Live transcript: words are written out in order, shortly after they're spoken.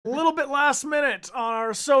A little bit last minute on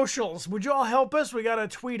our socials. Would you all help us? We got a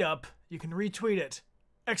tweet up. You can retweet it.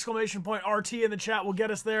 Exclamation point RT in the chat will get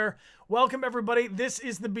us there. Welcome, everybody. This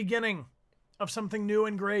is the beginning of something new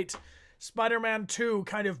and great. Spider-Man 2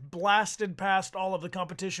 kind of blasted past all of the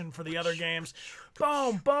competition for the other games.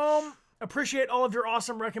 Boom, boom. Appreciate all of your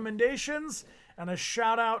awesome recommendations. And a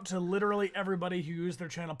shout out to literally everybody who used their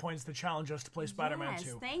channel points to challenge us to play Spider-Man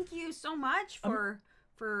 2. Thank you so much for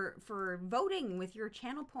voting with your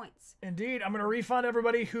channel points. Indeed. I'm going to refund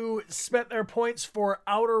everybody who spent their points for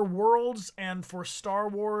Outer Worlds and for Star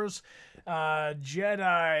Wars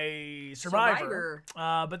Jedi Survivor.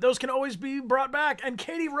 But those can always be brought back. And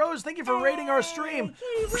Katie Rose, thank you for rating our stream.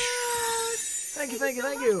 Katie Rose! Thank you. For the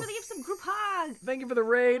gift sub group hug. Thank you for the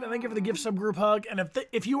raid, and thank you for the gift sub group hug. And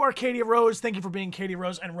if you are Katie Rose, thank you for being Katie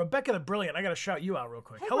Rose. And Rebecca the Brilliant, I got to shout you out real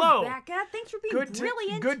quick. Hey, hello, Rebecca. Thanks for being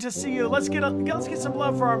brilliant. Good to see you. Let's get some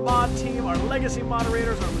love for our mod team, our legacy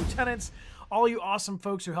moderators, our lieutenants, all you awesome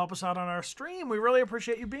folks who help us out on our stream. We really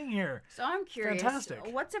appreciate you being here. So I'm curious, fantastic.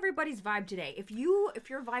 What's everybody's vibe today? If your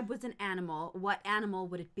vibe was an animal, what animal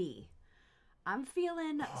would it be? I'm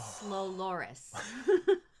feeling Slow Loris.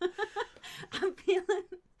 I'm feeling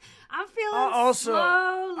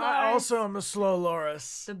Slow Loris. I also am a Slow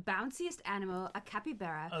Loris. The bounciest animal, a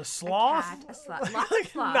capybara. A sloth? A cat, a sloth. Lots of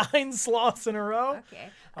sloths. 9 sloths in a row. Okay.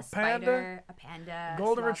 A spider, a panda.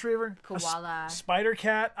 Golden sloth, retriever. Koala. Spider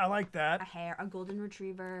cat. I like that. A hare, a golden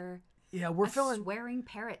retriever. Yeah, we're feeling... A swearing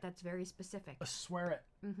parrot, that's very specific. A swear it.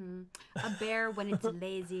 A bear when it's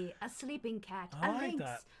lazy. A sleeping cat. I a like lynx.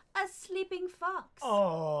 that. A sleeping fox.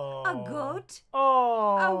 Oh. A goat.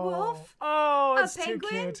 Oh. A wolf. Oh, it's a penguin. too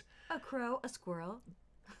cute. A crow. A squirrel.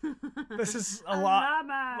 This is a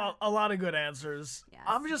llama. lot of good answers.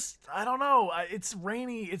 Yes. I don't know. It's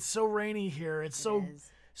rainy. It's so rainy here. It's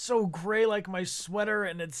so gray like my sweater,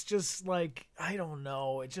 and it's just like, I don't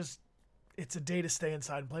know. It's a day to stay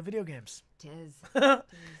inside and play video games. It is.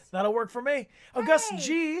 That'll work for me. August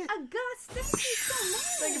G. August, thank you so much.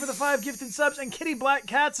 Thank you for the 5 gifted subs. And Kitty Black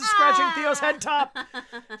Cats is scratching Theo's head top.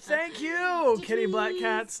 Thank you, Kitty Black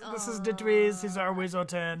Cats. This is Ditweez. He's our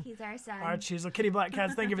Wizoten. He's our son. Our Chisel. Kitty Black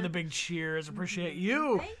Cats, thank you for the big cheers. Appreciate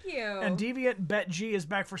you. Thank you. And Deviant Bet G is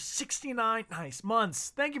back for 69 nice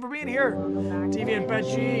months. Thank you for being here. Deviant Bet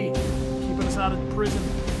G, keeping us out of prison.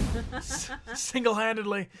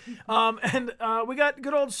 Single-handedly. And we got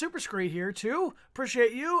good old Super Scree here too.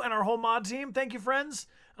 Appreciate you and our whole mod team. Thank you, friends,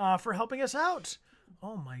 for helping us out.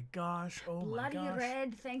 Oh my gosh. Oh my gosh. Bloody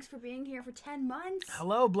Red, thanks for being here for 10 months.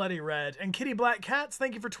 Hello, Bloody Red. And Kitty Black Cats,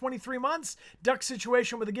 thank you for 23 months. Duck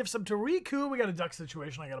Situation with a gift sub to Riku. We got a duck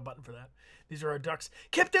situation. I got a button for that. These are our ducks.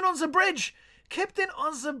 Captain on the bridge. Captain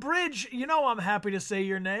on the bridge. You know I'm happy to say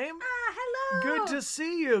your name. Hello. Good to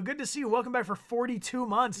see you. Good to see you. Welcome back for 42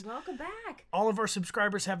 months. Welcome back. All of our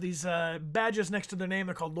subscribers have these badges next to their name.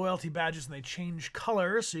 They're called loyalty badges, and they change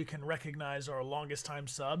colors so you can recognize our longest time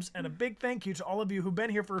subs. And a big thank you to all of you who've been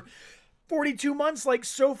here for 42 months, like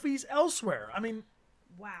Sophie's Elsewhere. I mean,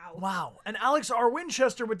 wow. Wow. And Alex R.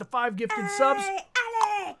 Winchester with the 5 gifted subs. Hey,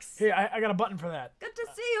 Alex. Hey, I got a button for that. Good to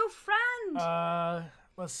see you, friend.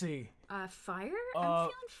 Let's see. Fire? I'm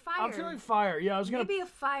feeling fire. I'm feeling fire. Yeah, I was gonna... Maybe a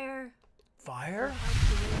fire. Fire?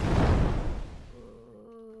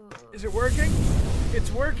 Is it working?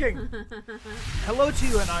 It's working. Hello to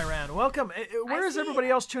you in Iran. Welcome. Where is everybody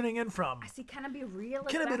else tuning in from? I see Can I Be Real?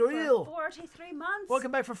 Can I Be Real? 43 months.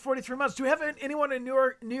 Welcome back for 43 months. Do we have anyone in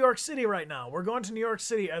New York City right now? We're going to New York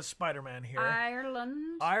City as Spider-Man here.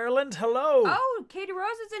 Ireland. Ireland, hello. Oh, Katie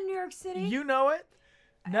Rose is in New York City. You know it.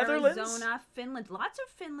 Netherlands. Arizona, Finland. Lots of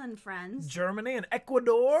Finland friends. Germany and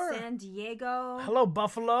Ecuador. San Diego. Hello,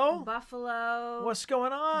 Buffalo. Buffalo. What's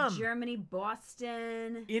going on? Germany,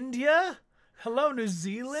 Boston. India. Hello, New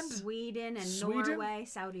Zealand. Sweden and Norway.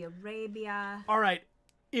 Saudi Arabia. All right.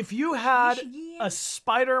 If you had Michigan. a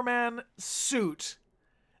Spider-Man suit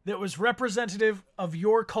that was representative of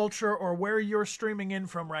your culture or where you're streaming in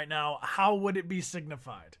from right now, how would it be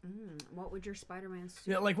signified? What would your Spider-Man suit?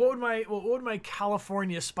 Yeah, like what would my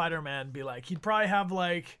California Spider-Man be like? He'd probably have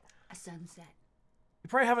like a sunset. He'd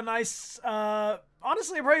probably have a nice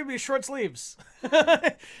honestly, it'd probably be short sleeves.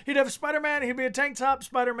 He'd have Spider-Man, he'd be a tank top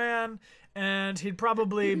Spider-Man, and he'd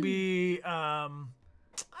probably be I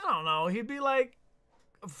don't know, he'd be like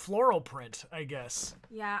floral print, I guess.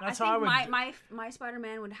 Yeah, that's I think my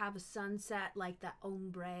Spider-Man would have a sunset like that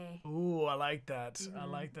ombre. Ooh, I like that. I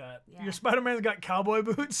like that. Yeah. Your Spider-Man's got cowboy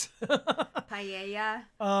boots. paella,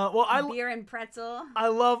 well, beer and pretzel. I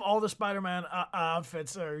love all the Spider-Man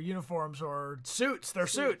outfits or uniforms or suits. They're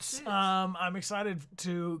suits. I'm excited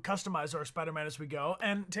to customize our Spider-Man as we go.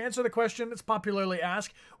 And to answer the question that's popularly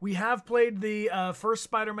asked, we have played the first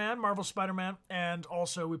Spider-Man, Marvel Spider-Man, and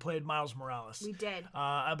also we played Miles Morales. We did.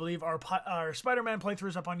 I believe our Spider-Man playthrough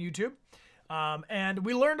is up on YouTube. And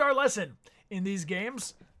we learned our lesson in these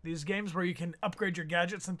games. These games where you can upgrade your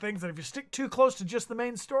gadgets and things, that if you stick too close to just the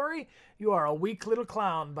main story, you are a weak little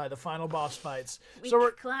clown by the final boss fights. Weak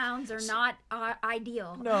clowns are not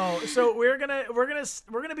ideal. No, so we're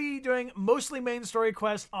gonna be doing mostly main story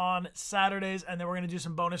quests on Saturdays, and then we're gonna do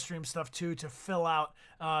some bonus stream stuff too to fill out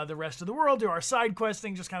the rest of the world, do our side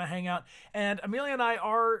questing, just kind of hang out. And Amelia and I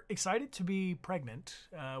are excited to be pregnant.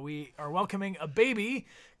 We are welcoming a baby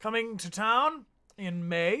coming to town in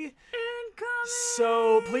May.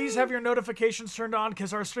 So please have your notifications turned on,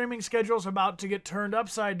 because our streaming schedule is about to get turned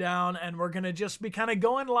upside down, and we're going to just be kind of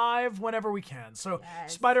going live whenever we can. So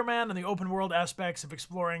yes. Spider-Man and the open world aspects of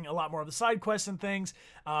exploring a lot more of the side quests and things,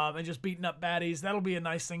 and just beating up baddies, that'll be a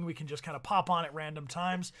nice thing we can just kind of pop on at random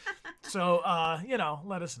times. So,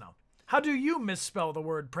 let us know. How do you misspell the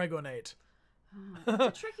word pregonate? It's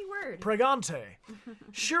a tricky word. Pregante.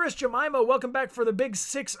 Shirus Jemima, welcome back for the big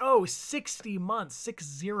 6-0, 60 months,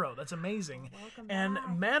 6-0. That's amazing. Welcome and back.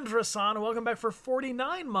 Mandra-san, welcome back for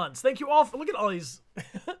 49 months. Thank you all. Look at all these.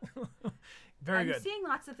 Very good. I'm seeing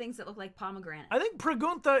lots of things that look like pomegranate. I think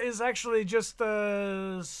pregunta is actually just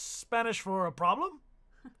Spanish for a problem.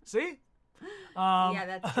 See? Yeah,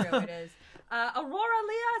 that's true. It is. Aurora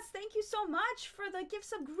Elias, thank you so much for the gift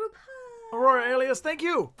sub group. Aurora Elias, thank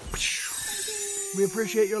you. We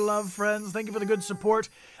appreciate your love, friends. Thank you for the good support.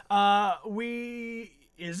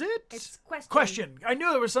 Is it? It's question. Question. I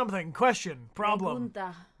knew there was something. Question. Problem.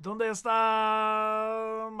 Pregunta. ¿Dónde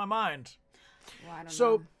está my mind? Well, I don't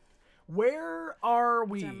So, know. where are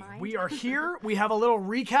we? our mind? We are here. We have a little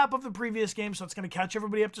recap of the previous game, so it's going to catch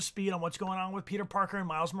everybody up to speed on what's going on with Peter Parker and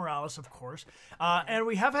Miles Morales, of course. And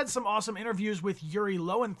we have had some awesome interviews with Yuri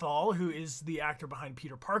Lowenthal, who is the actor behind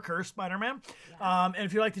Peter Parker, Spider-Man. Yeah. And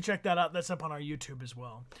if you'd like to check that out, that's up on our YouTube as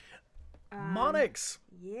well. Monix.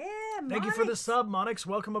 Yeah, Thank you for the sub, Monix.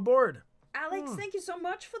 Welcome aboard. Alex, thank you so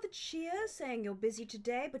much for the cheer, saying you're busy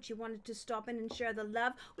today, but you wanted to stop in and share the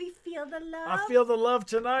love. We feel the love. I feel the love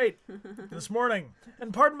tonight, this morning.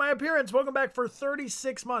 And pardon my appearance. Welcome back for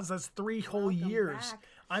 36 months. That's 3 whole years. Back.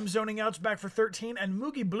 I'm Zoning Out's back for 13. And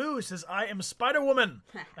Moogie Blue says, I am Spider-Woman.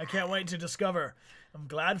 I can't wait to discover. I'm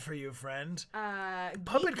glad for you, friend.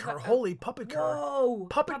 Puppet Cur. Holy Puppet Cur. Whoa.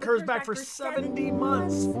 Puppet Cur's back for 70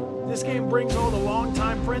 months. This game brings all the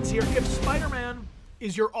longtime friends here. If Spider-Man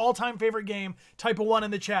is your all-time favorite game, type a 1 in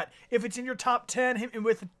the chat. If it's in your top 10, hit me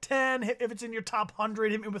with 10. If it's in your top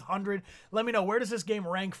 100, hit me with 100. Let me know, where does this game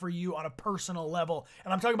rank for you on a personal level?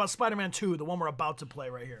 And I'm talking about Spider-Man 2, the one we're about to play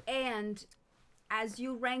right here. And as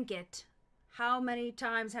you rank it, how many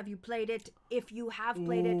times have you played it, if you have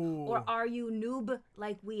played it, or are you noob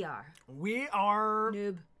like we are? We are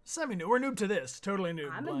Noob. semi-noob. We're noob to this. Totally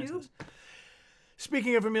noob. I'm a Blind to noob. this.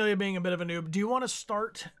 Speaking of Amelia being a bit of a noob, do you want to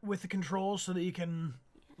start with the controls so that you can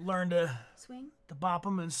learn to Swing? bop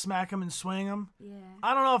them and smack them and swing them? Yeah.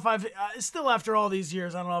 I don't know if I've... still, after all these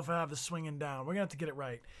years, I don't know if I have the swinging down. We're going to have to get it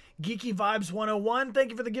right. Geeky Vibes 101,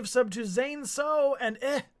 thank you for the gift sub to Zane So and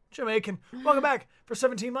Jamaican. Welcome back for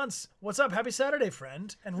 17 months. What's up? Happy Saturday,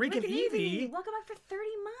 friend. And Rick and Evie. Welcome back for 30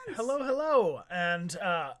 months. Hello, hello. And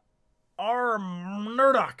our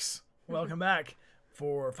Nerdox. Welcome back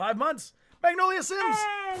for 5 months. Magnolia Sims.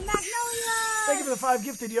 Hey, Magnolia. Thank you for the 5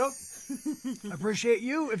 gifted, yo. I appreciate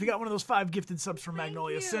you. If you got one of those 5 gifted subs from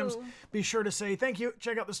Magnolia you. Sims, be sure to say thank you.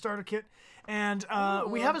 Check out the starter kit. And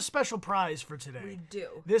we have a special prize for today. We do.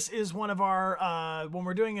 This is one of our, when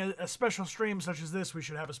we're doing a special stream such as this, we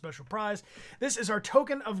should have a special prize. This is our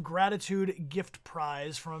token of gratitude gift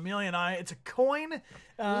prize from Amelia and I. It's a coin.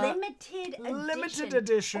 Limited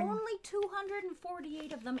edition. Only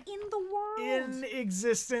 248 of them in the world. In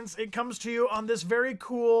existence. It comes to you on this very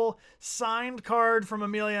cool signed card from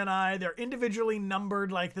Amelia and I. They're individually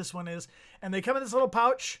numbered like this one is. And they come in this little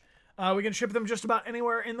pouch. We can ship them just about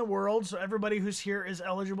anywhere in the world, so everybody who's here is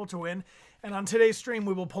eligible to win. And on today's stream,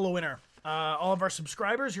 we will pull a winner. All of our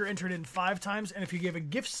subscribers, you're entered in 5 times, and if you give a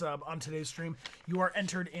gift sub on today's stream, you are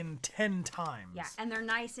entered in 10 times. Yeah, and they're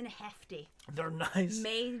nice and hefty. They're nice.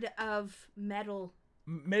 Made of metal.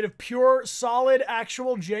 Made of pure, solid,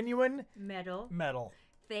 actual, genuine... Metal. Metal.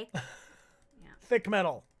 Thick. Yeah. Thick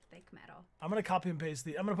metal. Thick metal. I'm going to copy and paste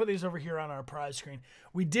these. I'm going to put these over here on our prize screen.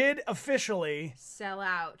 We did officially sell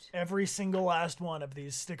out. Every single last one of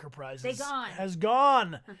these sticker prizes has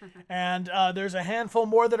gone. And there's a handful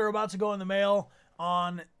more that are about to go in the mail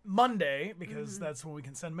on Monday, because that's when we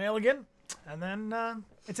can send mail again. And then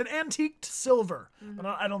it's an antiqued silver, but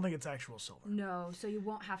I don't think it's actual silver. No, so you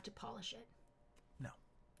won't have to polish it. No.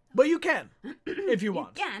 But you can, if you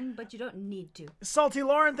want. You can, but you don't need to. Salty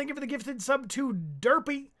Lauren, thank you for the gifted sub to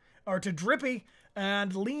Drippy.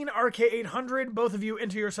 And Lean RK800, both of you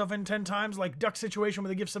enter yourself in 10 times like Duck Situation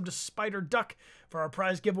with a gift sub to Spider Duck for our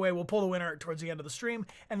prize giveaway. We'll pull the winner towards the end of the stream.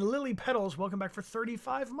 And Lily Petals, welcome back for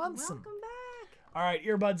 35 months. Welcome back. All right,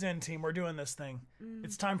 earbuds in, team. We're doing this thing.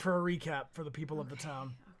 It's time for a recap for the people of the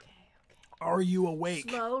town. Okay. Are you awake?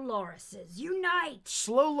 Slow Lorises, unite!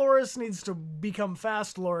 Slow Loris needs to become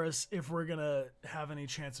fast Loris if we're going to have any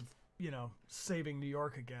chance of, saving New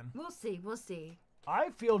York again. We'll see. I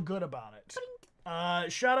feel good about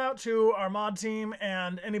it. Shout out to our mod team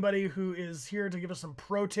and anybody who is here to give us some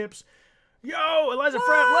pro tips. Yo, Eliza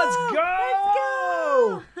Frapp, let's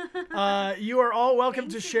go! You are all welcome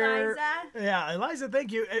to share. Eliza. Yeah, Eliza,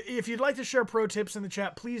 thank you. If you'd like to share pro tips in the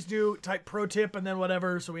chat, please do type pro tip and then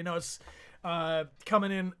whatever, so we know it's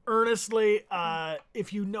coming in earnestly.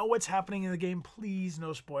 If you know what's happening in the game, please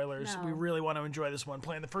no spoilers. No. We really want to enjoy this one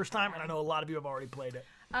playing the first time, and I know a lot of you have already played it.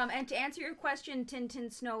 And to answer your question, Tintin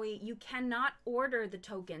Snowy, you cannot order the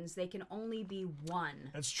tokens. They can only be won.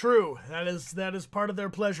 That's true. That is part of their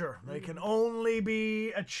pleasure. They can only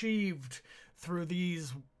be achieved through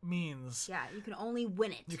these means. Yeah, you can only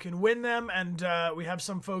win it. You can win them, and we have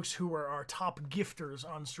some folks who are our top gifters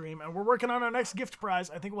on stream, and we're working on our next gift prize.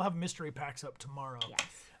 I think we'll have mystery packs up tomorrow. Yes.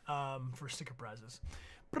 For sticker prizes.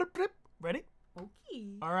 Ready? Okay.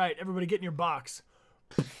 All right, everybody get in your box.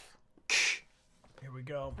 Here we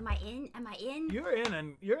go. Am I in? You're in,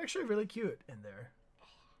 and you're actually really cute in there.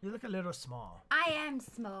 You look a little small. I am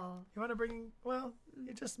small. You want to bring,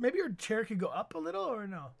 maybe your chair could go up a little, or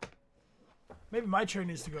no? Maybe my chair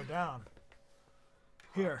needs to go down.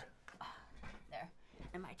 Here. There.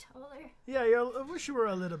 Am I taller? Yeah, I wish you were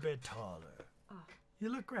a little bit taller. Oh. You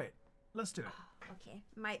look great. Let's do it. Oh, okay.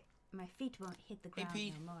 My feet won't hit the ground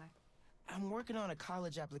Pete. no more. I'm working on a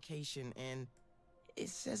college application, and it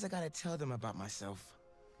says I gotta tell them about myself.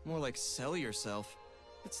 More like sell yourself.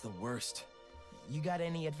 It's the worst. You got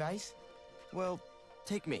any advice? Well,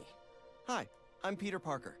 take me. Hi, I'm Peter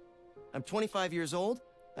Parker. I'm 25 years old,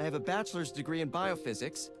 I have a bachelor's degree in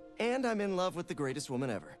biophysics, and I'm in love with the greatest woman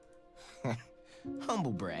ever.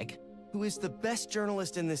 Humble brag. Who is the best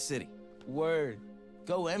journalist in this city. Word.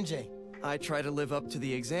 Go MJ. I try to live up to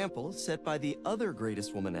the example set by the other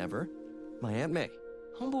greatest woman ever, my Aunt May.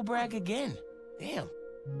 Humble brag again. Damn.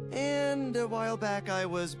 And a while back, I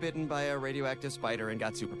was bitten by a radioactive spider and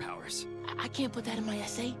got superpowers. I can't put that in my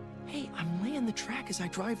essay. Hey, I'm laying the track as I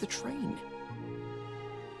drive the train.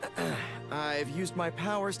 I've used my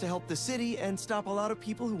powers to help the city and stop a lot of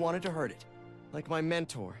people who wanted to hurt it. Like my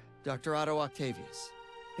mentor, Dr. Otto Octavius.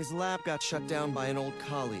 His lab got shut down by an old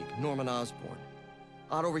colleague, Norman Osborn.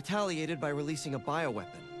 Otto retaliated by releasing a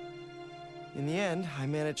bioweapon. In the end, I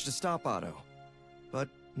managed to stop Otto, but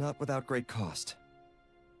not without great cost.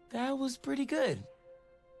 That was pretty good.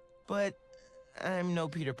 But I'm no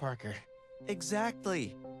Peter Parker.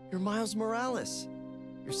 Exactly. You're Miles Morales.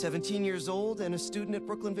 You're 17 years old and a student at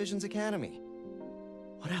Brooklyn Visions Academy.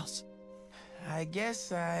 What else? I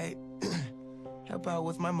guess I help out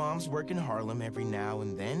with my mom's work in Harlem every now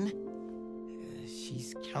and then.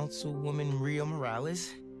 She's Councilwoman Rio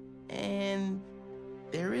Morales. And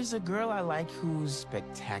there is a girl I like who's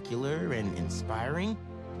spectacular and inspiring,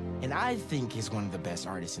 and I think is one of the best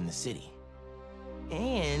artists in the city.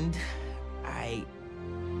 And I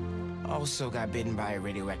also got bitten by a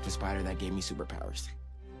radioactive spider that gave me superpowers.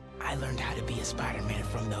 I learned how to be a Spider-Man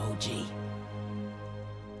from the OG.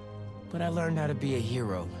 But I learned how to be a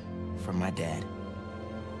hero from my dad.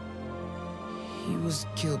 He was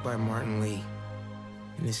killed by Martin Lee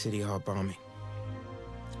in the City Hall bombing.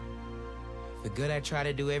 The good I try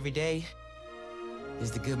to do every day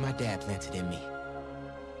is the good my dad planted in me.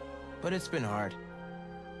 But it's been hard.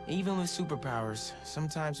 Even with superpowers,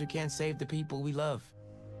 sometimes we can't save the people we love,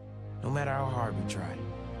 no matter how hard we try.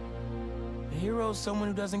 A hero is someone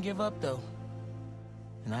who doesn't give up, though.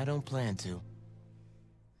 And I don't plan to.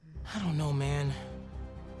 I don't know, man.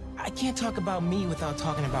 I can't talk about me without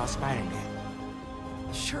talking about Spider-Man.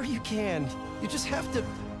 Sure you can. You just have to...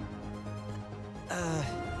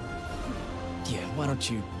 Yeah, why don't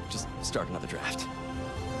you just start another draft?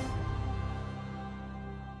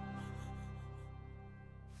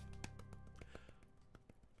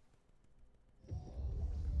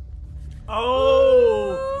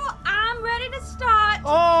 Oh! Ooh, I'm ready to start.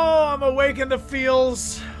 Oh, I'm awake in the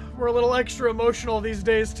feels. We're a little extra emotional these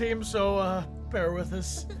days, team, so bear with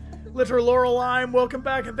us. Litter Loreline, welcome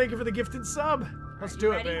back and thank you for the gifted sub. Let's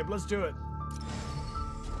do it, babe. Let's do it.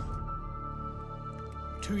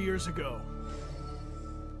 2 years ago.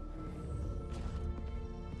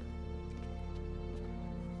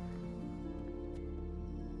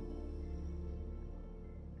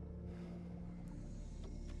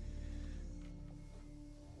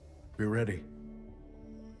 We're ready.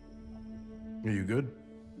 Are you good?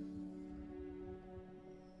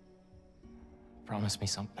 Promise me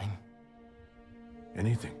something.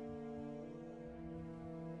 Anything.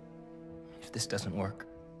 If this doesn't work,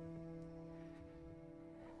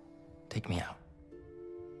 take me out.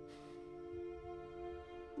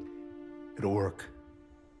 It'll work.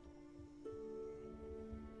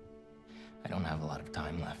 I don't have a lot of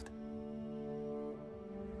time left.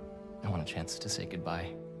 I want a chance to say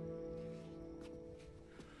goodbye.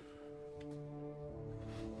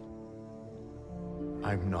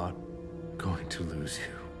 I'm not going to lose you.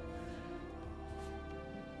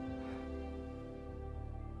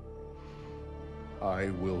 I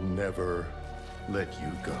will never let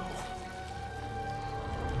you go.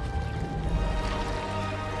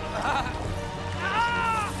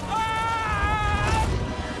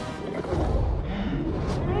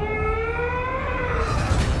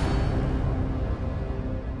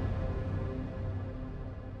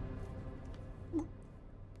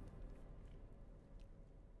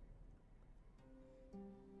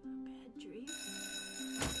 Bad dream.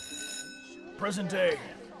 Present day.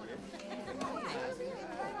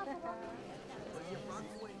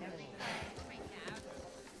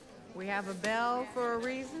 We have a bell for a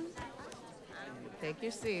reason. Take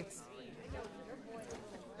your seats.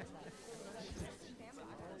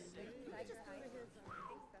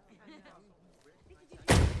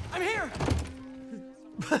 I'm here!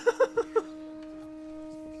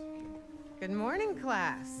 Good morning,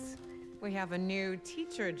 class. We have a new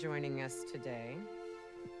teacher joining us today.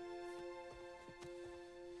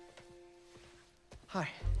 Hi.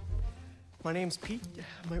 My name's Pete.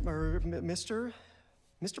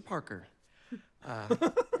 Mr. Parker.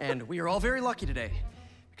 And we are all very lucky today,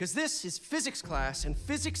 because this is physics class, and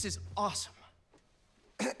physics is awesome.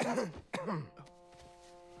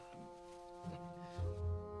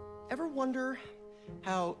 Ever wonder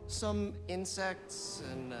how some insects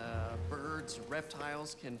and birds,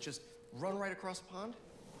 reptiles can just run right across a pond?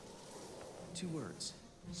 2 words.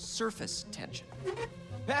 Surface tension.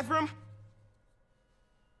 Bathroom?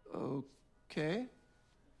 Okay.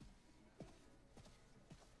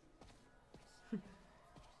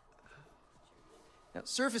 Now,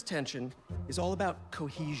 surface tension is all about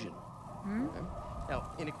cohesion. Okay?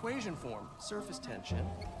 Now, in equation form, surface tension,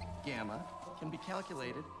 gamma, can be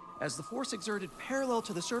calculated as the force exerted parallel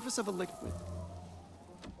to the surface of a liquid,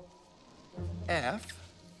 F,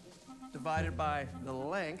 divided by the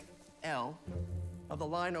length, L, of the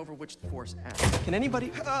line over which the force acts. Can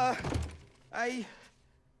anybody... I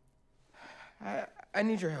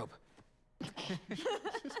need your help.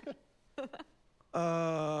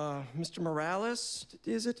 Mr. Morales,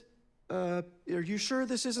 is it? Are you sure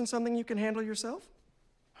this isn't something you can handle yourself?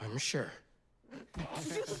 I'm sure.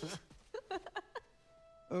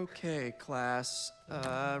 Okay, class.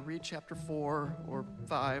 Read chapter 4 or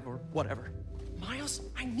 5 or whatever. Miles,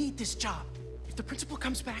 I need this job. If the principal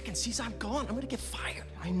comes back and sees I'm gone, I'm gonna get fired.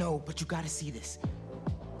 I know, but you gotta see this.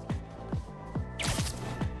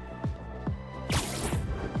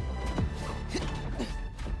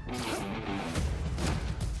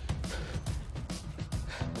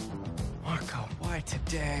 Marco, why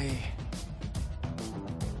today?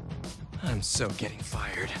 I'm so getting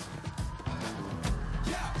fired.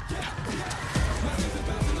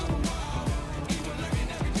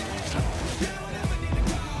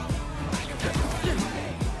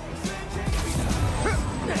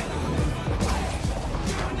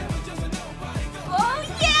 Oh,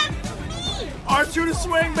 yeah, me! R2 to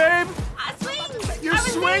swing, babe! I swing! You're I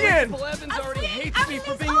was swinging! late. Evans I already swing. hates I me was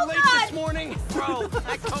for late. being Oh, late God. this morning. Bro,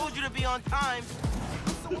 I told you to be on time.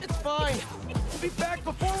 It's fine. We'll be back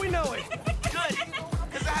before we know it. Good,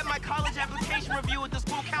 because I had my college application review with the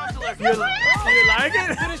school counselor. You like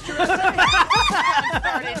it? Finish your essay.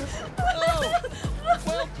 Started. Oh,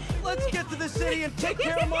 well, let's get to the city and take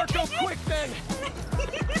care of Marco quick then.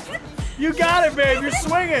 You got it, babe. You're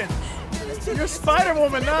swinging. You're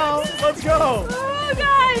Spider-Woman now. Let's go. Oh,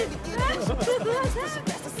 God!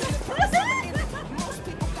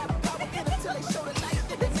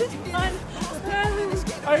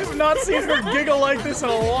 I have not seen her giggle like this in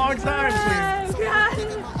a long time, Steve. Oh, God!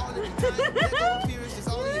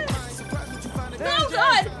 Oh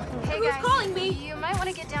God! Hey Who's guys, calling me? you might want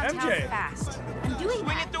to get downtown MJ. fast. I'm doing Swing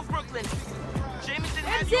that. it through Brooklyn. Jameson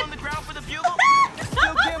has Zip. you on the ground for the bugle?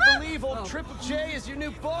 Still can't believe old Triple J is your new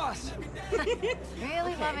boss.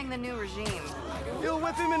 Really loving the new regime. You'll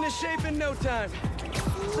whip him into shape in no time.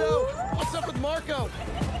 So, what's up with Marco?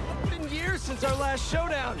 Been years since our last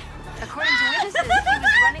showdown. According to witnesses, he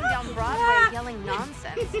was running down Broadway yelling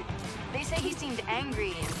nonsense. They say he seemed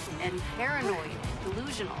angry and paranoid,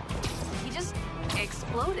 delusional. He just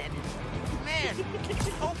exploded. Man,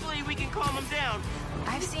 hopefully we can calm him down.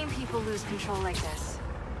 I've seen people lose control like this.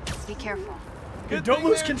 Be careful. Good don't thing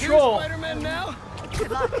lose there are control. two Spider-Man now.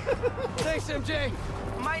 Good luck. Thanks, MJ.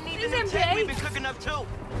 Might need an Thanks, intent MJ. we've been cooking up too.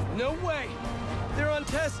 No way. They're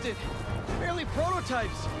untested. Barely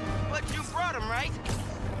prototypes. But you brought him, right?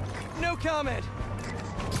 No comment.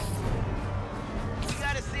 We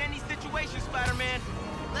got a sandy situation, Spider-Man.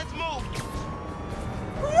 Let's move.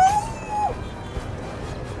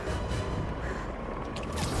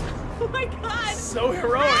 Oh my God! So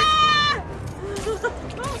heroic. Ah!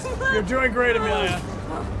 You're doing great, Amelia.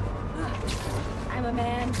 I'm a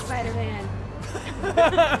man, Spider-Man.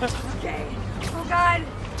 Okay. Oh God.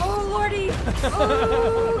 Oh Lordy.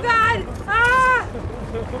 Oh God. Ah!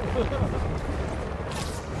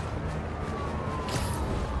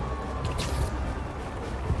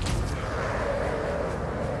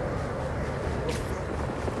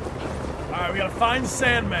 All right, we gotta find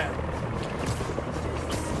Sandman.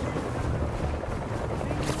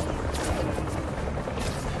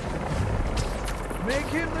 Make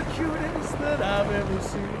him the cutest that I've ever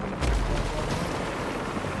seen.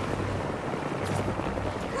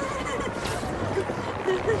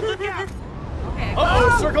 Okay.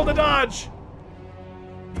 Uh-oh, circle to dodge.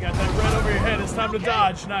 You got that red over your head. It's time to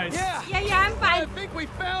dodge. Nice. Yeah. Yeah, I'm I fine. think we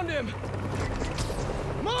found him.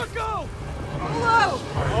 Marco! Whoa!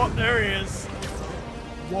 Oh, there he is.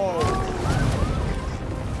 Whoa.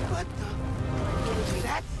 What the?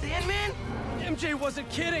 That's Sandman? MJ wasn't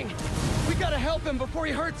kidding. We gotta help him before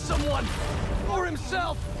he hurts someone. Or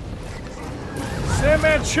himself.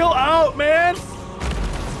 Sandman, chill out, man.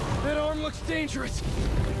 That arm looks dangerous.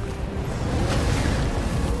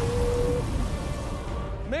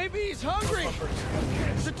 Maybe he's hungry.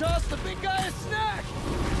 Should toss the big guy a snack.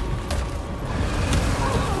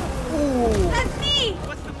 Ooh. That's me!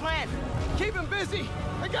 What's the plan? Keep him busy.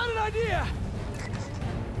 I got an idea.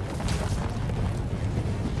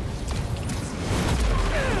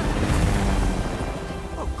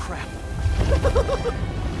 Oh, crap.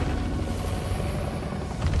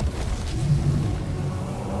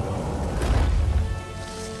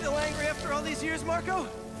 Still angry after all these years, Marco?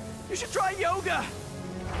 You should try yoga.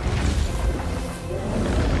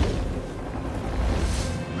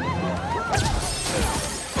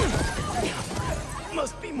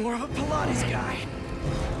 Must be more of a Pilates guy.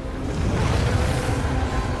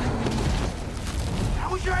 That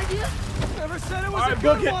was your idea? Never said it was All a right,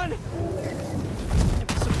 good book it. one. It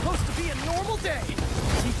was supposed to be a normal day.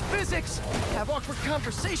 Teach physics, have awkward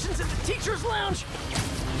conversations in the teacher's lounge.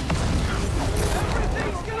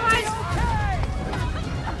 Everything's gonna be okay.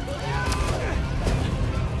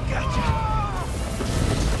 Gotcha.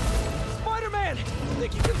 Spider-Man,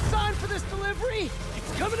 think you can sign for this delivery?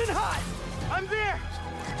 It's coming in hot. I'm there.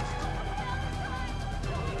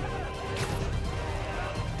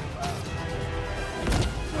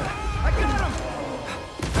 I got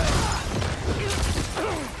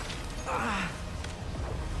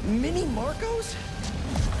him. Mini Marcos?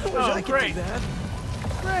 I wish I could great. do that.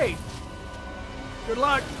 Great. Good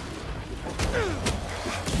luck.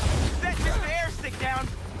 Set Mr. Airstick down,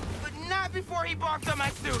 but not before he barked on my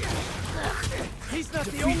suit. He's not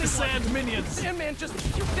the Defeat only the one. sand minions. Sandman just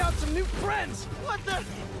puked out some new friends. What the?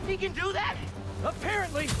 He can do that?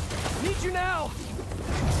 Apparently. Need you now.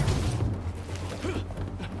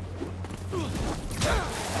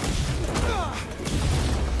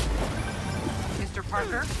 Mr.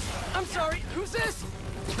 Parker, I'm sorry, who's this?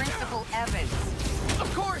 Principal Evans.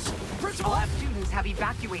 Of course, Principal All students have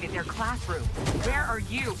evacuated their classroom. Where are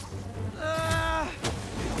you?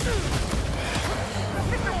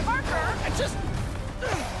 Mr. Parker! I just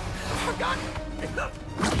forgot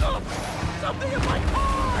something in my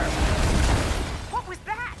car! What was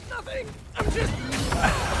that? Nothing! I'm just...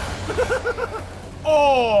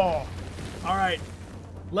 Oh! All right.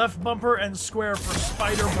 Left bumper and square for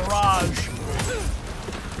Spider Barrage.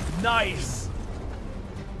 Nice.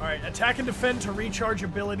 All right. Attack and defend to recharge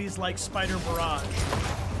abilities like Spider Barrage.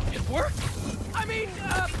 It worked? I mean,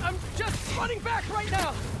 I'm just running back right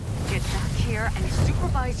now! Get back here and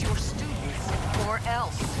supervise your students, or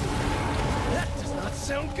else. That does not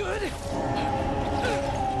sound good.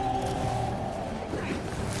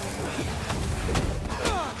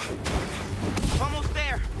 Almost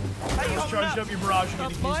there. How you Just holding charged up your barrage and getting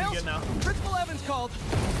used Miles, again now. Principal Evans called.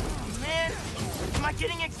 Man, am I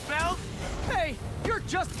getting expelled? Hey, you're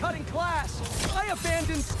just cutting class. I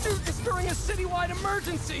abandoned students during a citywide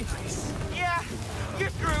emergency. Yeah, you're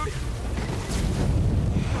screwed.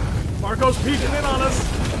 Marco's peeking in on us.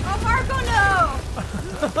 Oh, Marco, no!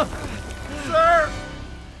 Sir!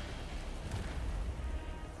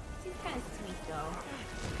 She's kind of sweet, though.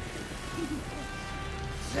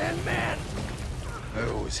 Sandman! I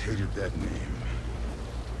always hated that name.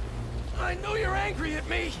 I know you're angry at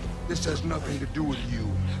me. This has nothing to do with you.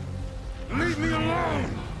 Leave me alone!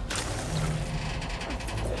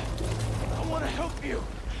 I want to help you.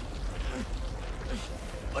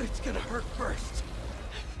 But it's gonna hurt first.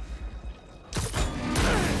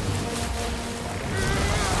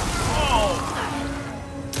 Oh!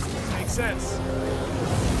 Makes sense.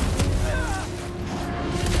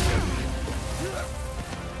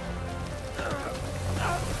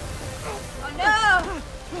 Oh, no!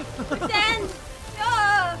 Pretend!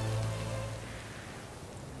 No!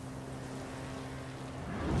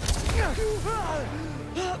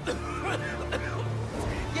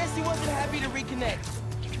 Guess he wasn't happy to reconnect.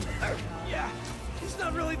 Yeah, he's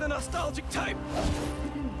not really the nostalgic type.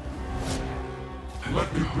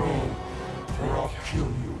 Let me go, or I'll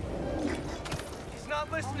kill you. He's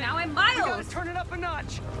not listening. Now I'm We gotta Miles! turn it up a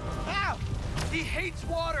notch. How? He hates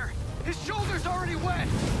water. His shoulder's already wet.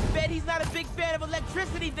 Bet he's not a big fan of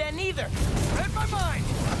electricity then either. Read my mind.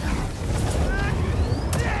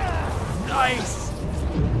 Nice!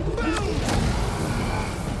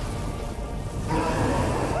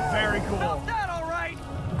 Very cool. Felt that all right.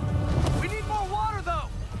 We need more water, though.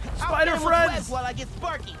 Spider I'll stay with friends! Wes while I get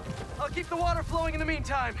Sparky. I'll keep the water flowing in the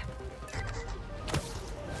meantime.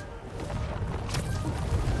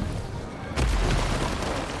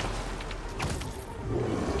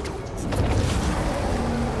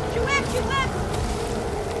 You left! You left!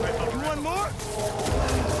 You want more?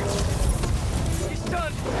 He's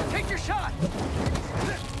done. Take your shot.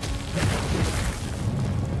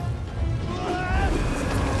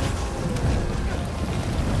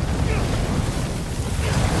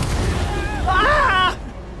 Ah!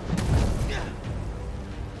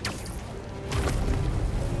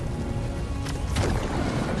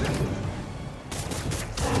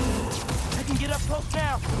 I can get up close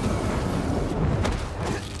now.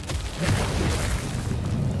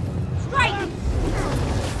 Strike!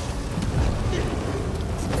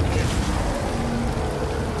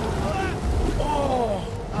 Oh!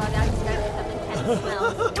 Oh, now he's got some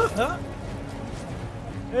intense smells.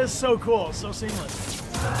 It's so cool, so seamless.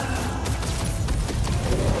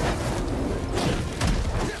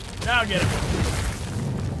 Now get him.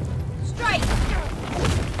 Strike!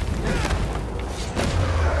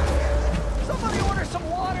 Somebody order some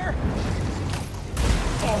water.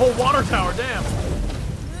 A whole water tower, damn.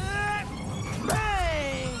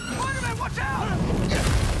 Bang! Spider-Man, watch out!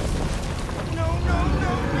 No, no,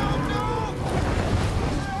 no, no, no!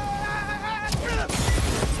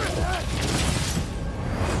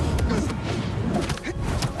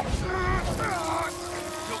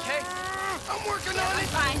 You okay? I'm working on it!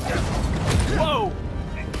 Fine. Whoa!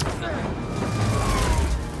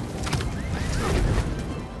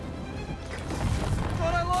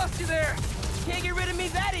 Thought I lost you there. Can't get rid of me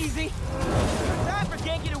that easy. Time for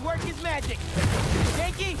Genki to work his magic.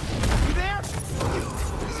 Genki, you there?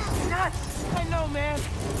 Nuts! I know, man.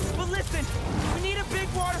 But listen, we need a big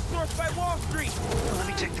water source by Wall Street. Let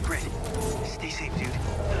me check the grid. Stay safe, dude.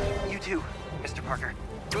 You too, Mr. Parker.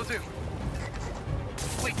 Will do.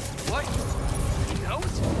 Wait, what? He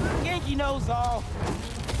knows? Genki knows all.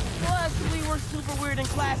 Plus, we were super weird in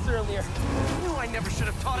class earlier. Knew I never should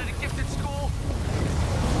have taught at a gifted school.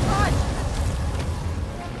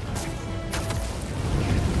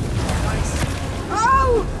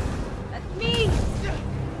 Oh! That's me!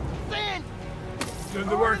 Sand! Doing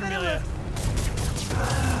good work, Amelia.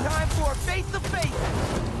 Time for a face-to-face.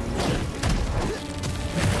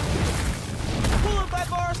 Cool if I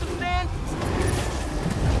borrow some sand?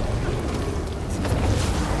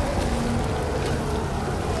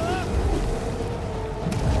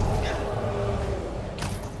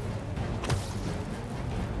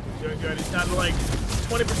 Doing good. He's down to like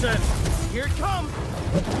 20%. Here it comes.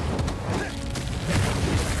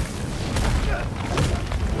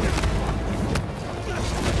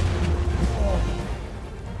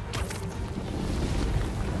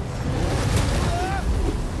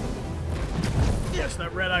 Yes,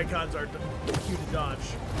 that red icons are the cue to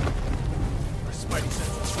dodge. Or Spidey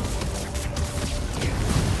senses.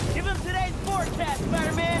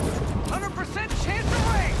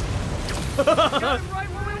 Got him right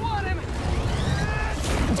where we want him.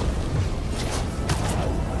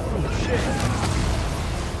 Oh, shit.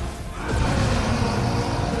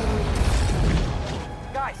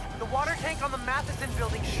 Guys, the water tank on the Matheson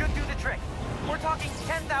building should do the trick. We're talking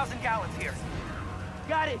 10,000 gallons here.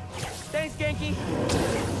 Got it. Thanks, Genki.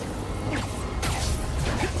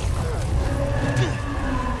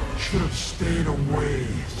 Should have stayed away,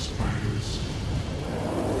 spiders.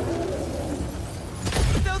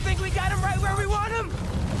 Still think we got him right where we want him?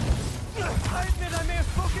 I admit I may have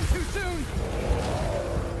spoken too soon.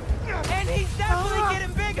 And he's definitely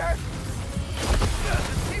getting bigger.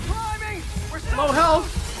 Keep climbing. We're still Low health.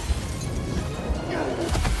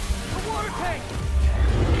 the water tank.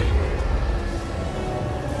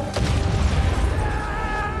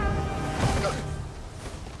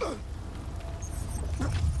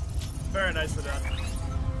 Very nicely done.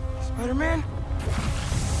 Spider-Man?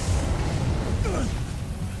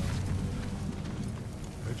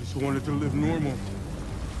 I just wanted to live normal,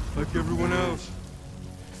 like everyone else.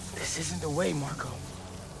 This isn't the way, Marco.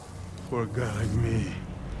 For a guy like me,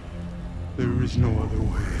 there is no other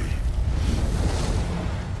way.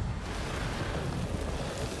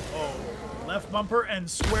 Oh, left bumper and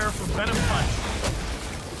square for Venom Punch.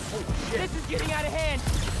 Holy shit. This is getting out of hand.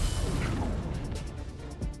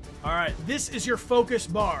 All right, this is your focus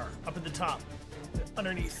bar up at the top,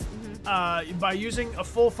 underneath. By using a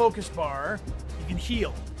full focus bar, you can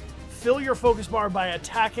heal. Fill your focus bar by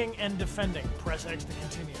attacking and defending. Press X to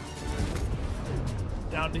continue.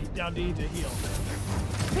 Down to E to heal.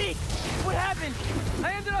 Pete, what happened?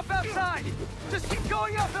 I ended up outside. Just keep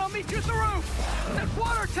going up and I'll meet you at the roof. That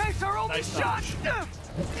water tank's our only Nice shot. dodge.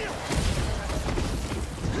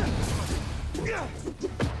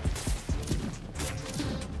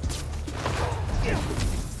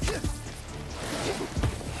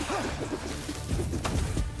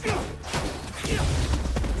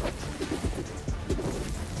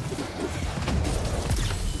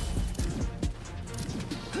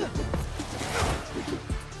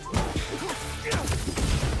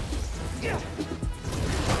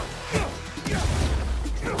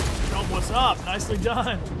 Jump, what's up? Nicely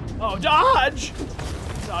done. Oh, dodge!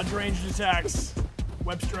 Dodge ranged attacks.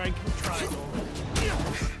 Web strike, triangle.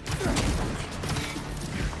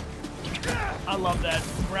 I love that.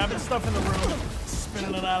 Grabbing stuff in the room,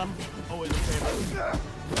 spinning it at him. Always a favorite.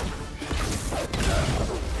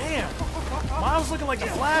 Damn! Miles looking like a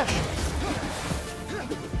Flash.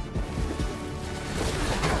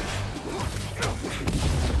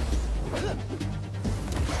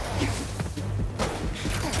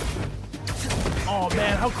 Oh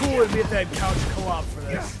man, how cool would it be if they had couch co-op for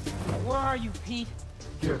this? Where are you, Pete?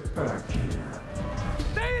 Get back here.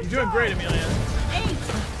 You're doing great, Amelia.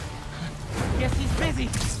 Guess he's busy.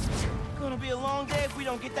 Gonna be a long day if we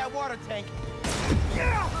don't get that water tank.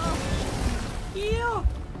 Heal.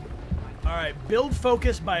 Alright, build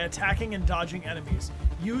focus by attacking and dodging enemies.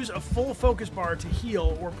 Use a full focus bar to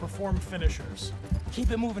heal or perform finishers.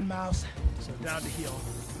 Keep it moving, Miles. So down to heal.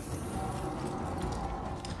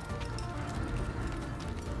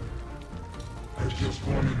 I just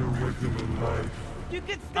wanted a regular life. You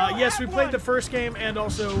could still Yes, we have played one. the first game and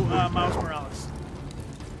also Miles Morales.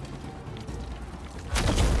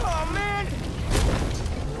 Oh man!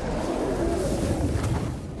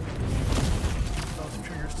 Those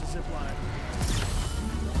triggers to zipline.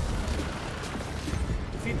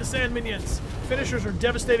 Defeat the sand minions. Finishers are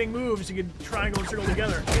devastating moves. You can triangle and circle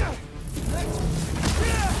together.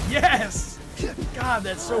 Yes! God,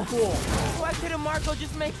 that's so cool. Why couldn't Marco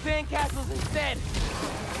just make sandcastles instead?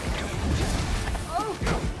 Oh,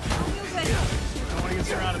 you good. I don't want to get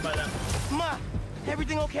surrounded by them. Ma,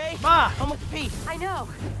 everything okay? Ma! I'm with Pete. I know.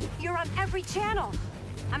 You're on every channel.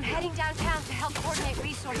 I'm heading downtown to help coordinate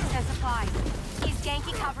resources and supplies. Is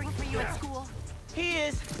Genki covering for you at school? He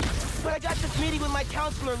is. But I got this meeting with my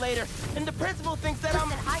counselor later, and the principal thinks that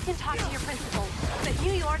Listen, I can talk to your principal, but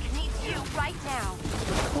New York needs you right now.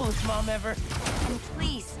 coolest mom ever. And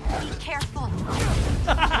please, be careful.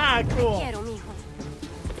 Cool. Quiero, mijo.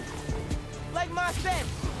 Like Ma said,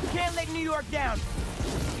 can't let New York down.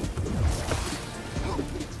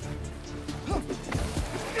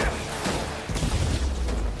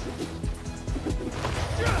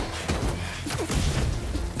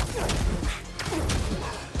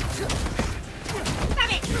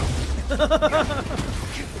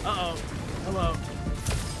 Uh-oh. Hello.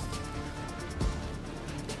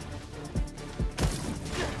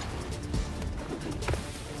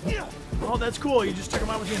 Oh, that's cool. You just took them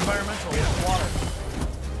out with the environmental water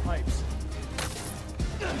pipes.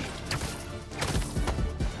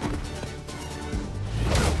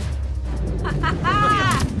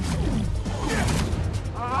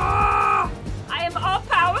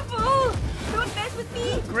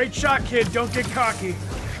 kid. Don't get cocky.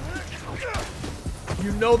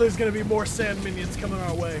 You know there's gonna be more sand minions coming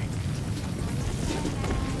our way.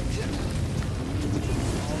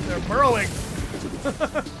 Oh, they're burrowing.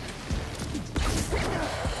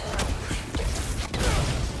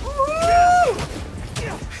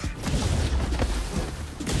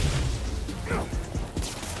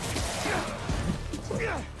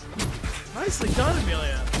 Nicely done,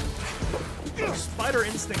 Amelia. Your spider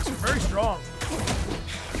instincts are very strong.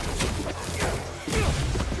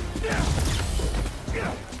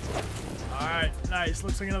 Alright, nice.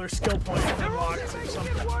 Looks like another skill point unlocked or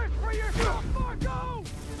something. I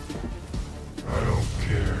don't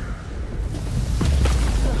care.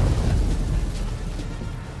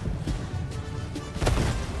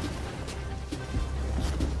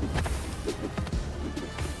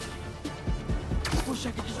 Wish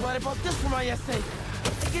I could just write about this for my essay.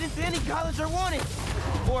 And get into any college I wanted.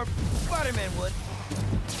 Or Spider-Man would.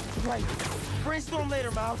 Right. Brainstorm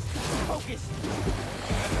later, Miles. Focus.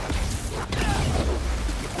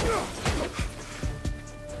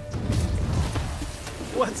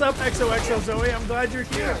 What's up, XOXO Zoe? I'm glad you're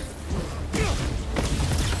here.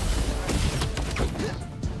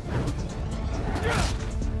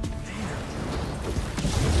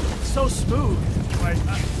 So smooth. Like,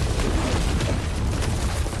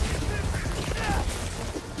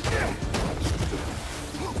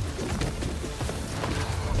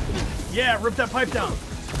 yeah, rip that pipe down.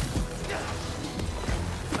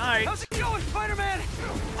 Nice. How's it going, Spider-Man?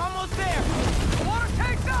 Almost there. The water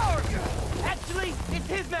tank's ours. Actually, it's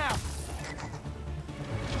his now.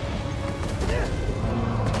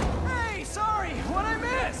 Hey, sorry. What'd I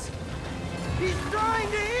miss? He's trying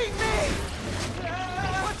to eat me.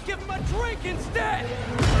 Let's give him a drink instead.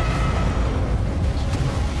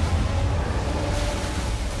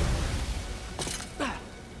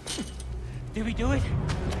 Did we do it?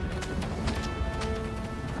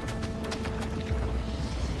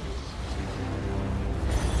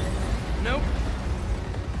 Nope.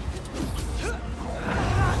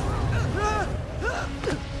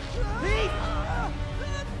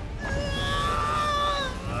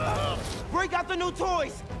 Break out the new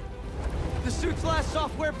toys! The suit's last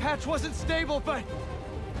software patch wasn't stable, but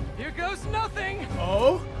here goes nothing!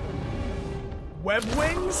 Oh? Web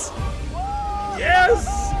wings? Yes!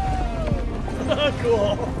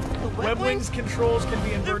 Cool. Web wings controls can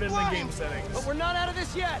be inverted in the game settings. But we're not out of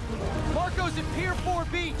this yet. Marco's at Pier 4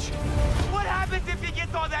 Beach. What happens if he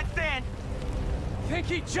gets all that sand? Think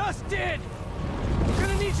he just did. We're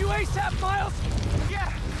gonna need you ASAP, Miles. Yeah,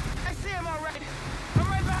 I see him all right. I'm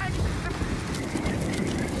right behind you.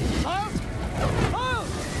 Miles? Miles!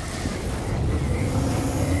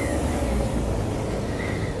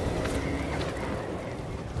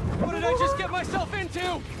 What did I just get myself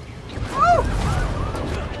into?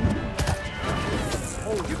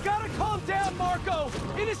 You gotta calm down, Marco!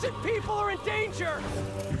 Innocent people are in danger!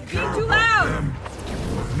 You're too loud! Them,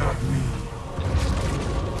 but not me.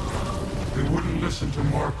 They wouldn't listen to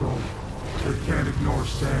Marco. They can't ignore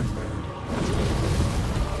Sandman.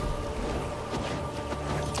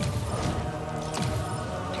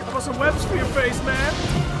 How about some webs for your face, man?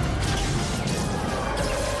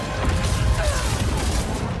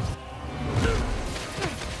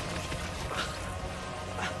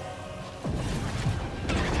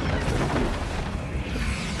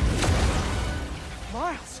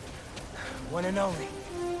 Miles! One and only.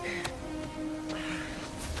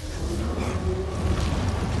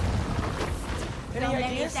 Any So many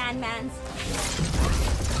ideas? Sandmans.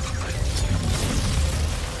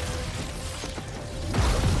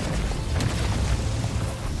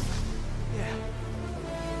 Yeah.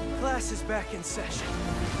 Class is back in session.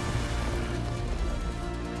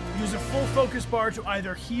 Use a full focus bar to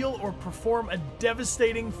either heal or perform a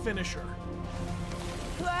devastating finisher.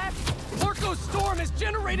 Class, Marco's storm is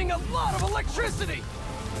generating a lot of electricity!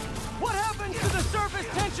 What happens to the surface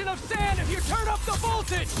tension of sand if you turn up the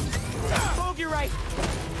voltage? Bogey right.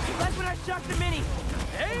 That's when I shocked the mini.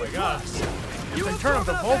 Oh my god. If You they turn up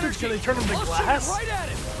the absorb enough voltage, energy, can they turn them to I'll glass? shoot it right at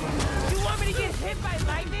it! You want me to get hit by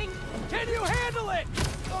lightning? Can you handle it?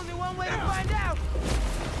 Only one way to find out.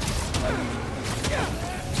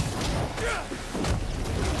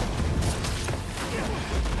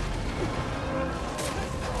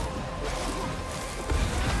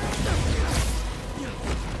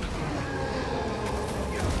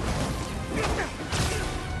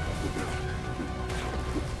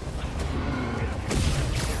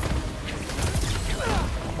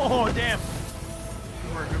 Oh, damn.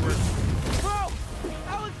 Good work, good work. Bro,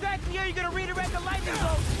 how exactly are you gonna redirect the lightning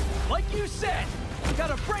bolt? Like you said, we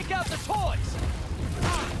gotta break out the toys!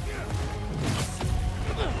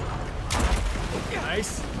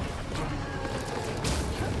 Nice.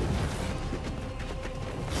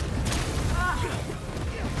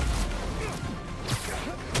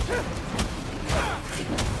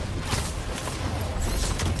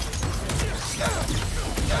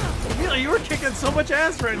 Amelia, you were kicking so much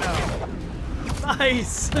ass right now.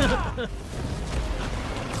 Nice. Now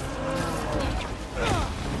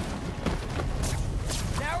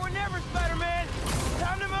or never, Spider-Man.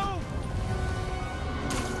 Time to move.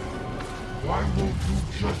 Why won't you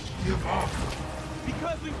just give up?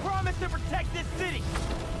 Because we promised to protect this city.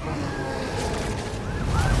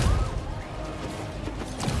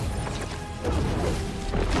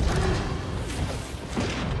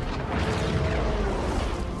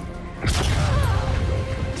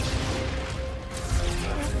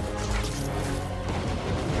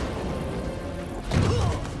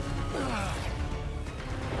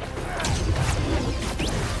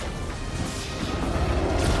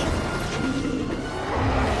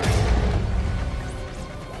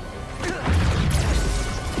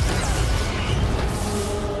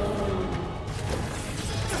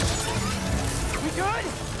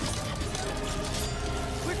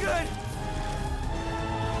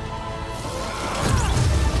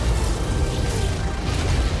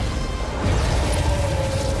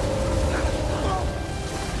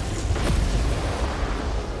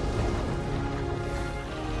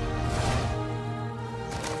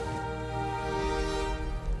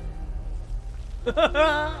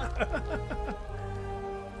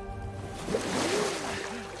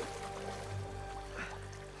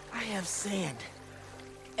 I have sand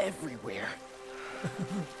everywhere.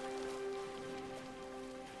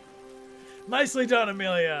 Nicely done,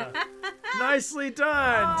 Amelia. Nicely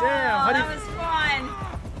done. Oh, Damn. How do that you... was fun.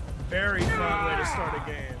 Very fun way to start a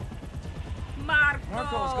game.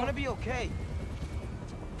 Marco, It's gonna be okay.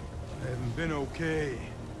 I haven't been okay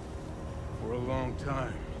for a long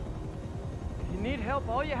time. If you need help,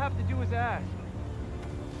 all you have to do is ask.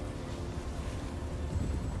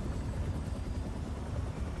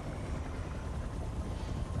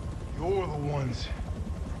 You're the ones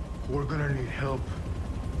who are gonna need help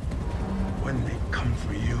when they come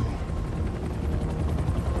for you.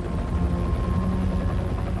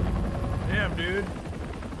 Damn, dude.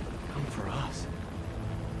 Come for us.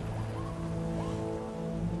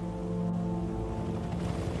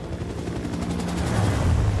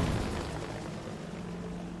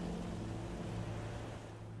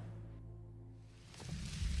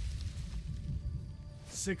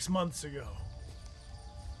 Six months ago.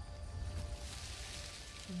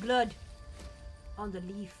 blood on the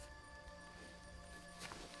leaf.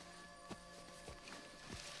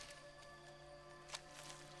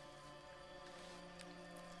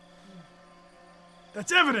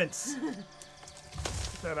 That's evidence! Get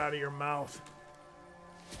that out of your mouth.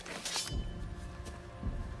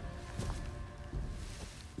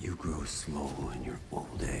 You grow slow in your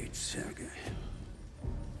old age, Sergei.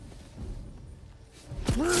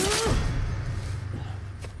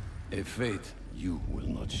 A fate you will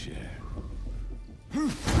not share.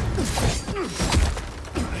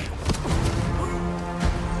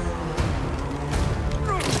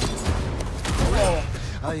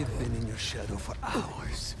 I've been in your shadow for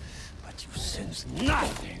hours, but you sense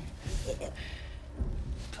nothing.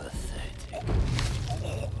 Pathetic.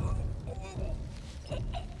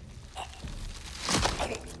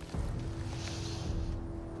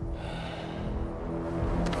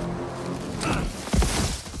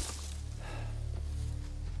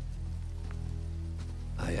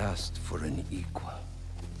 I asked for an equal.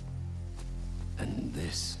 And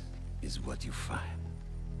this is what you find.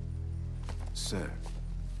 Sir,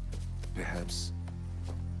 perhaps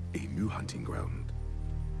a new hunting ground.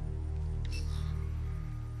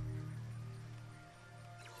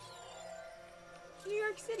 New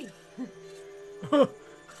York City.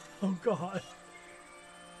 Oh God.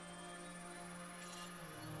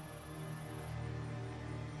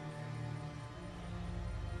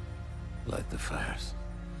 Light the fires.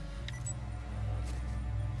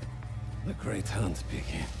 The great hunt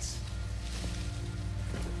begins.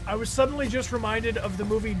 I was suddenly just reminded of the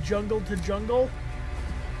movie Jungle to Jungle.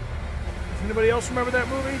 Does anybody else remember that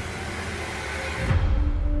movie?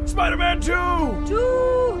 Spider-Man 2!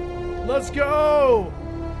 2! Let's go!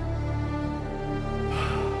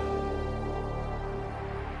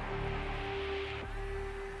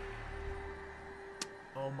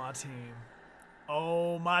 Oh, my team.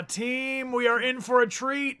 Oh, my team! We are in for a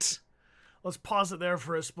treat! Let's pause it there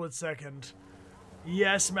for a split second.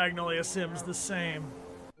 Yes, Magnolia Sims, the same.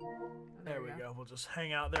 There we go. We'll just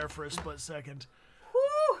hang out there for a split second.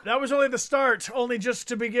 Woo! That was only the start, only just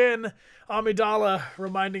to begin. Amidala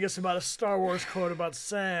reminding us about a Star Wars quote about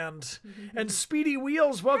sand. And Speedy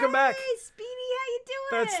Wheels, welcome back. Hey, Speedy, how you doing?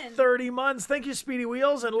 That's 30 months. Thank you, Speedy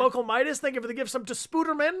Wheels. And Local Midas, thank you for the gift sub to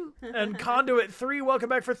Spooderman. And Conduit 3, welcome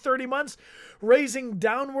back for 30 months. Raising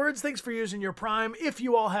Downwards, thanks for using your Prime. If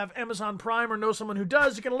you all have Amazon Prime or know someone who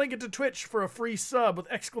does, you can link it to Twitch for a free sub with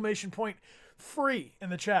exclamation point free in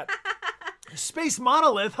the chat. Space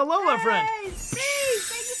Monolith, hello, my friend. Hey, Space,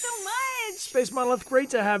 thank you so much. Space Monolith, great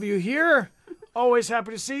to have you here. Always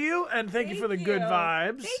happy to see you, and thank you for the good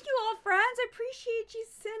vibes. Thank you, all friends. I appreciate you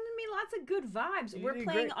sending me lots of good vibes. We're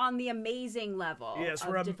playing great. on the amazing level. Yes, of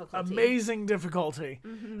we're difficulty. amazing difficulty.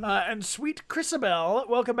 And Sweet Chrisabel,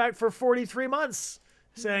 welcome back for 43 months,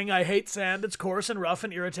 saying, I hate sand, it's coarse and rough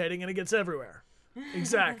and irritating, and it gets everywhere.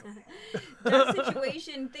 Exactly. That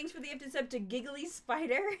situation. Thanks for the gifted sub to Giggly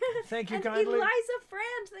Spider. Thank you and kindly. Eliza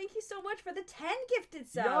Friend, thank you so much for the 10 gifted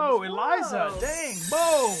subs. Yo, Eliza, Whoa. dang,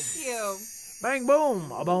 boom. Thank you. Bang,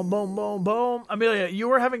 boom, a boom, boom, boom, boom. Amelia, you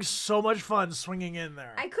were having so much fun swinging in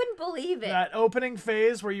there. I couldn't believe it. That opening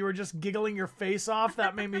phase where you were just giggling your face off,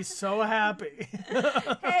 that made me so happy.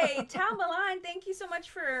 Hey, Tal Malign, thank you so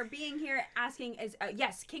much for being here. Asking,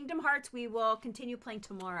 yes, Kingdom Hearts, we will continue playing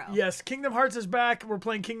tomorrow. Yes, Kingdom Hearts is back. We're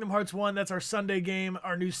playing Kingdom Hearts 1. That's our Sunday game.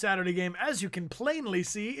 Our new Saturday game, as you can plainly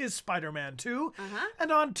see, is Spider-Man 2.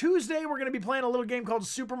 And on Tuesday, we're going to be playing a little game called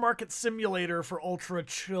Supermarket Simulator for ultra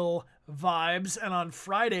chill vibes. And on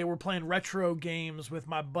Friday, we're playing retro games with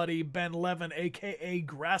my buddy Ben Levin, a.k.a.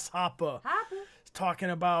 Grasshopper. Talking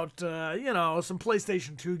about, you know, some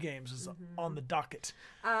PlayStation 2 games is on the docket.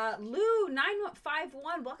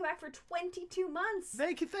 Lou951, welcome back for 22 months.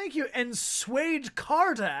 Thank you. And Suede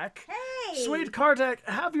Kardak. Hey! Suede Kardak,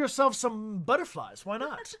 have yourself some butterflies. Why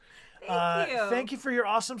not? Thank you. Thank you for your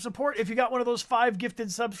awesome support. If you got one of those 5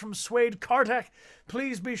 gifted subs from Suede Kardak,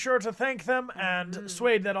 please be sure to thank them. And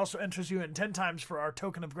Suede, that also enters you in 10 times for our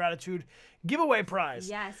Token of Gratitude giveaway prize.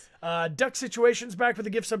 Yes. Duck Situations back with a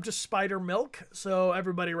gift sub to Spider Milk. So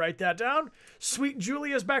everybody write that down. Sweet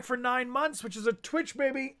Julia's back for 9 months, which is a Twitch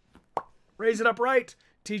baby. Raise it up right.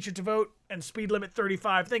 Teach it to vote. And Speed Limit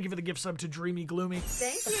 35. Thank you for the gift sub to Dreamy Gloomy.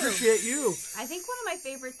 Thank you. Appreciate you. I think one of my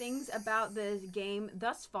favorite things about the game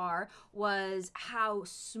thus far was how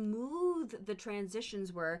smooth the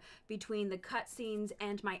transitions were between the cutscenes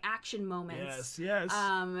and my action moments. Yes.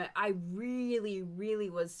 I really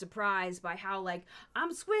was surprised by how, like,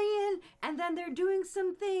 I'm swinging and then they're doing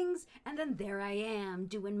some things and then there I am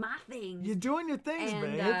doing my things. You're doing your things,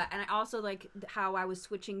 babe. And I also like how I was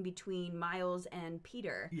switching between Miles and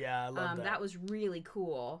Peter. Yeah, I love that. That was really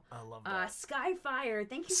cool. I love that. Skyfire,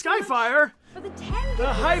 thank you Skyfire? so much for the 10 The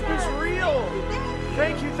hype is real.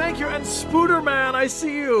 Thank you. And Spooderman, I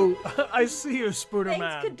see you. I see you,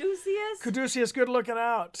 Spooderman. Thanks, Caduceus. Caduceus, good looking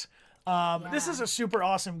out. This is a super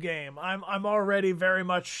awesome game. I'm already very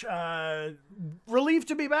much relieved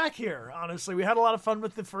to be back here, honestly. We had a lot of fun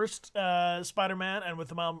with the first Spider-Man and with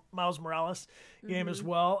the Miles Morales game as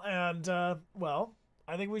well. And, well,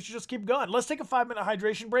 I think we should just keep going. Let's take a 5-minute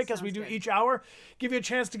hydration break as we do each hour. Give you a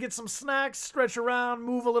chance to get some snacks, stretch around,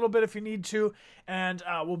 move a little bit if you need to, and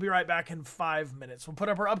we'll be right back in 5 minutes. We'll put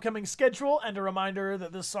up our upcoming schedule and a reminder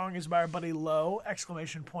that this song is by our buddy Low,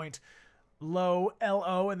 exclamation point Low,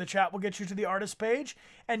 L-O, in the chat will get you to the artist page.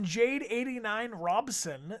 And Jade89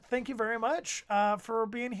 Robson, thank you very much for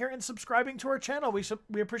being here and subscribing to our channel. We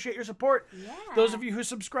appreciate your support. Yeah. Those of you who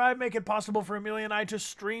subscribe make it possible for Amelia and I to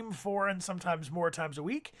stream 4 and sometimes more times a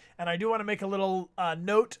week. And I do want to make a little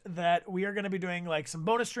note that we are going to be doing like some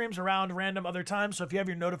bonus streams around random other times. So if you have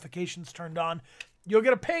your notifications turned on, you'll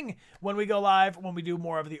get a ping when we go live, when we do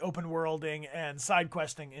more of the open worlding and side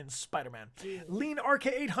questing in Spider-Man. Lean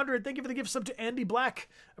RK800, thank you for the gift sub to Andy Black.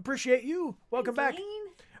 Appreciate you. Welcome back. Lean.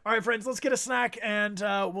 All right, friends, let's get a snack, and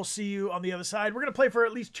we'll see you on the other side. We're going to play for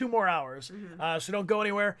at least 2 more hours, so don't go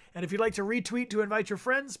anywhere. And if you'd like to retweet to invite your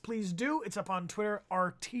friends, please do. It's up on Twitter,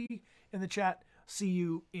 RT in the chat. See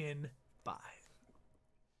you in 5.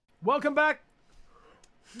 Welcome back.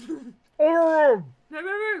 Oh,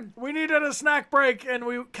 we needed a snack break, and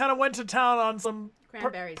we kind of went to town on some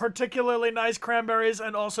Cranberries. particularly nice cranberries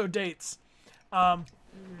and also dates. Thank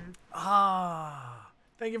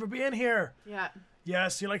you for being here. Yeah.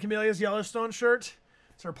 Yes, you like Amelia's Yellowstone shirt?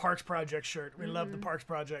 It's our Parks Project shirt. We love the Parks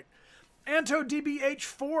Project. Anto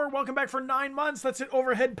DBH4, welcome back for 9 months. That's it,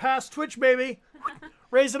 overhead pass Twitch, baby.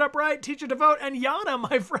 Raise it up right, teach it to vote. And Yana,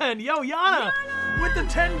 my friend. Yo, Yana! With the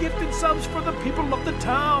 10 gifted subs for the people of the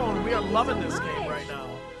town. We are loving this game right now.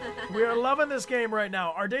 We are loving this game right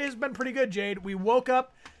now. Our day has been pretty good, Jade. We woke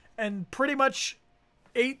up and pretty much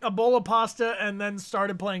ate a bowl of pasta and then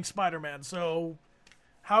started playing Spider-Man. So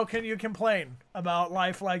How can you complain about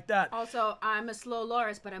life like that? Also, I'm a slow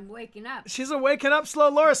Loris, but I'm waking up. She's a waking up slow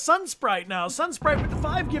Laura. Sunsprite now. Sunsprite with the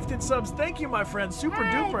 5 gifted subs. Thank you, my friend. Super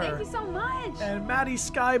duper. Thank you so much. And Maddie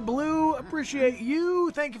Sky Blue, appreciate you.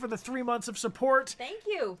 Thank you for the 3 months of support. Thank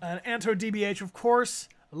you. And Anto DBH, of course.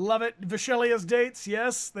 Love it. Vichelia's dates,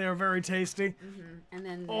 yes, they are very tasty. And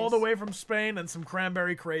then all the way from Spain, and some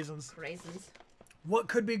cranberry craisins. What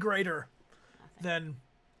could be greater than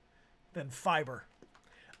fiber?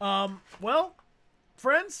 Well,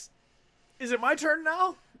 friends, is it my turn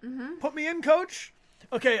now? Put me in, coach.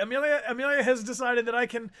 Okay, Amelia has decided that I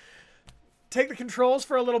can take the controls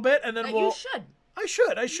for a little bit, and then You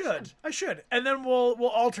should. I should. And then we'll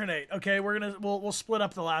alternate. Okay, we'll split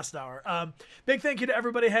up the last hour. Big thank you to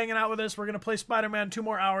everybody hanging out with us. We're gonna play Spider-Man 2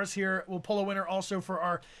 more hours here. We'll pull a winner also for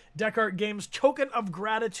our Dechart Games Token of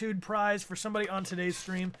Gratitude prize for somebody on today's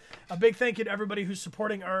stream. A big thank you to everybody who's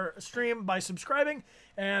supporting our stream by subscribing.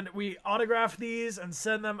 And we autograph these and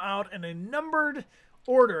send them out in a numbered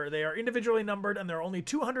order. They are individually numbered, and there are only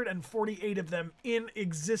 248 of them in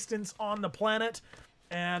existence on the planet.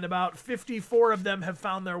 And about 54 of them have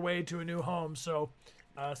found their way to a new home. So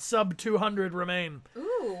sub 200 remain.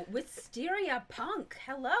 Ooh, Wisteria Punk.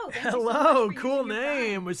 Hello. Thank Hello, you so much for cool using your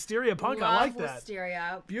name. time. Wisteria Punk. Love I like that.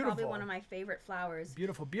 Wisteria. Beautiful. Probably one of my favorite flowers.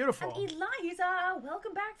 Beautiful, beautiful. And Eliza,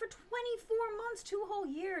 welcome back for 24 months, 2 whole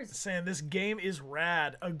years. Saying this game is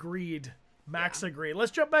rad. Agreed. Max agreed.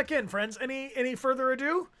 Let's jump back in, friends. Any further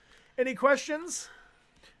ado? Any questions?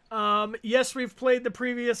 Yes, we've played the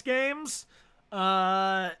previous games.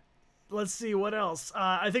 Let's see what else.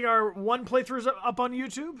 I think our 1 playthrough is up on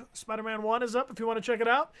YouTube. Spider-Man 1 is up if you want to check it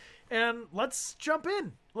out. And let's jump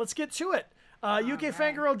in. Let's get to it. UK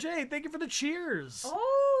Fangirl J, thank you for the cheers.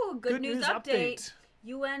 Oh, good news update.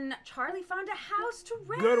 You and Charlie found a house to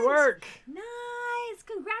rent. Good work. Nice.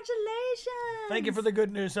 Congratulations. Thank you for the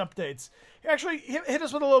good news updates. Actually, hit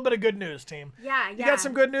us with a little bit of good news, team. Yeah. You got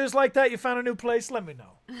some good news like that? You found a new place? Let me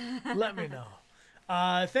know. Let me know.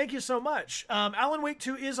 Thank you so much. Alan Wake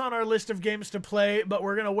 2 is on our list of games to play, but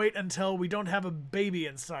we're going to wait until we don't have a baby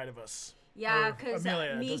inside of us. Yeah, because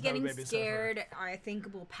me getting scared, I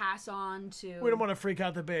think will pass on to... We don't want to freak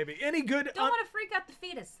out the baby. Don't want to freak out the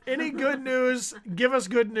fetus. Any good news, give us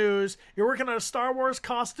good news. You're working on a Star Wars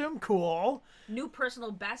costume? Cool. New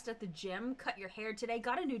personal best at the gym. Cut your hair today.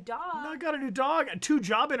 Got a new dog. No, got a new dog. 2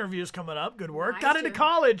 job interviews coming up. Good work. Nice, got into too.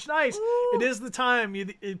 college. Nice. Ooh. It is the time.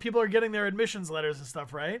 People are getting their admissions letters and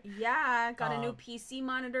stuff, right? Yeah, got a new PC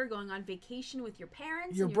monitor, going on vacation with your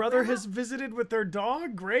parents. Your brother has visited with their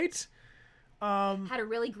dog. Great. Had a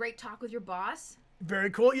really great talk with your boss.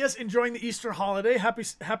 Very cool. Yes, enjoying the Easter holiday.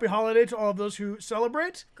 Happy holiday to all of those who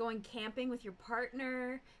celebrate. Going camping with your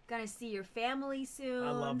partner. Gonna see your family soon.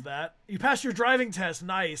 I love that. You passed your driving test.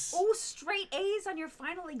 Nice. Oh, straight A's on your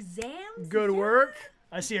final exams. Good work.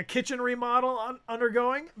 I see a kitchen remodel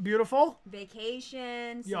undergoing. Beautiful.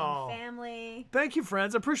 Vacation, seeing family. Thank you,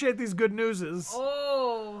 friends. Appreciate these good newses.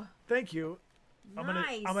 Oh. Thank you.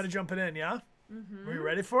 Nice. I'm gonna jump it in, yeah? Are you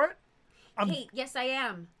ready for it? Kate, yes I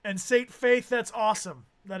am. And Saint Faith, that's awesome.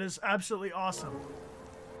 That is absolutely awesome.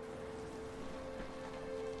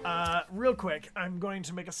 Real quick, I'm going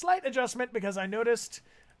to make a slight adjustment because I noticed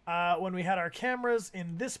when we had our cameras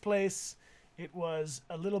in this place, it was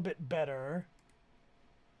a little bit better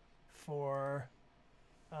for...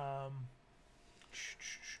 How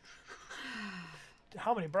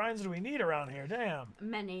many Bryans do we need around here? Damn.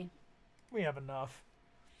 Many. We have enough.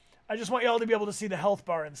 I just want y'all to be able to see the health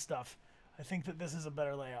bar and stuff. I think that this is a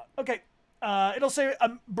better layout. Okay. It'll say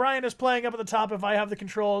Bryan is playing up at the top if I have the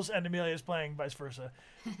controls, and Amelia is playing vice versa.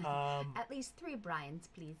 At least 3 Bryans,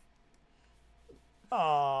 please.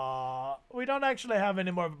 Aww. We don't actually have any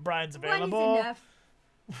more Bryans available. One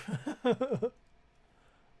is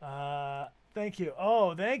enough. Thank you.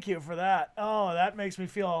 Oh, thank you for that. Oh, that makes me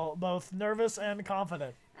feel both nervous and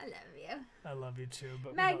confident. I love you. I love you too.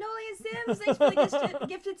 But Magnolia Sims, thanks for the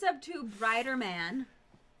gifted sub to Brighter Man.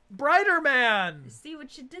 Brighter Man! See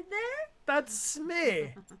what you did there? That's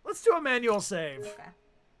me. Let's do a manual save. Okay.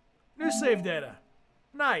 New save data.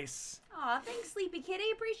 Nice. Aw, thanks, Sleepy Kitty.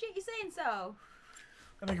 Appreciate you saying so.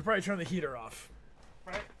 And I could probably turn the heater off.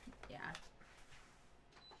 Right? Yeah.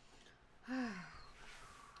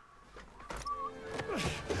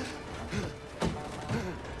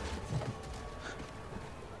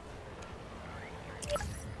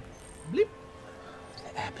 Bleep.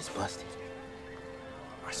 The app is busted.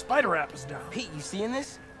 Our spider app is down. Pete, you seeing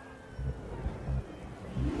this?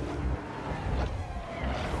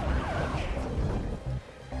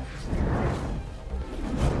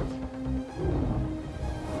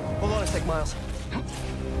 Hold on a sec, Miles.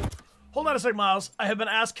 Hold on a sec, Miles. I have been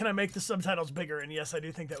asked, can I make the subtitles bigger? And yes, I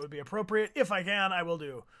do think that would be appropriate. If I can, I will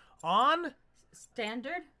do. On?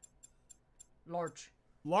 Standard? Large.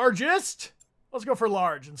 Largest? Let's go for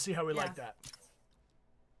large and see how we like that.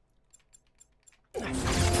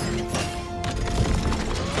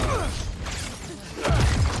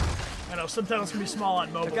 I know, subtitles can be small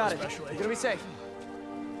on mobile, especially. You're gonna be safe.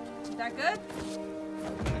 Is that good?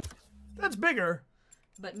 That's bigger.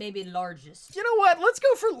 But maybe largest. You know what?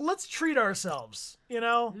 Let's treat ourselves. You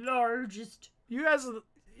know? Largest. You guys are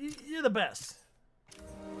you're the best.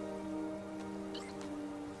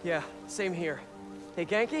 Yeah, same here. Hey,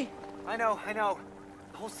 Genki? I know.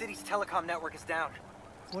 The whole city's telecom network is down.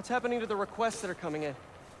 What's happening to the requests that are coming in?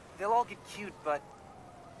 They'll all get queued, but...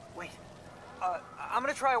 Wait. I'm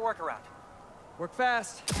gonna try a workaround. Work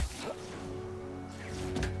fast.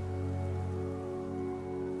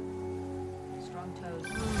 Strong toes.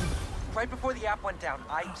 Right before the app went down,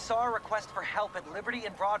 I saw a request for help at Liberty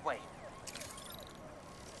and Broadway.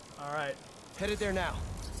 All right. Headed there now.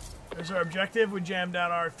 There's our objective. We jammed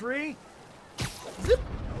down R3. Zip.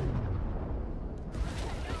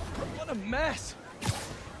 What a mess!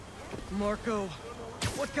 Marco,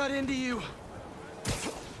 what got into you?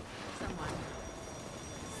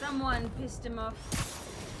 Someone pissed him off.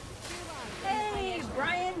 Hey,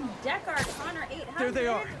 Bryan Dechart, Connor 800. There they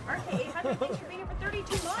are. RK 800, thanks for being here for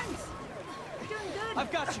 32 months. You're doing good.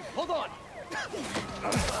 I've got you. Hold on.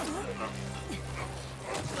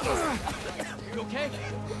 You okay?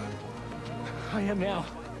 I am now.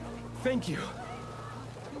 Thank you.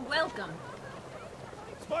 You're welcome.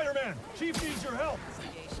 Spider-Man, Chief needs your help.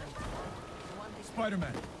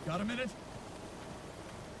 Spider-Man, got a minute?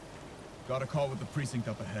 Got a call with the precinct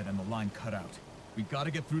up ahead and the line cut out. We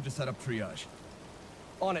gotta get through to set up triage.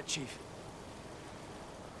 On it, Chief.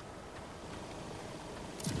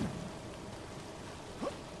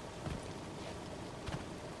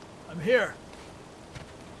 I'm here.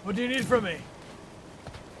 What do you need from me?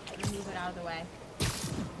 Move it out of the way.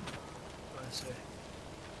 I see.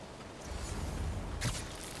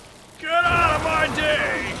 Get out of my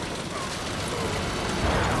day!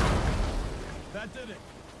 That did it.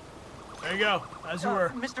 There you go, as you were.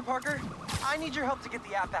 Mr. Parker, I need your help to get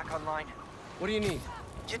the app back online. What do you need?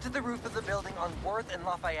 Get to the roof of the building on Worth and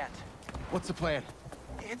Lafayette. What's the plan?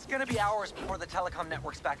 It's gonna be hours before the telecom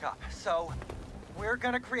network's back up, so we're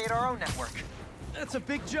gonna create our own network. That's a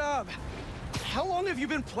big job. How long have you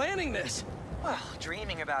been planning this? Well,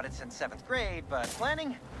 dreaming about it since 7th grade, but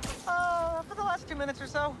planning, for the last 2 minutes or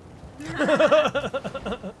so.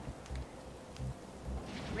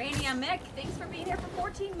 Rainy Mick, thanks for being here for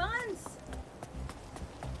 14 months.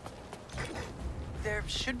 There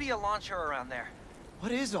should be a launcher around there.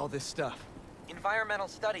 What is all this stuff? Environmental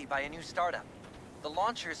study by a new startup. The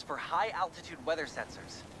launcher's for high-altitude weather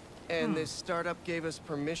sensors. And this startup gave us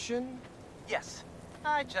permission? Yes.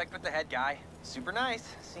 I checked with the head guy. Super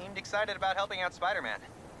nice. Seemed excited about helping out Spider-Man.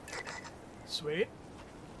 Sweet.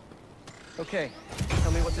 Okay,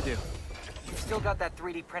 tell me what to do. You've still got that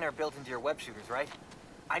 3D printer built into your web shooters, right?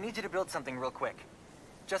 I need you to build something real quick.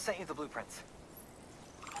 Just sent you the blueprints.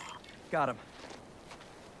 Got him.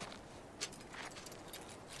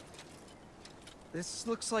 This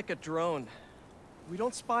looks like a drone. We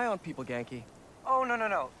don't spy on people, Genki. Oh,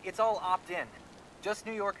 no. It's all opt-in. Just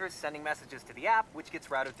New Yorkers sending messages to the app, which gets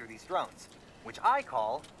routed through these drones, which I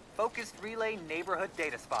call Focused Relay Neighborhood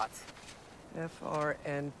Data Spots.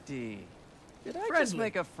 FRND. Did I Friendly. just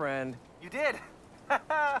make a friend? You did!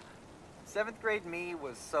 7th grade me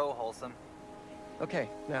was so wholesome. Okay,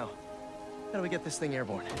 now, how do we get this thing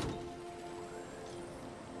airborne?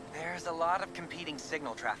 There's a lot of competing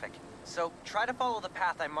signal traffic, so try to follow the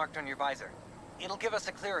path I marked on your visor. It'll give us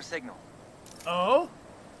a clearer signal. Oh?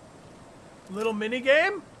 Little mini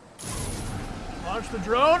game? Launch the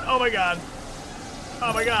drone? Oh my god.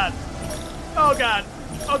 Oh my god. Oh god.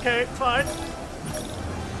 Okay, fine.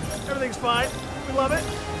 Everything's fine. We love it.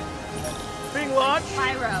 Being launched.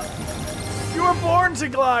 Spyro. You were born to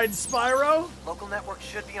glide, Spyro. Local network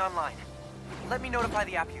should be online. Let me notify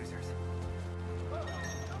the app users.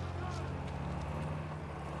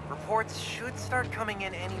 Reports should start coming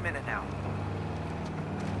in any minute now.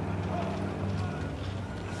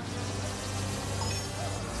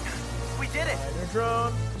 We did it! Spider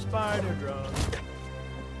drone, spider drone.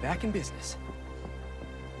 Back in business.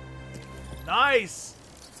 Nice!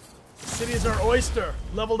 The city is our oyster.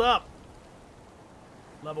 Leveled up.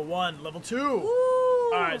 Level 1, level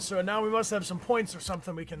 2. Alright, so now we must have some points or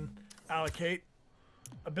something we can allocate.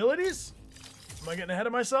 Abilities? Am I getting ahead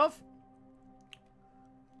of myself?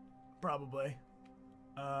 Probably.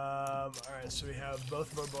 Alright, so we have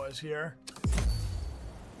both of our boys here.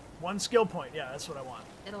 1 skill point. Yeah, that's what I want.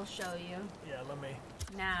 It'll show you. Yeah, let me.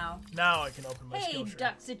 Now I can open my skill tree. Hey,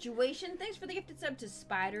 Duck Situation. Thanks for the gifted sub to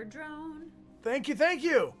Spider Drone. Thank you, thank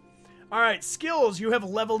you. All right, skills. You have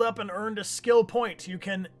leveled up and earned a skill point. You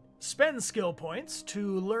can spend skill points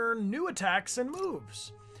to learn new attacks and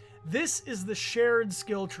moves. This is the shared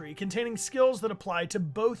skill tree containing skills that apply to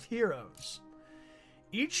both heroes.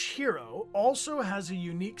 Each hero also has a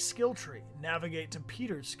unique skill tree. Navigate to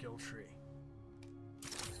Peter's skill tree.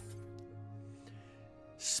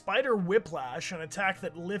 Spider Whiplash, an attack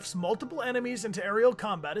that lifts multiple enemies into aerial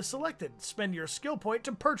combat, is selected. Spend your skill point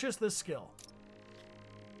to purchase this skill.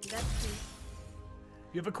 That's true.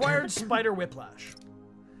 You've acquired Spider Whiplash.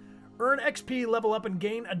 Earn XP, level up, and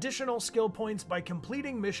gain additional skill points by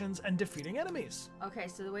completing missions and defeating enemies. Okay,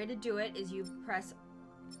 so the way to do it is you press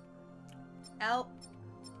L1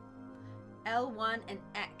 and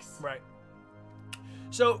X. Right.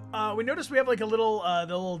 So we noticed we have like a little the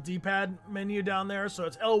little D-pad menu down there. So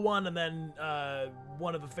it's L1 and then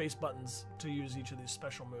one of the face buttons to use each of these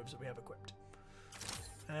special moves that we have equipped.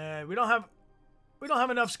 We don't have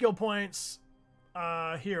enough skill points.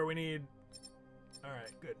 Here we need. All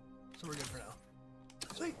right, good. So we're good for now.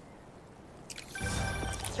 Sweet.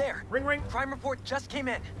 There. Ring ring. Crime report just came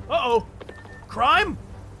in. Uh-oh. Crime?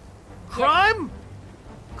 Crime?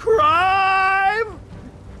 Crime?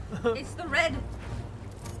 It's the red.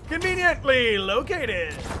 Conveniently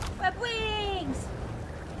located. Web wings.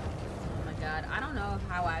 Oh my god, I don't know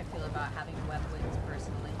how I feel about having web wings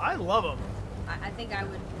personally. I love them. I think I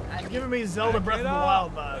would. You're giving me Zelda Breath of the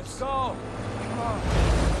Wild vibes. Let's go.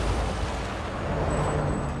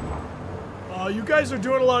 You guys are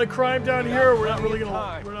doing a lot of crime down here. We're not really gonna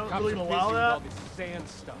allow that. All this sand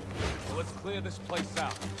stuff. So let's clear this place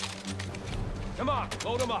out. Come on,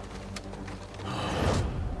 load them up.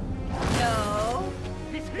 No.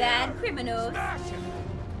 Bad criminals.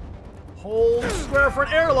 Hold square for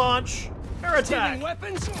an air launch. Air attack. Stealing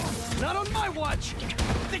weapons? Not on my watch.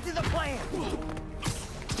 Stick to the plan.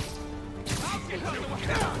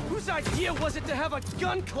 Whose idea was it to have a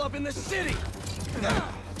gun club in the city?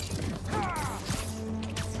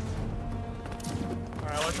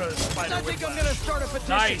 Alright, let's try this spider. I think I'm gonna start a petition.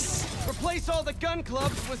 Nice. Replace all the gun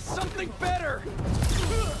clubs with something better.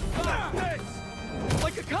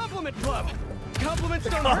 Like a compliment club. Compliments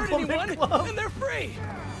don't hurt anyone, and they're free.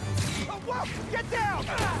 Oh, whoa, get down!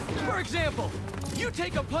 For example, you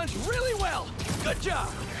take a punch really well. Good job.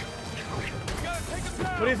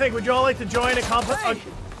 What do you think? Would you all like to join a compliment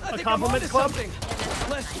club? Something.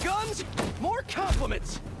 Less guns, more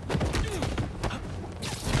compliments.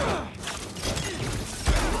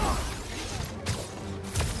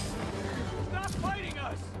 Stop fighting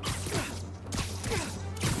us!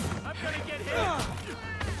 I'm gonna get hit.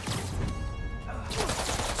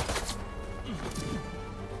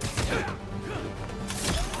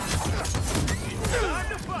 Time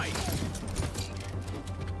to fight!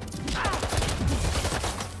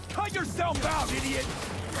 Cut yourself out, idiot!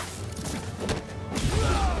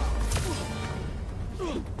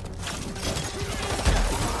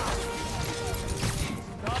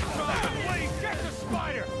 Stop trying! Wait, get the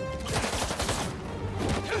spider!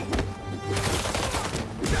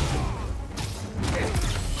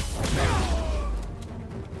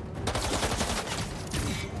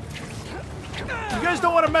 You guys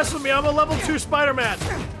don't want to mess with me. I'm a level 2 Spider-Man.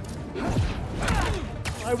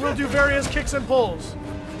 I will do various kicks and pulls.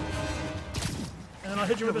 And I'll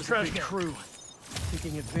hit you with a trash can. Crew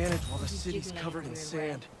taking advantage while the city's covered in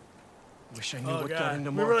sand. Wish I knew what got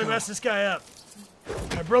into we Marco. really messed this guy up.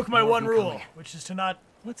 I broke my one rule, which is to not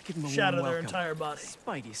shatter their entire body.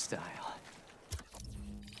 Spidey style.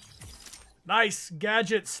 Nice.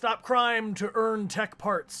 Gadgets. Stop crime to earn tech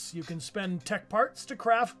parts. You can spend tech parts to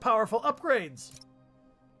craft powerful upgrades.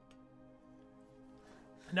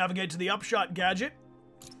 Navigate to the Upshot gadget.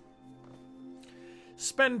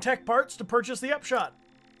 Spend tech parts to purchase the Upshot.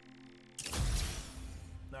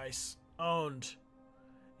 Nice. Owned.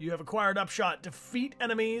 You have acquired Upshot. Defeat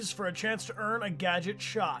enemies for a chance to earn a gadget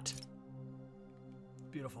shot.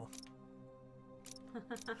 Beautiful.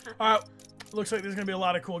 Alright. Looks like there's going to be a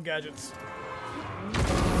lot of cool gadgets.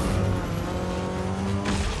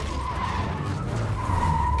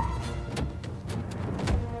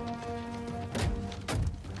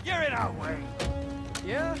 You're in our way.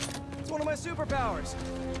 Yeah? It's one of my superpowers.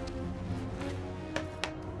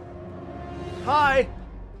 Hi.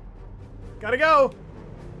 Gotta go.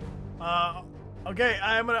 Okay,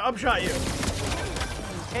 I'm gonna upshot you.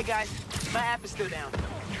 Hey guys, my app is still down.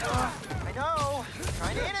 I know.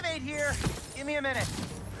 Trying to innovate here. Give me a minute.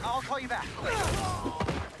 I'll call you back.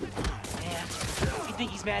 Man, you think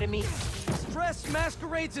he's mad at me? Stress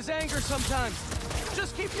masquerades as anger sometimes.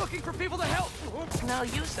 Just keep looking for people to help. Now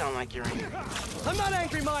you sound like you're angry. I'm not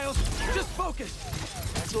angry, Miles. Just focused.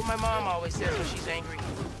 That's what my mom always says when she's angry.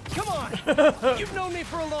 Come on. You've known me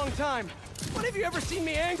for a long time. When have you ever seen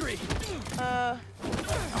me angry? I'm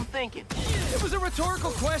thinking. It was a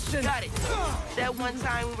rhetorical question. Got it. That one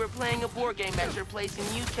time we were playing a board game at your place and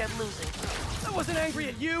you kept losing. I wasn't angry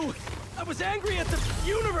at you. I was angry at the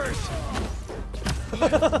universe. We'll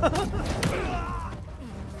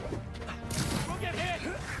get hit.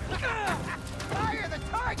 Fire the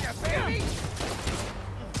target, baby!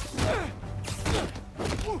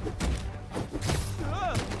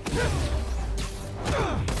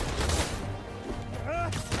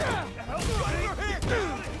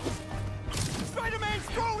 Spider-Man's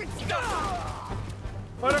throwing stuff!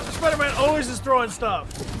 Spider-Man always is throwing stuff.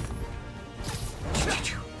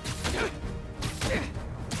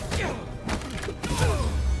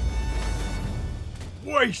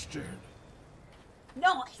 Wasted.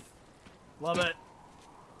 Nice. Love it.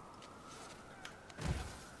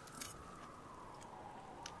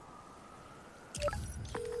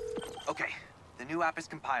 Okay, the new app is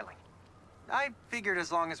compiling. I figured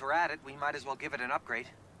as long as we're at it, we might as well give it an upgrade.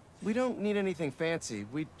 We don't need anything fancy.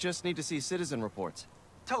 We just need to see citizen reports.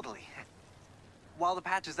 Totally. While the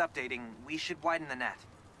patch is updating, we should widen the net.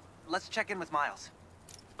 Let's check in with Miles.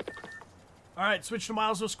 All right, switch to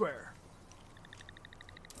Miles Square.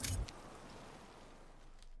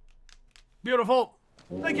 Beautiful.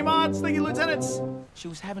 Thank you, mods. Thank you, lieutenants. She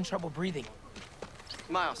was having trouble breathing.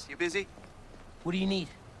 Miles, you busy? What do you need?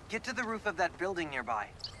 Get to the roof of that building nearby.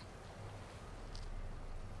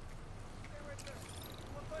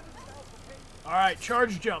 All right,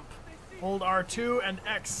 charge jump. Hold R2 and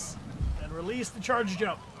X, and release the charge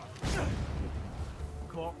jump.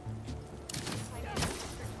 Cool.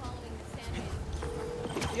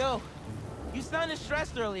 Yo, you sounded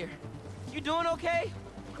stressed earlier. You doing okay?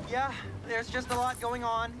 Yeah, there's just a lot going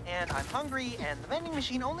on, and I'm hungry, and the vending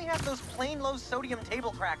machine only has those plain low sodium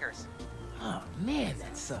table crackers. Oh man,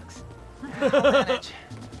 that sucks. I'll manage.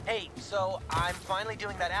 Hey, so I'm finally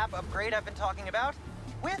doing that app upgrade I've been talking about,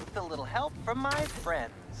 with a little help from my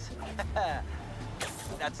friends.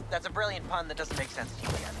 That's a brilliant pun that doesn't make sense to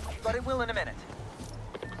you yet, but it will in a minute.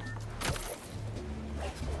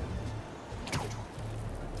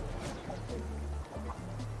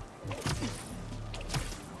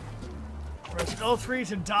 Press L3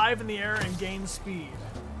 to dive in the air and gain speed.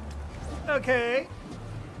 Okay.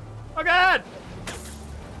 Oh god!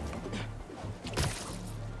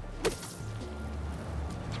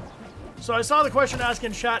 So I saw the question asked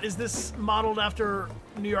in chat, is this modeled after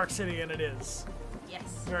New York City? And it is. Yes.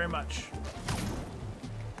 Very much.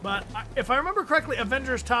 But if I remember correctly,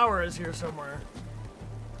 Avengers Tower is here somewhere.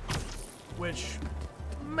 Which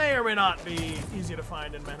may or may not be easy to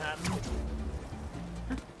find in Manhattan.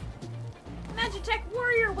 Magitech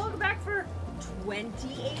Warrior, welcome back for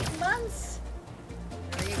 28 months.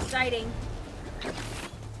 Very exciting.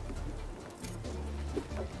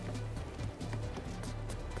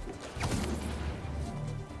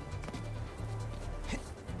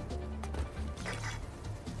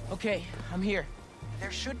 Okay, I'm here.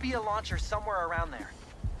 There should be a launcher somewhere around there.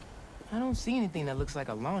 I don't see anything that looks like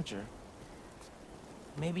a launcher.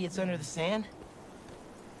 Maybe it's under the sand?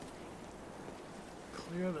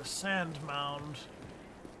 Clear the sand mound.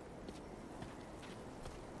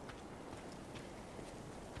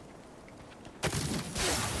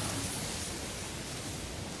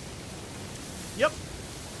 Yep.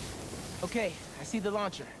 Okay, I see the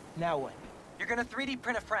launcher. Now what? You're gonna 3D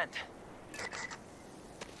print a friend.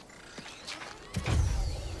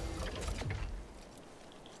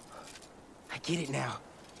 I get it now.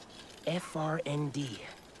 FRND.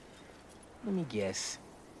 Let me guess.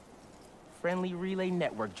 Friendly Relay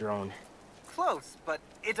Network drone. Close, but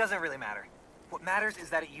it doesn't really matter. What matters is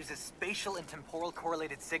that it uses spatial and temporal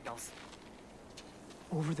correlated signals.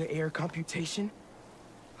 Over-the-air computation?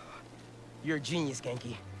 You're a genius,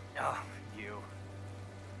 Genki. Oh, you.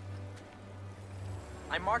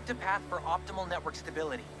 I marked a path for optimal network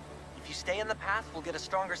stability. If you stay in the path, we'll get a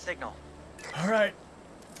stronger signal. All right.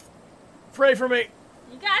 Pray for me.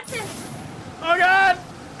 You got this. Oh god!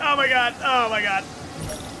 Oh my god! Oh my god!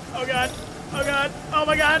 Oh god! Oh god! Oh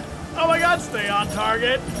my god! Oh my god! Stay on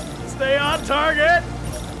target! Stay on target!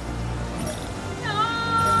 No!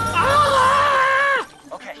 Ah!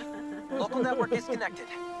 Okay, local network is connected.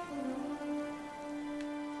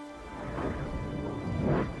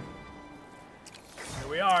 Here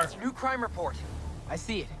we are. New crime report. I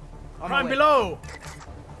see it. On my Crime way. below!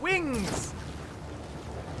 Wings!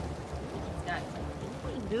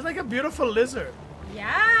 He's like a beautiful lizard.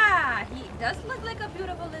 Yeah, he does look like a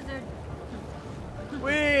beautiful lizard.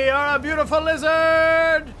 We are a beautiful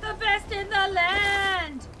lizard! The best in the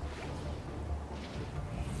land!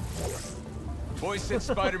 Boys said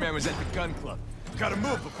Spider-Man was at the gun club. Gotta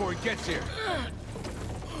move before he gets here.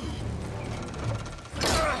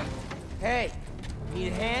 Hey,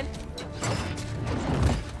 need a hand?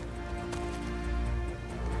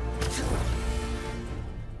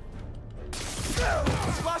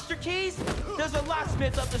 Lost your keys? There's a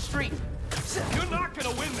locksmith up the street. You're not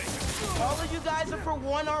gonna win me. All of you guys are for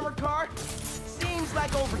one armored car? Seems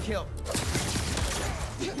like overkill.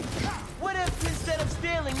 What if instead of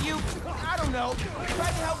stealing you, I don't know, try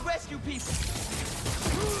to help rescue people?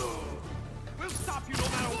 We'll stop you no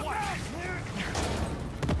matter what.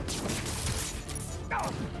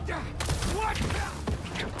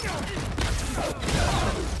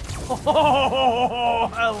 Oh,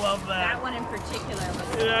 I love that. That one in particular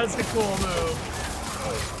was... Yeah, that's a cool move.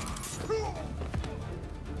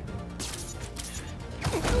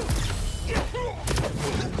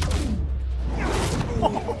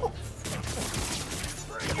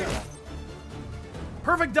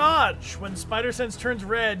 Perfect dodge. When spider sense turns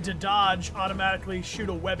red, to dodge, automatically shoot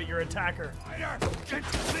a web at your attacker. Hit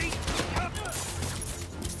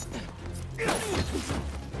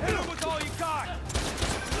him with all you got.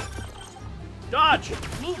 Dodge.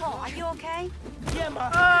 Mijo, are you okay? Yeah,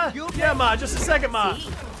 Ma. Yeah, Ma. Just a second, Ma. See?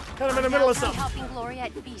 Kind of in the middle of Downtown something. helping Gloria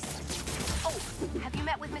at Feast. Oh, have you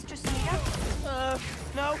met with Mr. Sumida?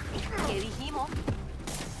 No. Que dijimos.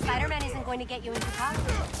 Spider-Man isn't going to get you into talk.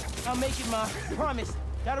 I'll make it, Ma. Promise.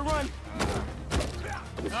 Gotta run.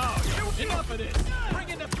 Oh, enough of this. Bring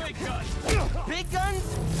in the big guns. Big guns?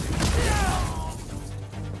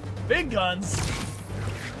 Big guns?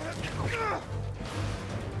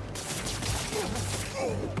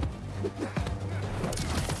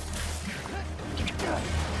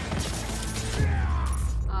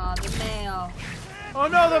 Oh, the mail. Oh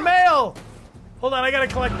no, the mail! Hold on, I gotta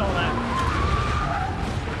collect all that.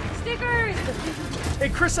 Stickers! Hey,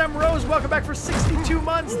 Chris M. Rose, welcome back for 62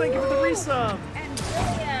 months. Thank you for the resub. And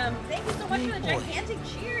William, thank you so much for the gigantic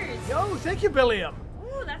cheers. Yo, thank you, Billiam.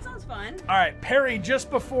 Ooh, that sounds fun. All right, parry just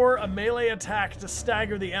before a melee attack to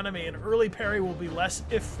stagger the enemy. An early parry will be less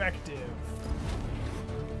effective.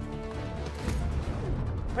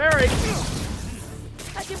 Parry.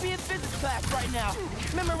 I could be in physics class right now,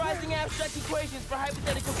 memorizing abstract equations for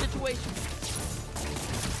hypothetical situations.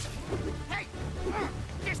 Hey!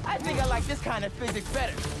 I think I like this kind of physics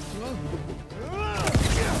better.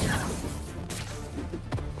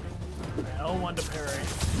 L1 to parry.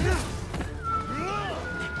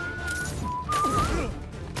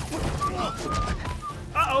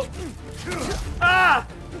 Uh-oh. Ah!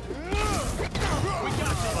 We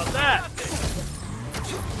got you about that.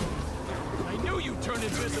 I knew you'd turn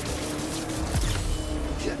invisible.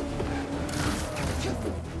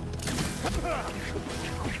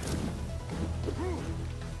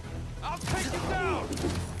 I'll take you down.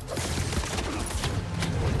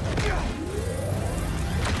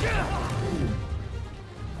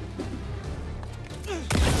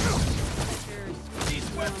 These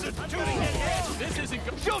webs are too heavy. This isn't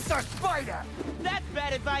good. Shoot the spider! That's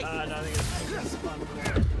bad advice. No, I think it's fun.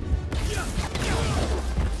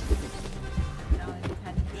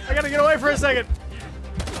 I gotta get away for a second.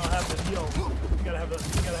 I'll have the heal. You gotta have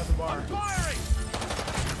the bar.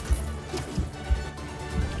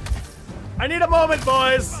 I need a moment,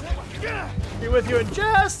 boys. Be with you in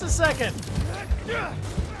just a second.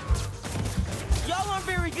 Y'all aren't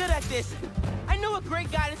very good at this. I know a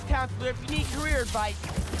great guidance counselor if you need career advice.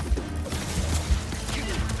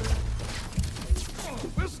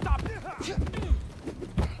 We'll stop.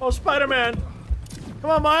 Oh, Spider-Man. Come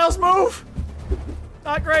on, Miles, move.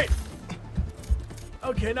 Not great.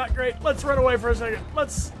 Okay, not great. Let's run away for a second.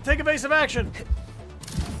 Let's take evasive action.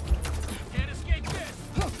 Can't escape this.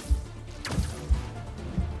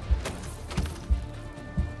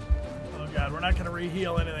 Oh god, we're not gonna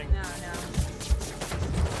re-heal anything. No.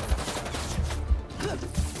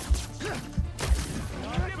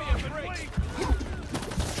 Give me a break.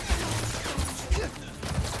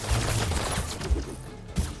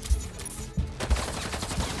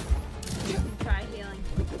 Try healing.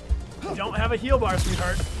 We don't have a heal bar,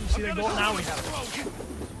 sweetheart. You see that goal? Now we have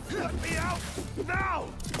it. Let me out now.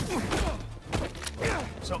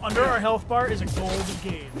 So under our health bar is a gold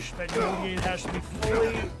gauge. That gold gauge has to be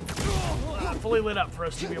fully lit up for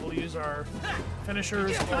us to be able to use our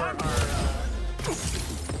finishers or our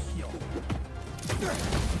heal.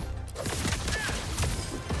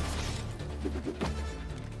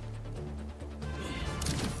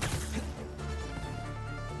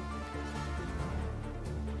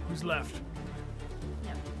 Who's left?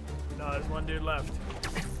 Yep. No, there's one dude left.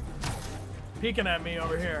 Peeking at me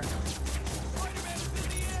over here.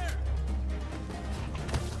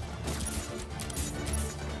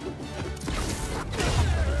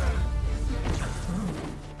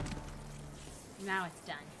 Now it's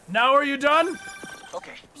done. Now are you done?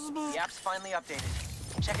 Okay, the app's finally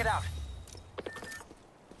updated. Check it out.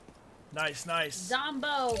 Nice, nice.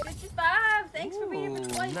 Zombo 55. Thanks for being here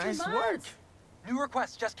for 22 nice months. work. New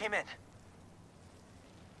request just came in.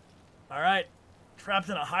 All right. Trapped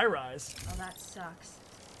in a high-rise. Oh, that sucks.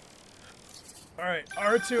 All right,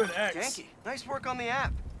 R2 and X. Yankee, nice work on the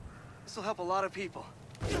app. This will help a lot of people.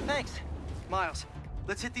 Thanks. Miles,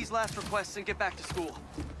 let's hit these last requests and get back to school.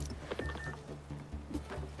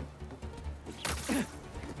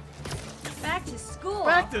 Back to school.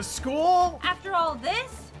 Back to school? After all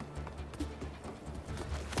this?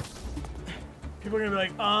 People are gonna be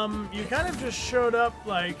like, you kind of just showed up,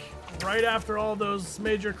 like, right after all those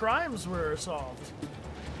major crimes were solved.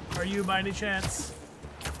 Are you, by any chance,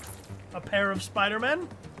 a pair of Spider-Men?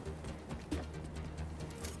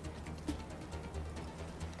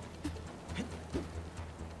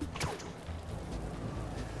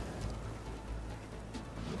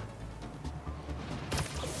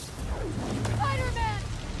 Spider-Man!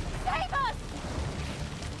 Save us!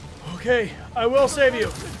 Okay, I will save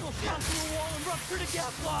you.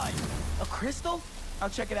 A crystal? I'll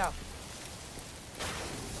check it out.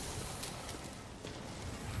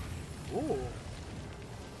 Ooh.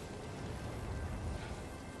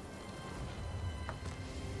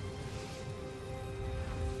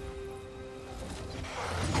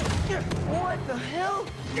 What the hell?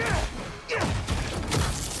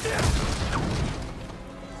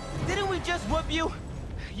 Didn't we just whoop you?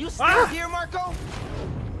 You still here, Marco?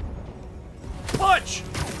 Punch!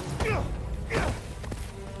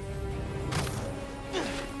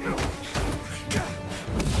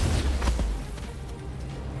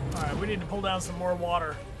 Alright, we need to pull down some more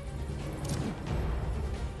water.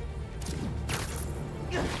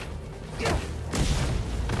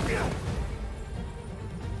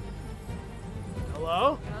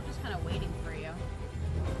 Hello? I'm just kind of waiting for you.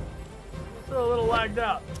 Still a little lagged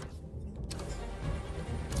out.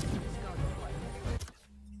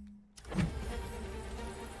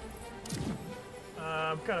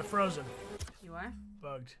 I'm kind of frozen. You are?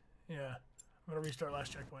 Bugged. Yeah. I'm gonna restart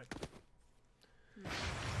last checkpoint.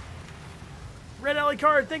 Red Alley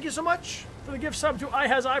Card, thank you so much for the gift sub to I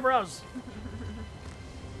Has Eyebrows.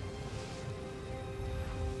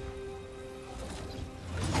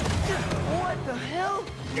 What the hell?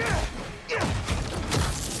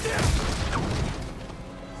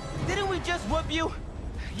 Didn't we just whoop you?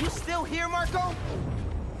 You still here, Marco?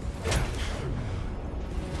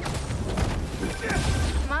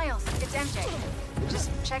 Miles, it's MJ. Just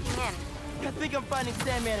checking in. I think I'm finding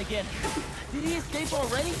Sandman again. Did he escape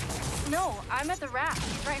already? No, I'm at the raft.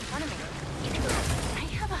 He's right in front of me. I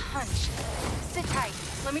have a hunch. Sit tight.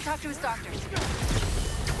 Let me talk to his doctors.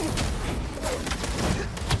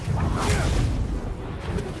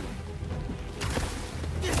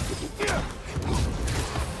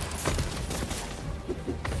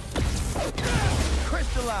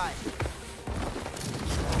 Crystallize.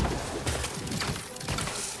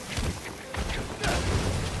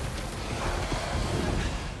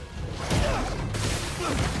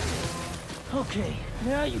 Okay,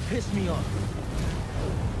 now you piss me off.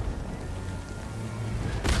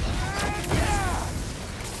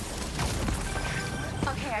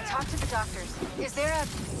 Okay, I talked to the doctors. Is there a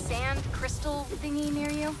sand crystal thingy near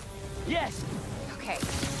you? Yes. Okay.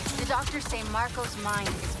 The doctors say Marco's mind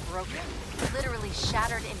is broken. Literally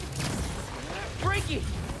shattered into pieces. Freaky!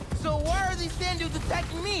 So why are these sand dudes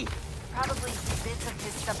attacking me? Probably bits of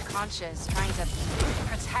his subconscious trying to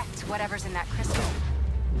protect whatever's in that crystal.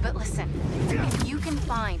 But listen, if you can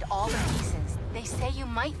find all the pieces, they say you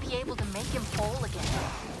might be able to make him whole again.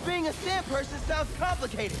 Being a sand person sounds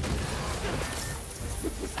complicated.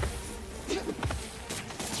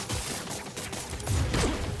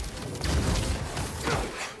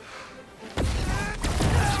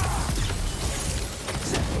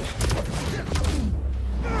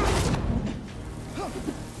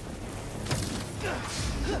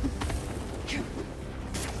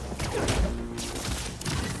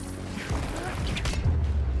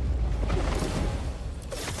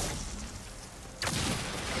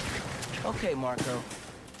 Okay, Marco.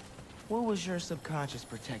 What was your subconscious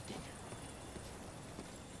protecting?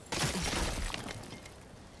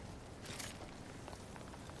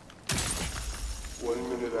 One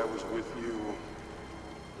minute I was with you,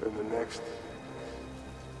 and the next,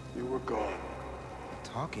 you were gone.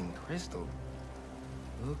 Talking crystal.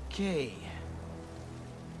 Okay.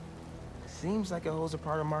 Seems like it holds a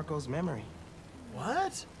part of Marco's memory.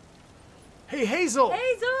 What? Hey, Hazel!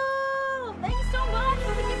 Hazel! Thanks so much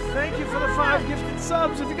for the gifted Thank you for the 5 gifted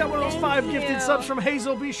subs. If you got one of those 5 gifted subs from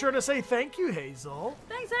Hazel, be sure to say thank you, Hazel.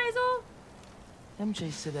 Thanks, Hazel.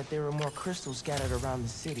 MJ said that there were more crystals scattered around the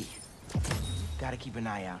city. Gotta keep an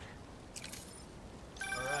eye out.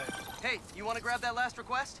 Alright. Hey, you want to grab that last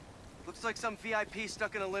request? Looks like some VIP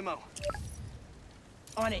stuck in a limo.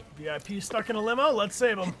 On it. VIP stuck in a limo? Let's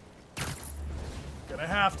save him. Gonna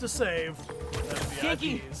have to save.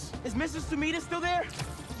 Genki, is Mrs. Sumida still there?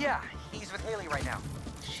 Yeah, he's with Haley right now.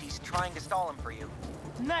 She's trying to stall him for you.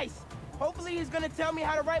 Nice. Hopefully he's gonna tell me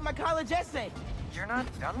how to write my college essay. You're not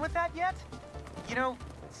done with that yet? You know,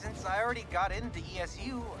 since I already got into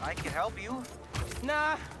ESU, I could help you.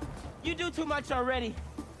 Nah, you do too much already.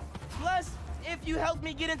 Plus, if you helped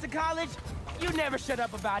me get into college, you never shut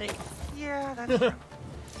up about it. Yeah, that's true.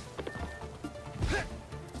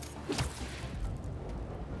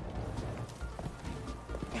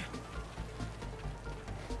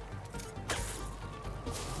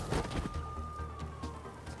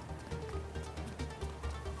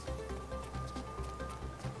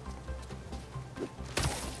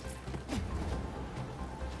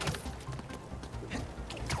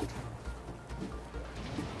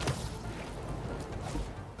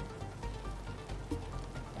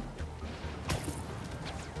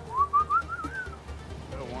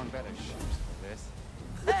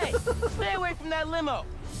 Hey, stay away from that limo.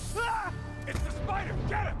 Ah! It's the spider!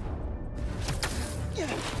 Get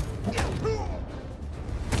him!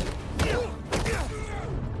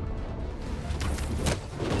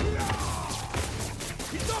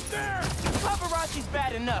 He's up there! Paparazzi's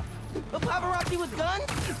bad enough. But paparazzi with guns?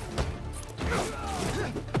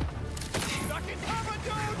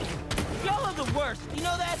 Y'all are the worst. You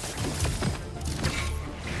know that?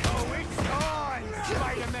 Oh, it's on,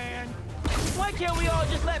 Spider-Man! Why can't we all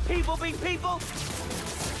just let people be people?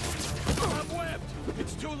 I'm whipped!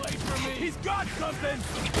 It's too late for me! He's got something!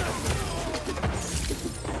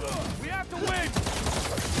 We have to win!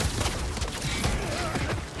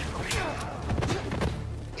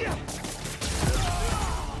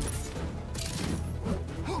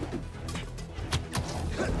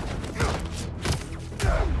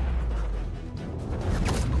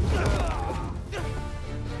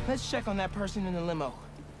 Let's check on that person in the limo.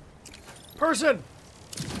 Person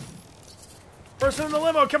in the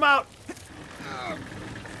limo, come out!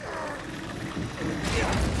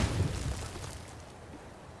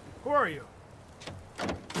 Who are you?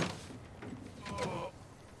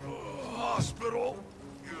 Hospital?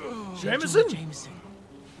 Jameson? Jameson.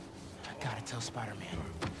 I gotta tell Spider-Man.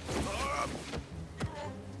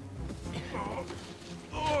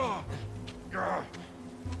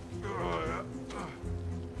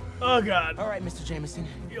 Oh, God. All right, Mr. Jameson.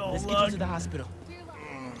 Yo, Let's get you to the hospital.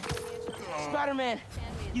 Spider-Man,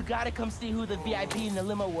 you gotta come see who the VIP in the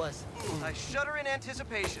limo was. I shudder in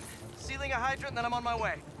anticipation. Sealing a hydrant, then I'm on my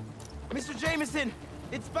way. Mr. Jameson,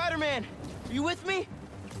 it's Spider-Man. Are you with me?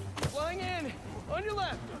 Flying in. On your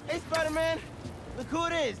left. Hey, Spider-Man. Look who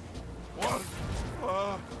it is. What?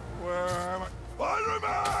 Where am I?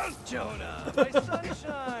 Spider-Man! Jonah, my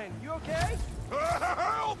sunshine. You okay?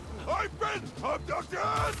 Help! I've been abducted!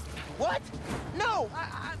 What? No,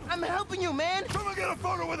 I'm helping you, man. Come and get a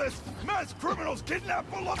photo with us! Mass criminals kidnap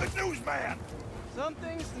beloved newsman! Some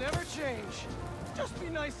things never change. Just be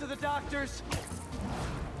nice to the doctors.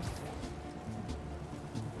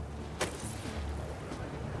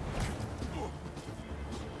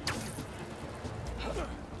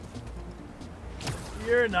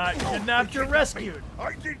 You're not kidnapped, you're rescued.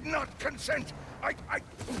 I did not consent!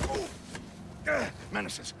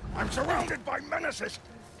 Menaces. I'm surrounded by menaces!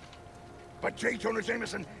 But J. Jonah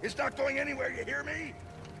Jameson is not going anywhere, you hear me?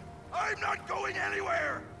 I'm not going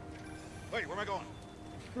anywhere! Wait, where am I going?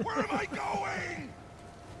 Where am I going?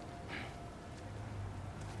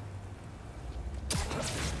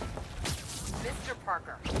 Mr.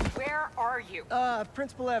 Parker, where are you?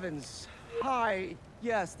 Principal Evans. Hi.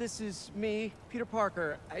 Yes, this is me, Peter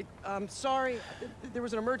Parker. I'm sorry. There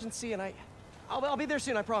was an emergency and I'll be there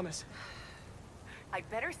soon, I promise. I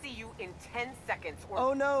better see you in 10 seconds or—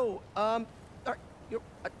 Oh no. You're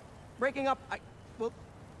breaking up. Well,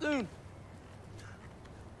 soon.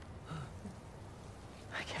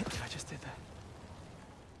 I can't believe I just did that.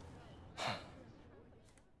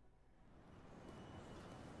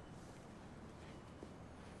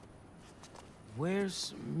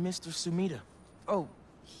 Where's Mr. Sumida? Oh,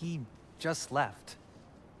 he just left.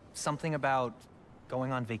 Something about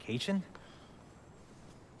going on vacation?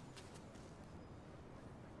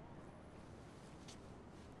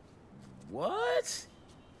 What?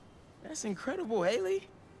 That's incredible, Haley.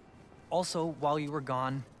 Also, while you were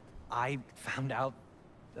gone, I found out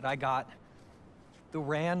that I got the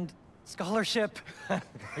Rand scholarship. Are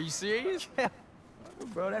you serious? Yeah.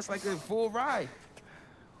 Bro, that's like a full ride.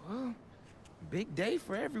 Well, big day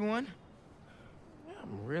for everyone.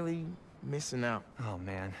 I'm really missing out. Oh,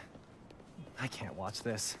 man. I can't watch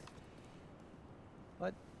this.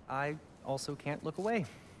 But I also can't look away.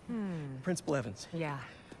 Principal Evans. Yeah.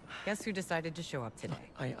 Guess who decided to show up today?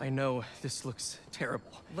 I know this looks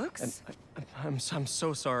terrible. Looks? And I'm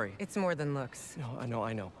so sorry. It's more than looks. No,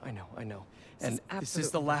 I know. And this is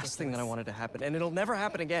absolutely the last thing that I ridiculous. wanted to happen, and it'll never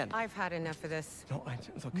happen again. I've had enough of this. No,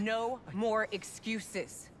 look. No more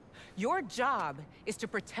excuses. Your job is to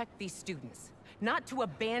protect these students, not to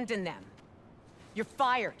abandon them. You're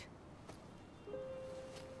fired.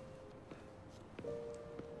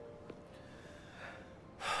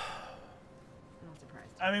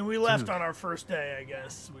 I mean, we left on our first day, I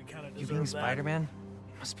guess. We kind of You deserve being that. Spider-Man?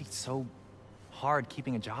 It must be so hard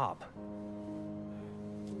keeping a job.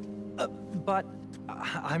 But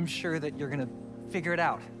I'm sure that you're gonna figure it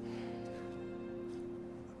out.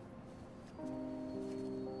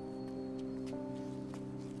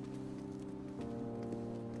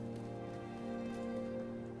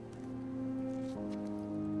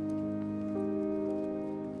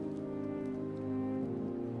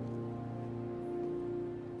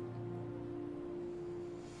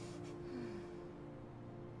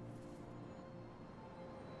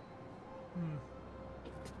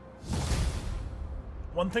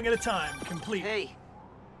 One thing at a time. Complete. Hey,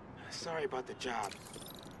 sorry about the job.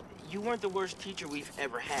 You weren't the worst teacher we've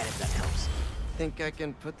ever had, if that helps. Think I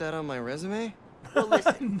can put that on my resume? Well,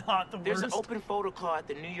 listen. Not the There's worst. an open photo call at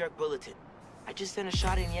the New York Bulletin. I just sent a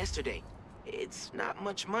shot in yesterday. It's not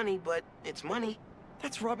much money, but it's money.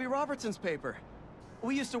 That's Robbie Robertson's paper.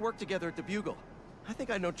 We used to work together at the Bugle. I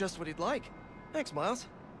think I know just what he'd like. Thanks, Miles.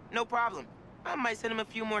 No problem. I might send him a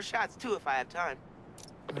few more shots, too, if I have time.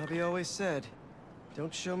 Robbie always said,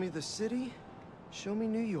 don't show me the city, show me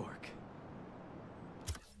New York.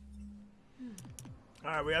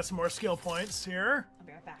 All right, we got some more skill points here. I'll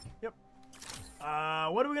be right back. Yep.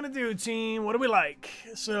 What are we gonna do, team? What do we like?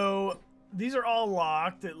 So these are all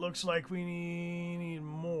locked. It looks like we need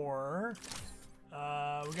more.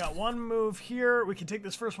 We got one move here. We can take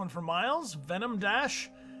this first one for Miles. Venom dash.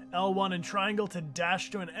 L1 and triangle to dash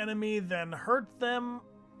to an enemy, then hurl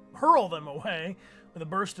them away with a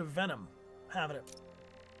burst of venom. Having it.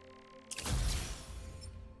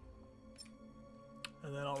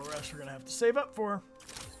 And then all the rest we're gonna have to save up for.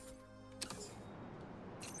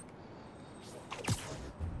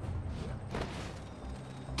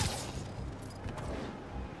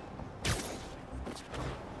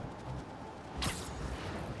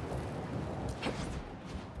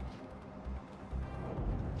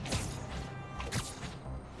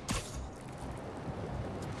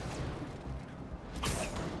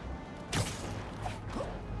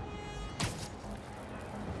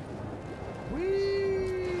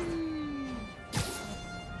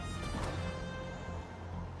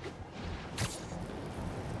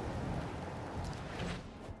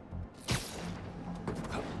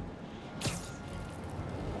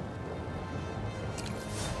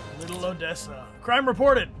 Little Odessa. Crime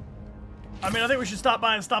reported. I mean, I think we should stop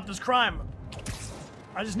by and stop this crime.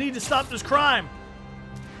 I just need to stop this crime.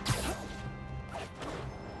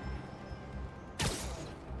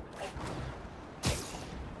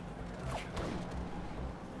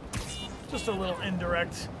 Just a little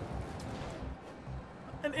indirect.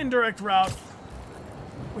 An indirect route.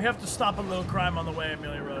 We have to stop a little crime on the way,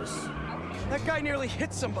 Amelia Rose. That guy nearly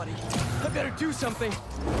hit somebody. I better do something.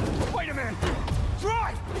 Wait a minute!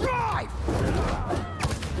 Drive! Drive!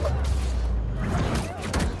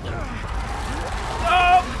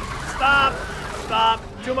 No! Stop!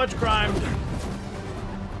 Stop! Too much crime.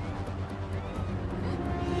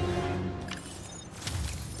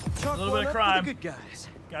 A little bit of crime. Good guys.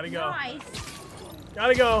 Gotta go. Nice.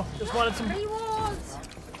 Gotta go. Just wanted some Rewards.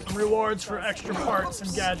 rewards for extra parts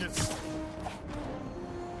and gadgets.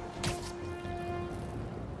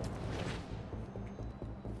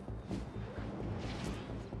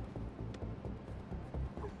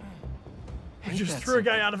 We just threw a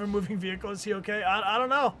guy out of a moving vehicle. Is he okay? I don't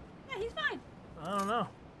know. Yeah, he's fine. I don't know.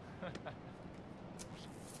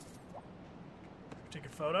 Take a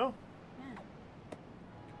photo.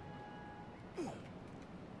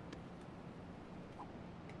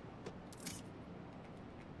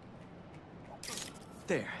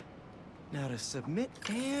 There. Now to submit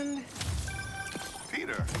and...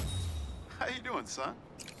 Peter, how you doing, son?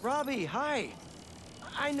 Robbie, hi.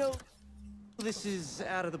 I know This is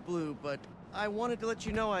out of the blue, but I wanted to let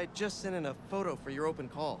you know I just sent in a photo for your open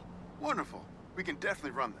call. Wonderful. We can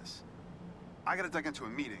definitely run this. I gotta duck into a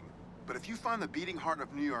meeting, but if you find the beating heart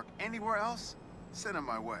of New York anywhere else, send it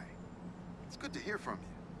my way. It's good to hear from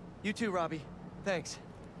you. You too, Robbie. Thanks.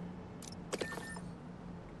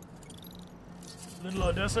 Little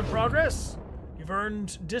Odessa progress. You've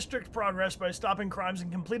earned district progress by stopping crimes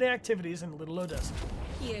and completing activities in Little Odessa.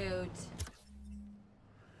 Cute.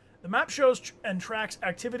 The map shows and tracks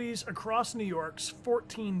activities across New York's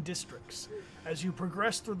 14 districts. As you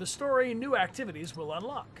progress through the story, new activities will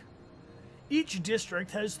unlock. Each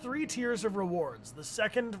district has 3 tiers of rewards. The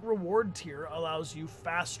second reward tier allows you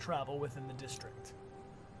fast travel within the district.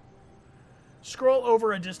 Scroll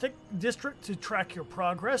over a district to track your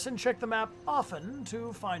progress and check the map often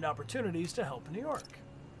to find opportunities to help New York.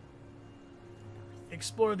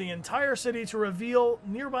 Explore the entire city to reveal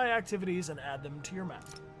nearby activities and add them to your map.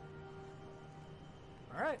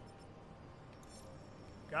 Alright.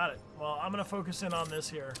 Got it. Well, I'm going to focus in on this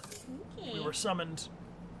here. Okay. We were summoned.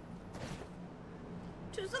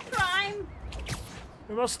 To the crime.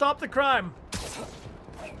 We must stop the crime.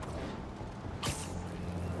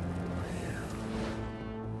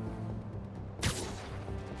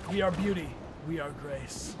 We are beauty. We are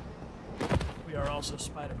grace. We are also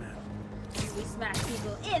Spider-Man. We smack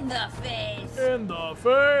people in the face. In the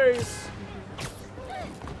face.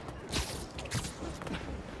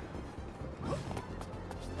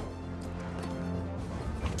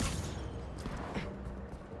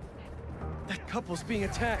 That couple's being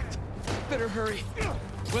attacked. Better hurry.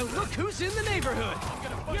 Well, look who's in the neighborhood.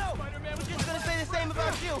 Yo, Spider-Man, we're just gonna say the same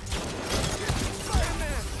about you.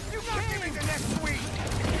 Spider-Man, you're not giving the next week.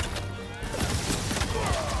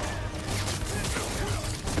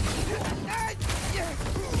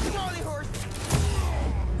 Molly horse.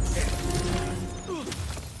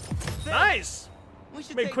 Nice. We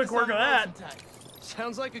should Made take quick this work on of the road that. sometime.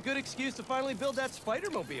 Sounds like a good excuse to finally build that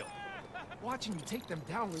Spider-Mobile. Watching you take them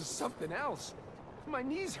down was something else. My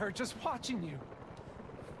knees hurt just watching you.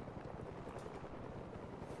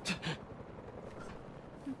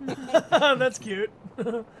 That's cute.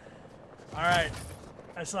 Alright.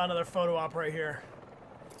 I saw another photo op right here.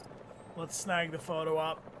 Let's snag the photo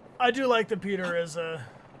op. I do like that Peter is a,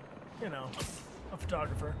 you know, a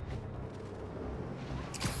photographer.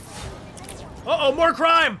 Uh-oh, more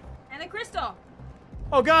crime! And a crystal.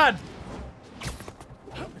 Oh god!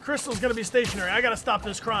 The crystal's gonna be stationary. I gotta stop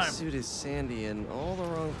this crime. The suit is sandy in all the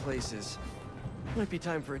wrong places. Might be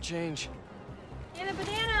time for a change. And a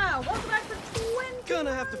banana. Welcome back for 20.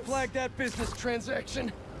 Gonna have to flag that business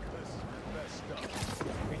transaction. If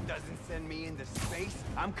he doesn't send me into space,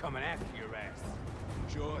 I'm coming after your ass.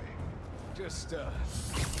 Joy. Just, I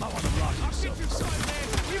want to rock you. I'll get you something, man.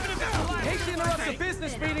 Even if it's alive. Hate to interrupt the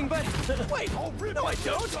business meeting, but wait. Oh, really? No, I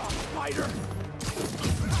don't. Spider.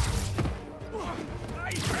 I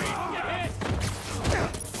hate your head.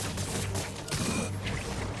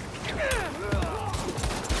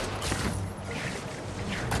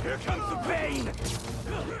 Here comes the pain.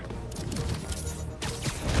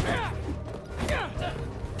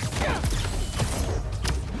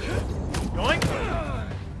 Going?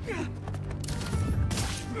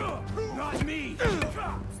 Not me.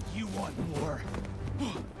 You want more?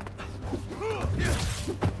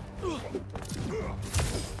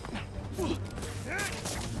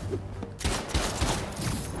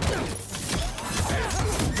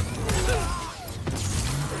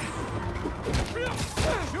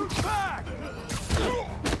 Shoot back!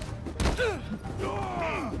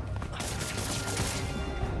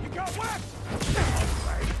 You got whacked!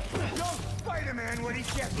 Yo, Spider-Man, what he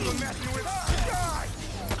gets for messing with God!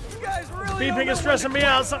 You guys really Beeping is stressing me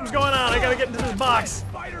out. Something's going on. I gotta get into this box.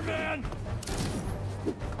 Spider-Man!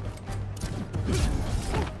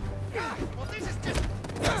 Well, this is just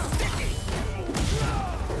sticky!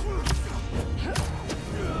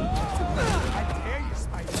 I dare you,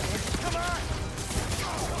 Spider-Man. Come on!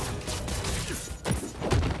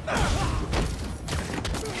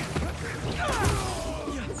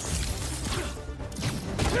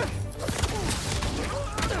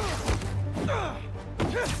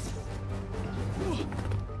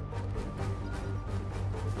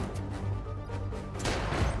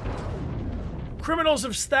 Criminals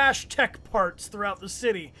have stashed tech parts throughout the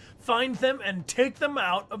city. Find them and take them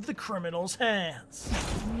out of the criminals' hands.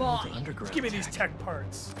 The underground Give me these tech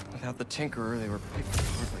parts. Without the Tinkerer, they were picked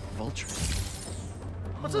apart like vultures.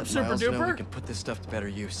 What's I'll up, let Super Miles know Duper? we can put this stuff to better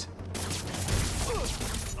use.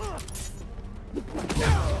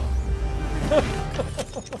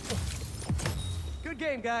 Good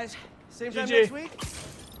game, guys. Same time GG. next week.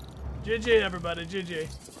 GG, everybody. GG.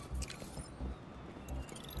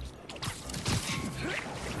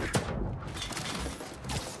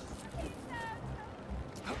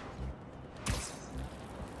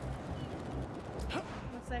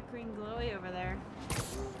 over there.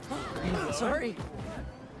 Sorry.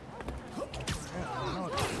 Should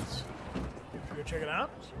we go check it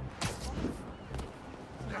out?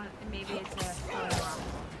 Maybe it's a photo op.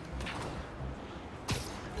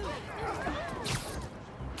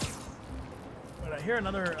 But I hear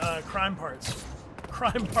another crime parts.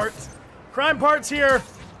 Crime parts. Crime parts here!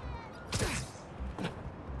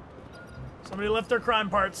 Somebody left their crime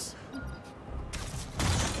parts.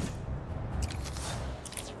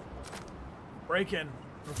 Break-in.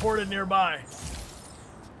 Reported nearby.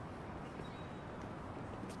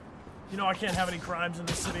 You know I can't have any crimes in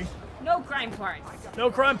this city. No crime parts. No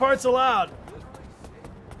crime parts allowed.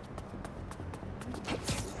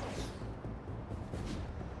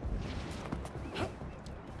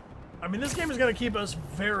 I mean, this game is going to keep us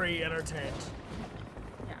very entertained.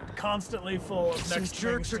 Yeah. Constantly full of Some next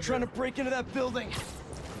jerks are things trying to break into that building.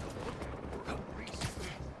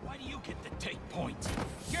 Why do you get to take point?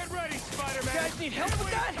 Get ready, Spider-Man! Guys need help with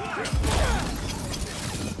that?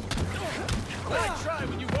 Why try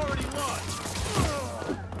when you've already lost?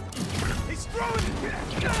 He's throwing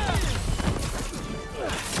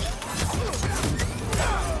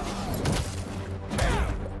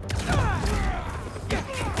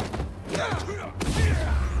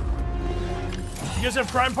You guys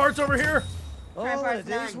have crime parts over here? All a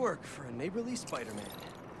day's work for a neighborly Spider-Man.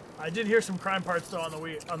 I did hear some crime parts though on the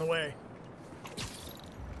way.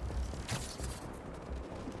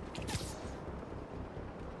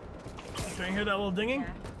 Can you hear that little dinging?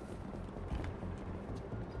 Yeah.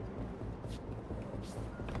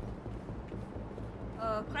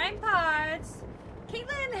 Oh, crime parts.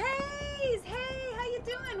 Caitlin Hayes. Hey, how you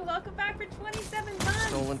doing? Welcome back for 27 months.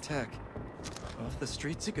 Stolen tech. Off the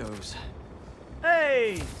streets it goes.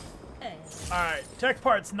 Hey! Hey. Alright, tech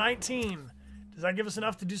parts 19. Does that give us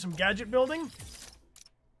enough to do some gadget building?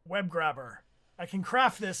 Web grabber. I can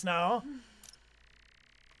craft this now.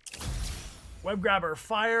 Web grabber.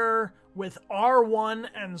 Fire with R1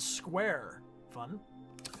 and square. Fun.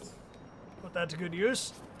 Put that to good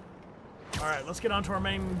use. Alright, let's get on to our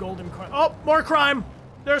main golden crime. Oh, more crime!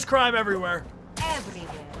 There's crime everywhere.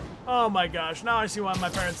 Everywhere. Oh my gosh, now I see why my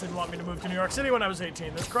parents didn't want me to move to New York City when I was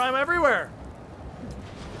 18. There's crime everywhere.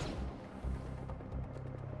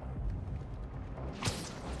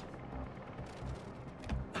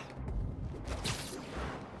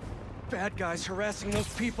 Bad guys harassing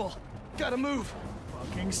those people. Gotta move.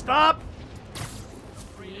 Fucking stop!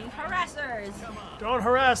 Being harassers. Don't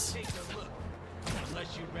harass. Take a look.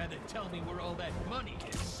 Unless you'd rather tell me where all that money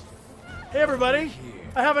is. Hey everybody,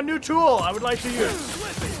 I have a new tool I would like to use.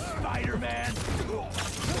 Spider-Man!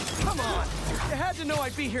 Come on. You had to know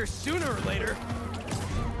I'd be here sooner or later.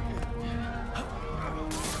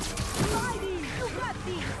 Spidey, you got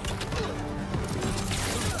these.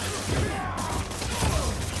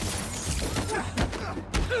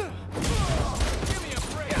 Give me a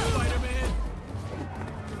break, Spider-Man!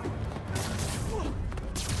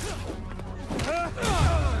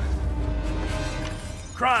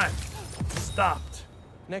 Crime. Stopped.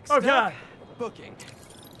 Next Oh step, god. booking.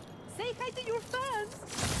 Say hi to your fans.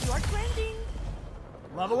 You are trending.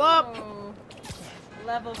 Level up. Oh.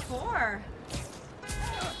 Level 4.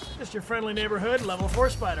 Just your friendly neighborhood, level 4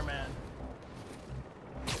 Spider-Man.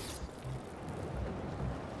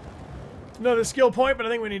 Another skill point, but I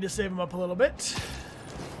think we need to save him up a little bit.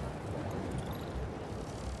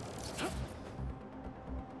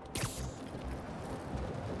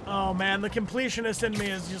 Oh man, the completionist in me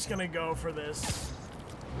is just gonna go for this.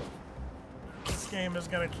 This game is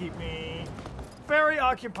gonna keep me very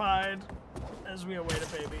occupied as we await a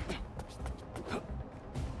baby.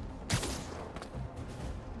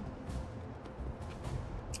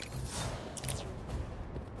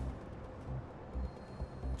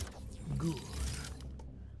 Good.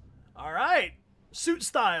 All right. Suit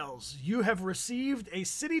styles. You have received a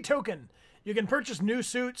city token. You can purchase new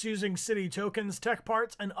suits using city tokens, tech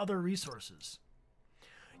parts, and other resources.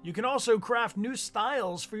 You can also craft new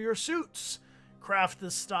styles for your suits. Craft the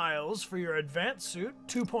styles for your advanced suit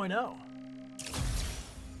 2.0.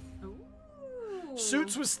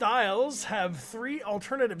 Suits with styles have 3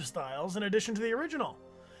 alternative styles in addition to the original.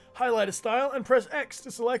 Highlight a style and press X to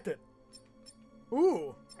select it.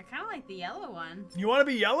 Ooh. I kind of like the yellow one. You want to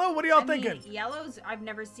be yellow? What are y'all thinking? Yellow's, I've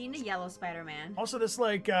never seen a yellow Spider-Man. Also, this,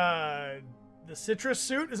 like, the citrus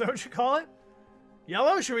suit, is that what you call it?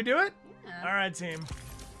 Yellow? Should we do it? Yeah. All right, team.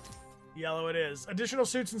 Yellow it is. Additional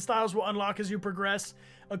suits and styles will unlock as you progress.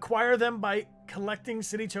 Acquire them by collecting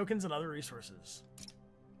city tokens and other resources.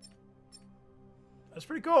 That's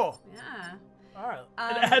pretty cool. Yeah. All right.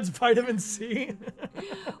 It adds vitamin C.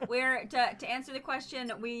 Where to answer the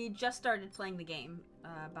question, we just started playing the game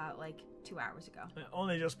about like 2 hours ago. Yeah,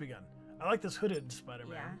 only just begun. I like this hooded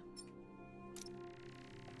Spider-Man. Yeah.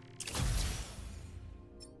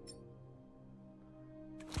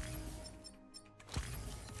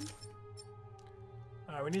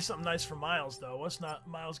 All right, we need something nice for Miles, though. What's not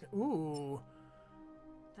Miles? Ooh.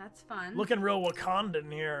 That's fun. Looking real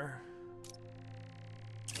Wakandan here.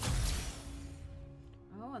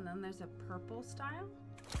 Oh, and then there's a purple style?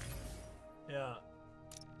 Yeah.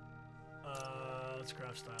 Let's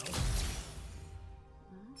craft styles.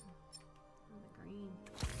 Oh, the green.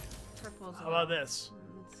 Purple's How about this?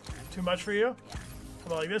 Too much for you? Yeah. How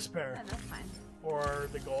about like this pair? Yeah, that's fine. Or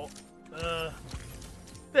the gold.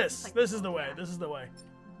 This. Like this is the way. Yeah. This is the way.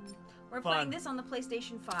 Mm-hmm. We're playing this on the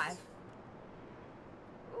PlayStation 5.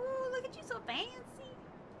 Ooh, look at you, so fancy.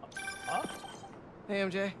 Hey,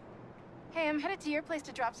 MJ. Hey, I'm headed to your place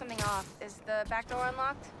to drop something off. Is the back door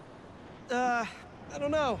unlocked? I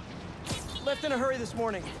don't know. Left in a hurry this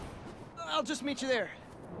morning. I'll just meet you there.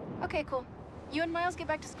 Okay, cool. You and Miles get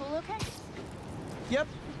back to school okay? Yep.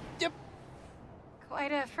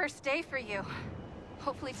 Quite a first day for you.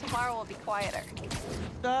 Hopefully tomorrow will be quieter.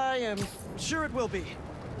 I am sure it will be.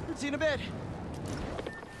 See you in a bit.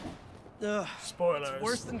 Spoilers. It's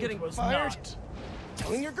worse than getting was fired. Not.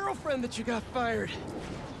 Telling your girlfriend that you got fired.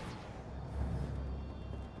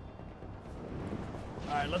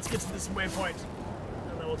 All right, let's get to this waypoint,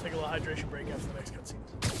 and then we'll take a little hydration break after the next cutscenes.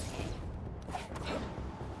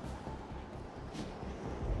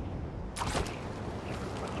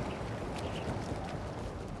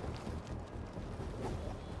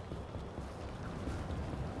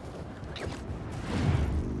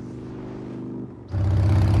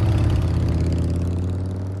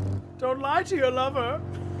 Don't lie to your lover.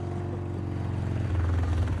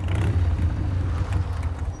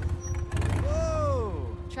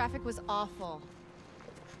 Traffic was awful.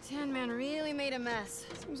 Tan Man really made a mess.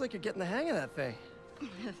 Seems like you're getting the hang of that thing.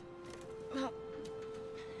 Well,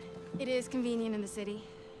 it is convenient in the city,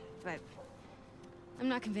 but I'm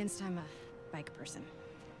not convinced I'm a bike person.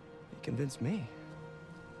 You convinced me.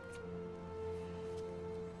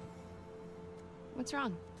 What's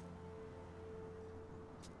wrong?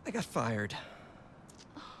 I got fired.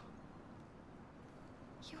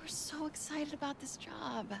 You were so excited about this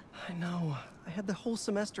job. I know. I had the whole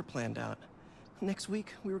semester planned out. Next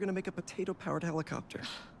week, we were gonna make a potato-powered helicopter.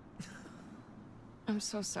 I'm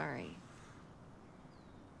so sorry.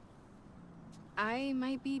 I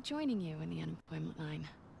might be joining you in the unemployment line.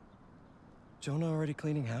 Jonah already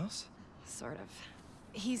cleaning house? Sort of.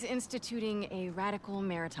 He's instituting a radical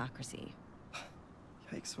meritocracy.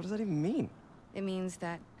 Yikes, what does that even mean? It means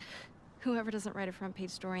that whoever doesn't write a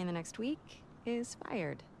front-page story in the next week is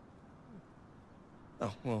fired.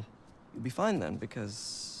 Oh, well, you'll be fine then,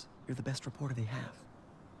 because you're the best reporter they have.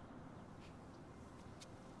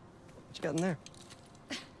 What you got in there?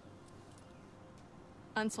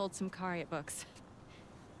 Unsold Simcaria books.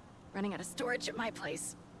 Running out of storage at my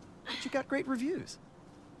place. But you got great reviews.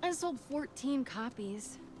 I sold 14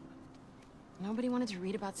 copies. Nobody wanted to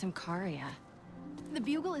read about Simcaria. The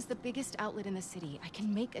Bugle is the biggest outlet in the city. I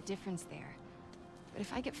can make a difference there. But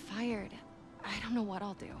if I get fired, I don't know what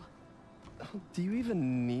I'll do. Do you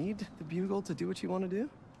even need the Bugle to do what you want to do?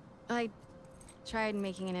 I tried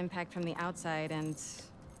making an impact from the outside and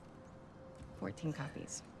 14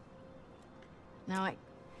 copies. Now I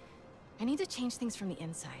need to change things from the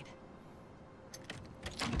inside.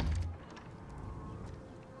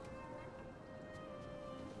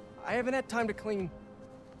 I haven't had time to clean.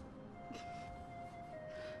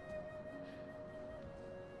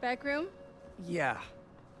 Back room? Yeah.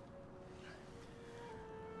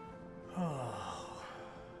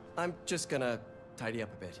 I'm just gonna tidy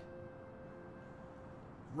up a bit.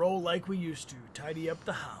 Roll like we used to. Tidy up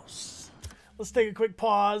the house. Let's take a quick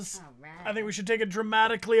pause. Right. I think we should take a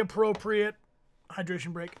dramatically appropriate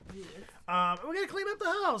hydration break. We're going to clean up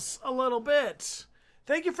the house a little bit.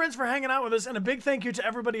 Thank you, friends, for hanging out with us. And a big thank you to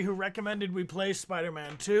everybody who recommended we play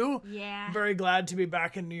Spider-Man 2. Yeah. I'm very glad to be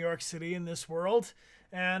back in New York City in this world.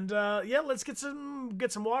 And yeah, let's get some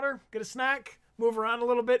water, get a snack, move around a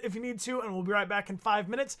little bit if you need to, and we'll be right back in 5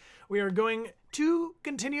 minutes. We are going to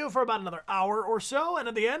continue for about another hour or so, and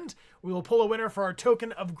at the end, we will pull a winner for our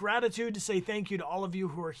token of gratitude to say thank you to all of you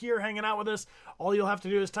who are here hanging out with us. All you'll have to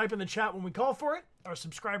do is type in the chat when we call for it. Our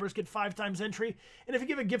subscribers get 5 times entry, and if you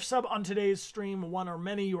give a gift sub on today's stream, one or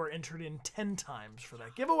many, you are entered in 10 times for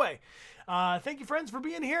that giveaway. Thank you, friends, for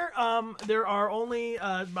being here. There are only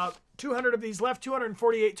about 200 of these left,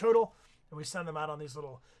 248 total. And we send them out on these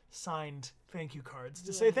little signed thank you cards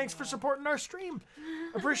to say thanks for supporting our stream.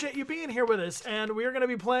 Appreciate you being here with us. And we are going to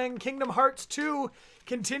be playing Kingdom Hearts 2,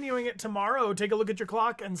 continuing it tomorrow. Take a look at your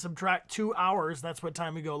clock and subtract 2 hours. That's what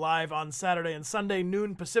time we go live on Saturday and Sunday,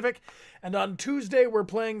 noon Pacific. And on Tuesday, we're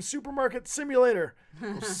playing Supermarket Simulator.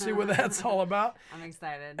 We'll see what that's all about. I'm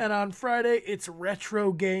excited. And on Friday, it's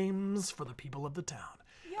retro games for the people of the town.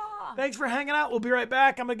 Thanks for hanging out. We'll be right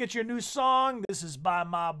back. I'm going to get you a new song. This is by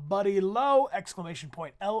my buddy Lo,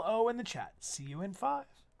 !LO in the chat. See you in 5.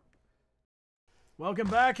 Welcome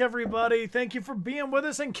back, everybody. Thank you for being with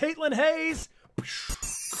us. And Caitlin Hayes,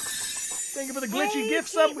 thank you for the glitchy gift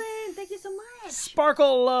sub. Thank you so much.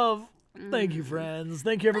 Sparkle Love. Thank you, friends.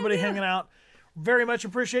 Thank you, everybody, hanging out. Very much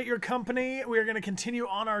appreciate your company. We are going to continue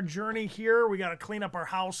on our journey here. We got to clean up our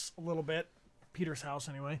house a little bit. Peter's house,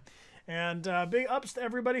 anyway. And big ups to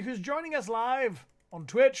everybody who's joining us live on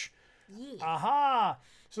Twitch. Yeah. Aha!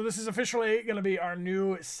 So this is officially going to be our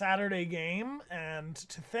new Saturday game. And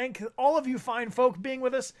to thank all of you fine folk being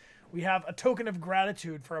with us, we have a token of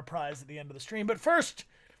gratitude for a prize at the end of the stream. But first,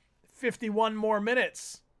 51 more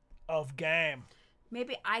minutes of game.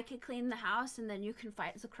 Maybe I could clean the house and then you can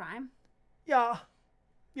fight the crime? Yeah.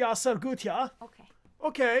 Yeah, so good, yeah. Okay.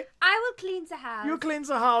 Okay. I will clean the house. You clean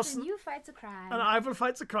the house. And you fight the crime. And I will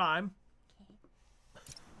fight the crime. Okay.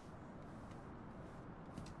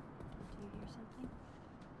 Do you hear something?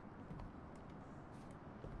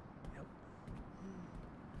 Yep.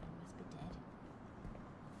 Must be dead.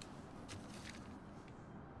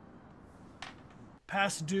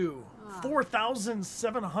 Past due.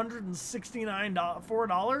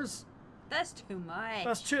 $4,769. That's too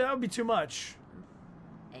much. That would be too much.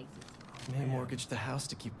 May mortgaged the house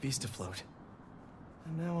to keep Beast afloat.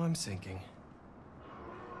 And now I'm sinking.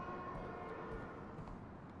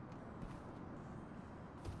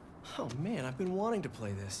 Oh man, I've been wanting to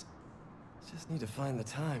play this. Just need to find the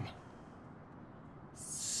time.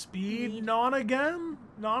 Speed Nonagon?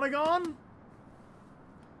 Nonagon?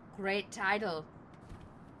 Great title.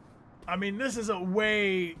 I mean, this is a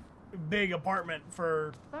way big apartment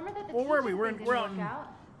for... Remember that the well, where are we? teachers We're didn't out in work out?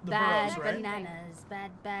 the Bad boroughs, right? bananas, bad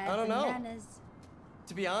I don't know. bananas.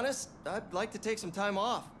 To be honest, I'd like to take some time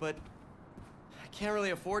off, but I can't really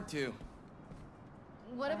afford to.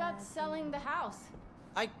 What about selling the house?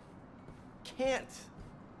 I can't.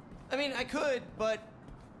 I mean, I could, but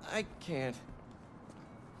I can't.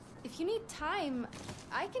 If you need time,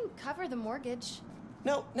 I can cover the mortgage.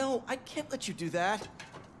 No, I can't let you do that.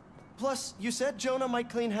 Plus, you said Jonah might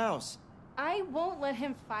clean house. I won't let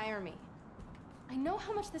him fire me. I know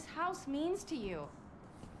how much this house means to you.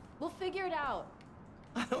 We'll figure it out.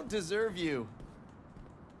 I don't deserve you.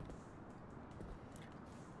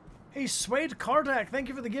 Hey, Swade Kardak, thank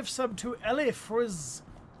you for the gift sub to Ellie Frizz.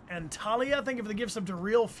 And Talia, thank you for the gift sub to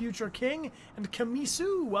Real Future King. And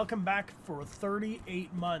Kamisu, welcome back for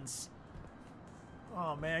 38 months.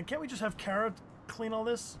 Oh man, can't we just have Kara clean all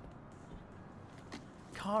this?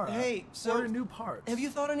 Kara, hey, so order new parts. Have you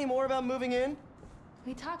thought any more about moving in?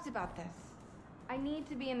 We talked about this. I need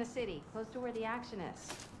to be in the city, close to where the action is.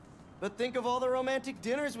 But think of all the romantic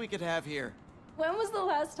dinners we could have here. When was the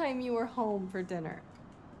last time you were home for dinner?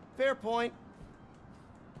 Fair point.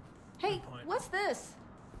 Hey, what's this?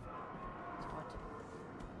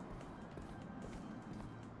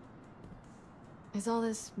 Is all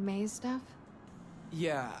this maze stuff?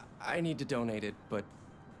 Yeah, I need to donate it, but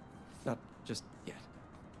not just yet.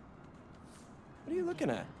 What are you looking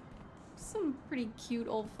at? Some pretty cute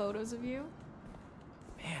old photos of you.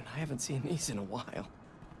 Man, I haven't seen these in a while.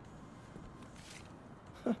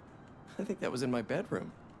 Huh. I think that was in my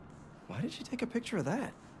bedroom. Why did she take a picture of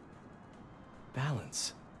that?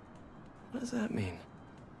 Balance. What does that mean?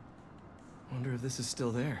 Wonder if this is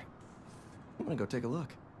still there. I'm gonna go take a look.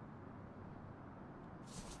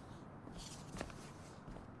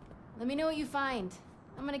 Let me know what you find.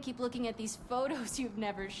 I'm gonna keep looking at these photos you've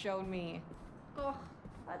never shown me. Oh,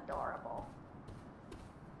 adorable.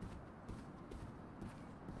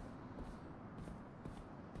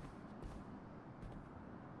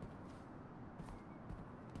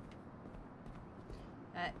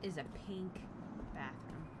 That is a pink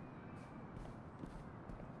bathroom.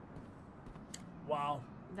 Wow.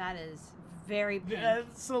 That is very pink.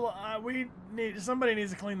 So somebody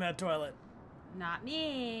needs to clean that toilet. Not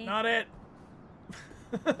me. Not it.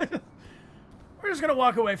 We're just gonna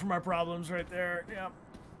walk away from our problems right there. Yeah.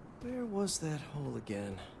 Where was that hole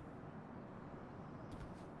again?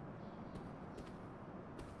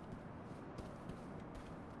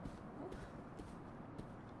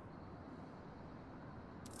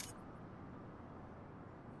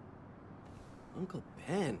 Uncle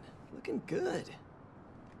Ben, looking good.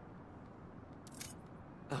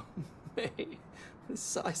 Oh, May, the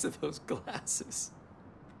size of those glasses.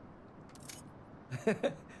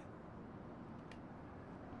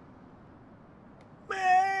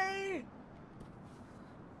 May!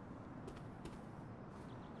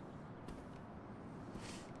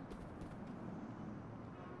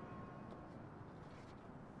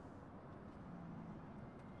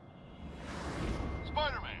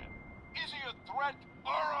 Spider-Man, is he a threat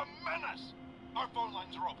or a menace? Our phone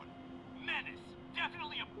lines are open. Menace.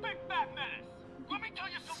 Definitely a big fat menace. Let me tell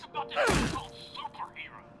you something about this thing called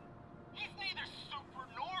superhero. He's neither super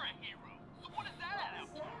nor a hero. So what is that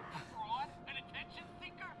out to? A fraud? An attention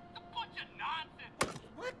seeker? It's a bunch of nonsense.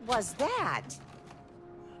 What was that?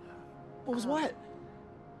 What was what?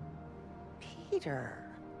 Peter.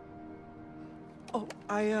 Oh,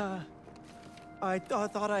 I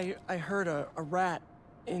thought I heard a rat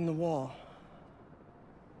in the wall.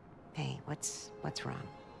 Hey, what's wrong?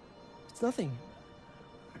 It's nothing.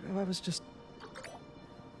 I was just...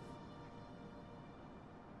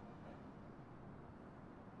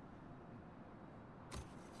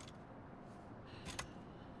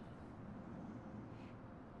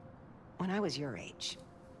 When I was your age,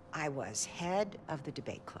 I was head of the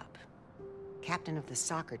debate club, captain of the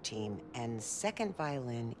soccer team, and second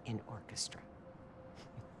violin in orchestra.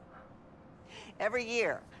 Every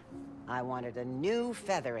year, I wanted a new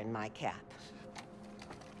feather in my cap.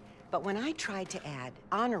 But when I tried to add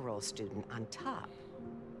honor roll student on top,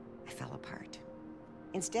 I fell apart.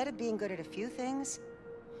 Instead of being good at a few things,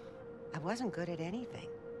 I wasn't good at anything.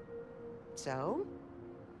 So,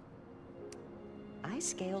 I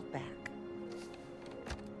scaled back.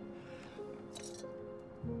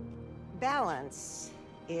 Balance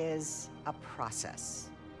is a process,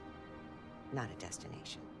 not a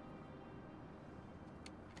destination.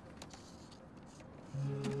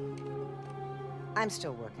 I'm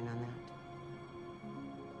still working on that.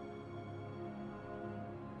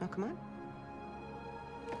 Oh, come on.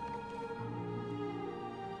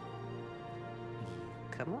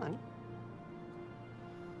 Come on.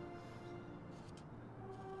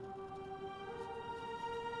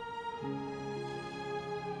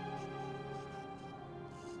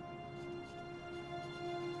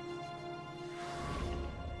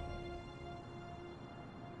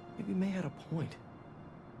 Maybe May had a point.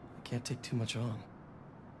 I can't take too much on.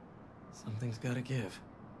 Something's gotta give.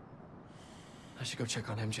 I should go check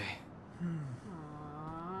on MJ.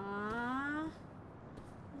 Aww.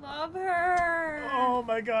 Love her. Oh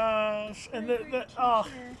my gosh. And oh,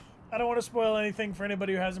 I don't want to spoil anything for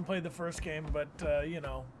anybody who hasn't played the first game, but you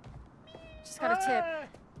know. Just got a tip.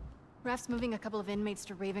 Raph's moving a couple of inmates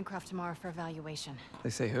to Ravencroft tomorrow for evaluation. They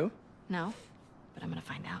say who? No, but I'm gonna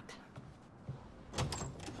find out.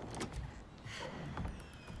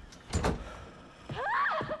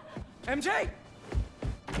 MJ!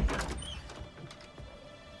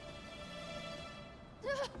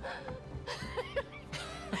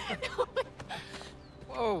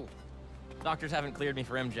 Whoa. Doctors haven't cleared me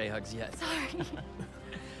for MJ hugs yet. Sorry.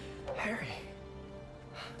 Harry.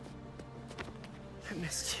 I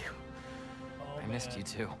missed you. I missed you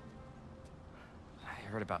too. I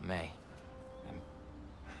heard about May. I'm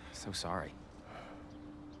so sorry.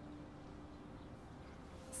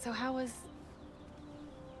 So how was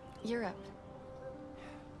Europe?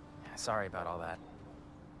 Sorry about all that.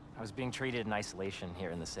 I was being treated in isolation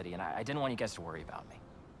here in the city, and I didn't want you guys to worry about me.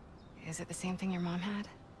 Is it the same thing your mom had?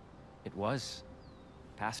 It was.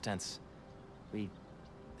 Past tense. We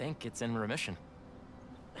think it's in remission.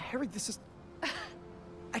 Harry, this is...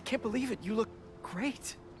 I can't believe it. You look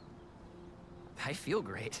great. I feel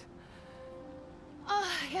great. I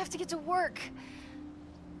have to get to work.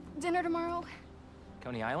 Dinner tomorrow?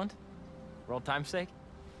 Coney Island? For old time's sake?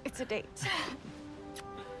 It's a date.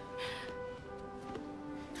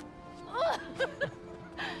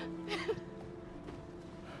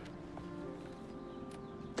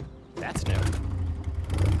 That's new.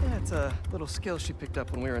 Yeah, it's a little skill she picked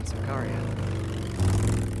up when we were in Sakaria.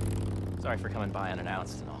 Sorry for coming by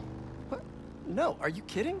unannounced and all. What? No, are you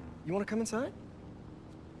kidding? You want to come inside?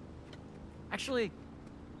 Actually,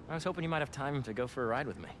 I was hoping you might have time to go for a ride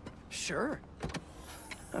with me. Sure.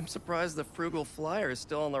 I'm surprised the frugal flyer is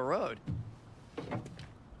still on the road.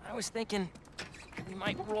 I was thinking we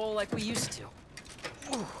might roll like we used to.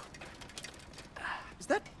 Ooh. Is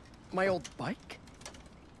that my old bike?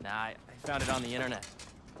 Nah, I found it on the internet.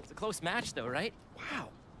 It's a close match though, right? Wow.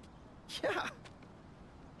 Yeah.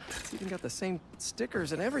 It's even got the same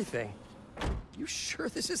stickers and everything. You sure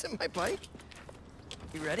this isn't my bike?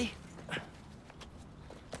 You ready?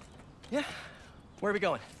 Yeah. Where are we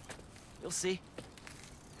going? You'll see.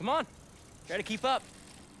 Come on. Try to keep up.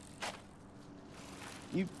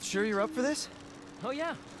 You sure you're up for this? Oh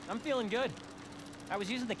yeah, I'm feeling good. I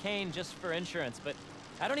was using the cane just for insurance, but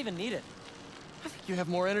I don't even need it. I think you have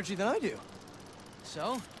more energy than I do.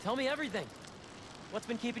 So, tell me everything. What's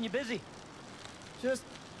been keeping you busy? Just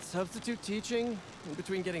substitute teaching in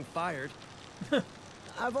between getting fired.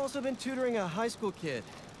 I've also been tutoring a high school kid.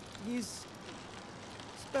 He's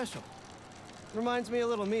special. Reminds me a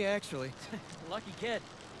little of me, actually. Lucky kid.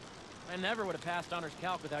 I never would have passed honors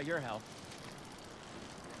calc without your help.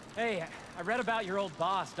 Hey, I read about your old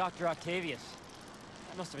boss, Dr. Octavius.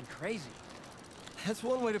 That must have been crazy. That's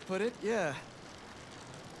one way to put it, yeah.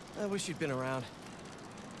 I wish you'd been around.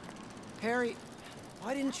 Harry,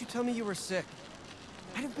 why didn't you tell me you were sick?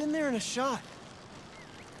 I'd have been there in a shot.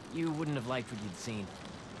 You wouldn't have liked what you'd seen.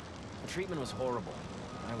 The treatment was horrible.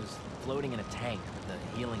 I was floating in a tank with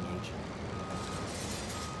a healing agent.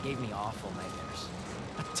 It gave me awful nightmares.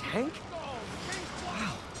 A tank?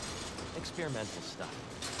 Wow. Experimental stuff.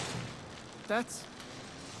 That's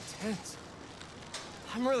intense.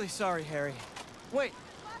 I'm really sorry, Harry. Wait,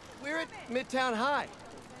 we're at Midtown High.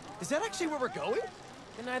 Is that actually where we're going?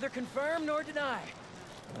 Can neither confirm nor deny.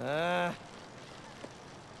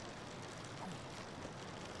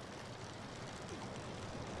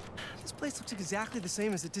 This place looks exactly the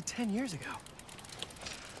same as it did 10 years ago.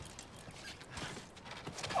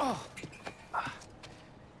 Oh.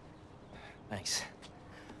 Thanks.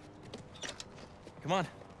 Come on.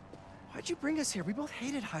 Why'd you bring us here? We both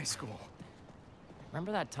hated high school.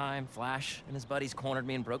 Remember that time Flash and his buddies cornered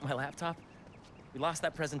me and broke my laptop? We lost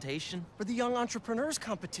that presentation. For the Young Entrepreneurs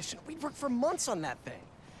Competition. We'd worked for months on that thing.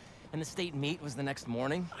 And the state meet was the next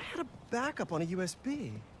morning. I had a backup on a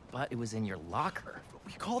USB. But it was in your locker.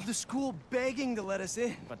 We called the school begging to let us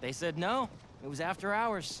in. But they said no. It was after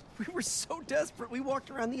hours. We were so desperate, we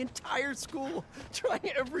walked around the entire school,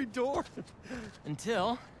 trying every door.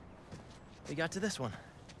 Until we got to this one.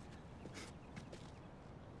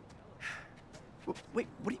 Wait,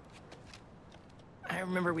 what do you... I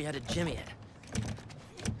remember we had to jimmy it.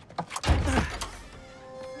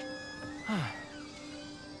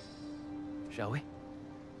 Shall we?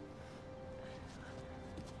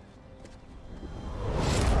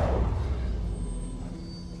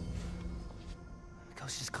 The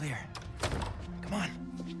coast is clear. Come on.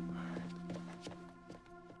 You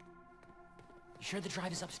sure the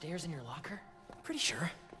drive is upstairs in your locker? Pretty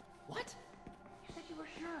sure. What? You said you were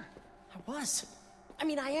sure. I was. I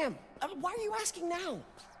mean, I am. Why are you asking now?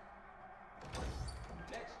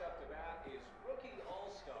 Next up to bat is rookie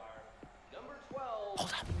all-star, number 12,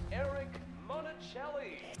 Hold up. Eric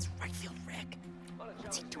Monticelli. It's right field Rick.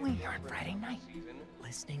 What's he doing here on Friday night?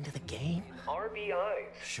 Listening to the game?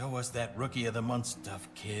 RBIs. Show us that Rookie of the Month stuff,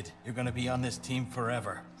 kid. You're gonna be on this team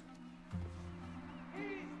forever.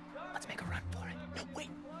 Let's make a run for it. No, wait.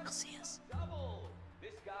 He'll see us. Double.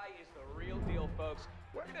 This guy is the real deal, folks.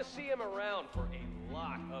 We're gonna see him around for a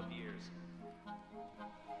lot of years.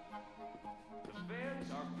 The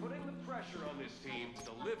fans are putting the pressure on this team to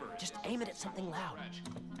deliver. Just aim it at something loud.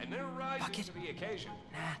 And they're rising to the occasion.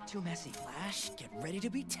 Nah, too messy. Flash, get ready to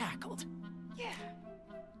be tackled. Yeah.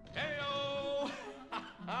 Heyo!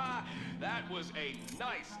 That was a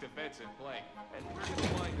nice defensive play. And we're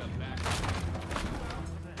gonna wind up back.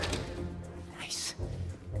 Nice.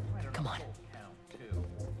 Come on.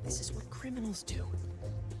 This is what criminals do.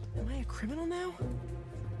 Am I a criminal now?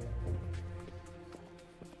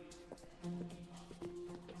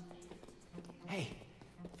 Hey,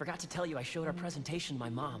 forgot to tell you I showed our presentation to my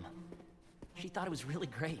mom. She thought it was really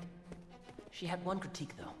great. She had one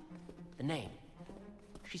critique, though. The name.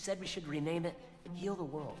 She said we should rename it Heal the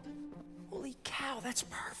World. Holy cow, that's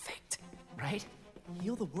perfect. Right?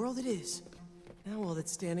 Heal the world it is. Now all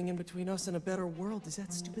that's standing in between us and a better world is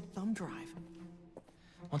that stupid thumb drive.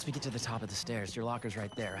 Once we get to the top of the stairs, your locker's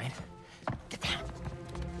right there, right? Get down.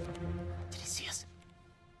 Did he see us?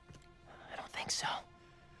 I don't think so.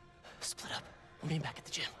 Split up. We'll meet back at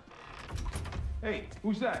the gym. Hey,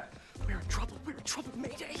 who's that? We're in trouble. We're in trouble.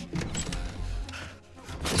 Mayday.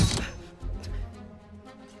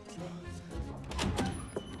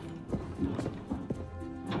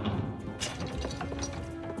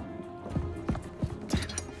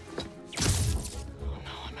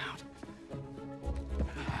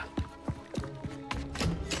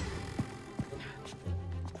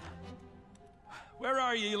 Where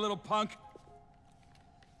are you, you little punk?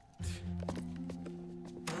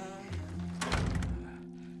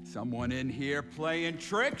 Someone in here playing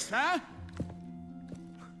tricks, huh?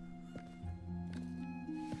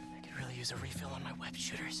 I could really use a refill on my web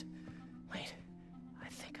shooters. Wait, I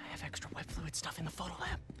think I have extra web fluid stuff in the photo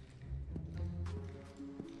lab.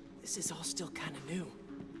 This is all still kind of new.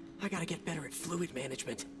 I gotta get better at fluid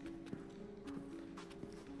management.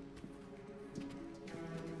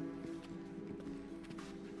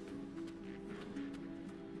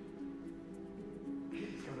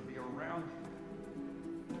 He's gotta be around.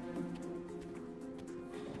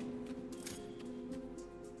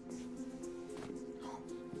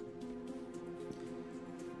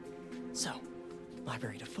 So,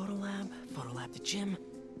 library to photo lab to gym,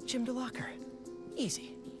 gym to locker.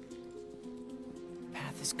 Easy.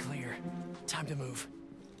 Path is clear. Time to move.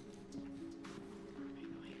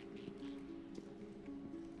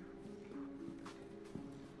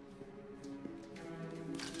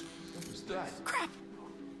 Who's that? Crap!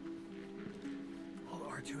 Hold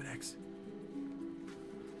R2 and X.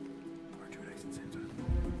 R2 and X at the same time.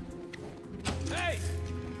 Hey!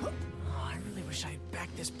 Oh, I really wish I had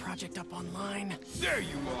backed this project up online. There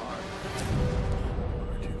you are!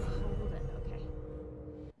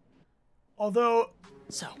 Although,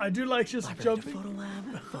 so, I do like just library jumping. to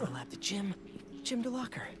photo lab to gym, gym to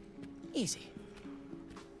locker. Easy.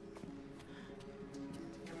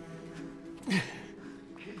 He's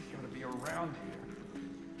gotta be around here.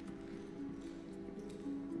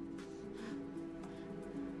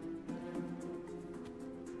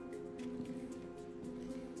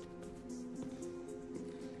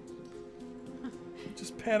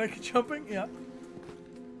 Just panic jumping? Yeah.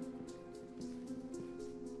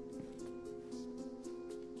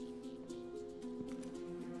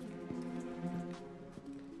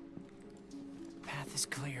 Path is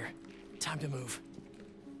clear. Time to move.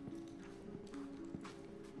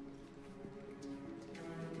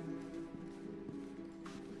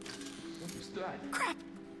 Who's that? Crap!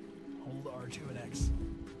 Hold R2 and X.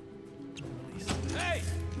 To release. Hey!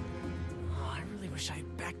 Oh, I really wish I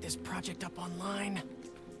had backed this project up online.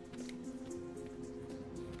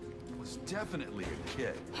 Was definitely a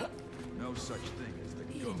kid. No such thing as the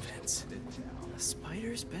ghost Invents. of Midtown. A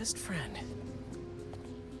spider's best friend.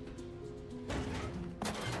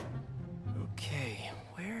 Okay,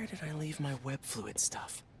 where did I leave my web fluid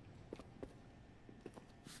stuff?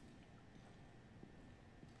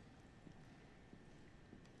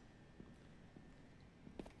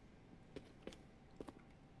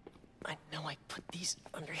 I know I put these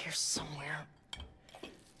under here somewhere.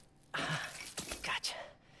 Gotcha.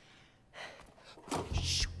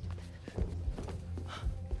 Shoot.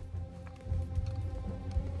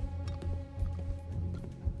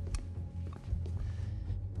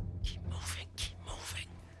 Keep moving, keep moving.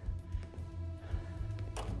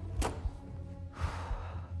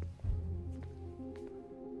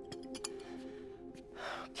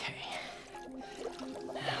 Okay.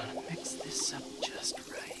 Now to mix this up just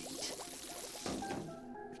right.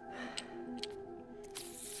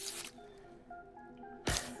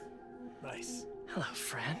 Nice. Hello,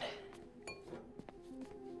 friend.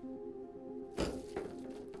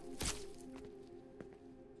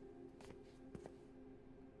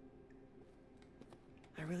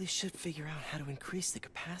 I really should figure out how to increase the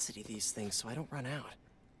capacity of these things so I don't run out.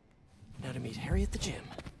 Now to meet Harry at the gym.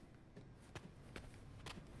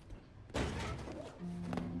 Oh,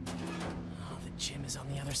 the gym is on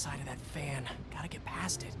the other side of that fan. Gotta get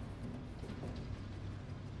past it.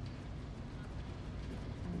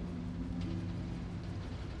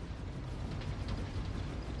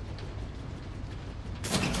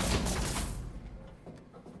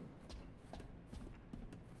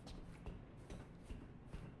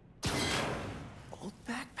 Old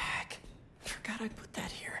backpack. Forgot I put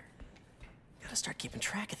that here. Gotta start keeping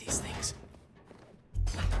track of these things.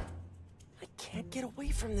 I can't get away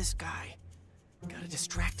from this guy. Gotta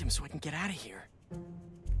distract him so I can get out of here.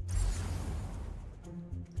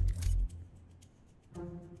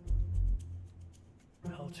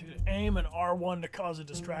 L2 to aim and R1 to cause a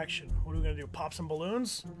distraction. What are we gonna do? Pop some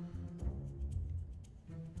balloons?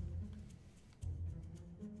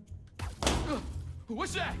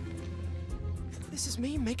 What's that? This is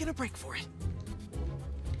me making a break for it.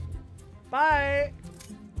 Bye!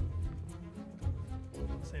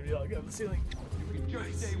 Same deal, I got the ceiling. You can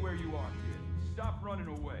just stay where you are, kid. Stop running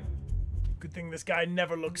away. Good thing this guy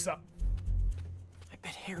never looks up. I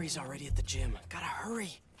bet Harry's already at the gym. Gotta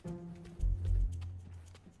hurry.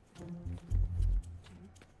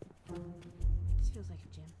 This feels like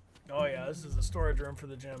a gym. Oh yeah, this is the storage room for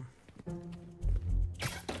the gym.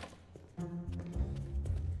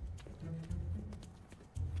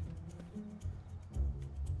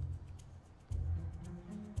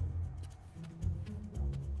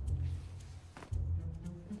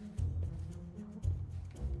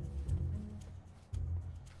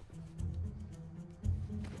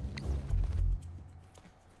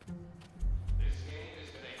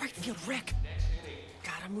 Right field, Rick.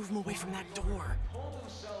 Gotta move him away from that door.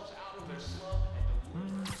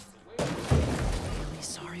 Really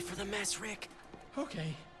sorry for the mess, Rick.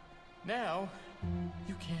 Okay. Now,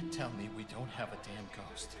 you can't tell me we don't have a damn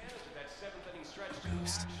ghost.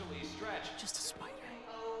 Ghost. Just a spider.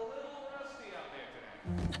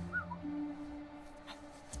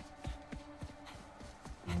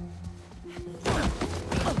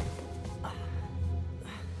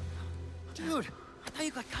 Dude, I thought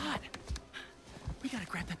you got caught. We gotta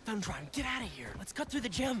grab that thumb drive and get out of here. Let's cut through the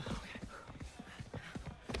gym.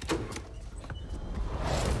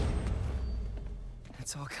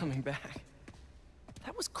 It's all coming back.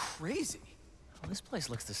 That was crazy. Well, this place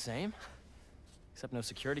looks the same. Except no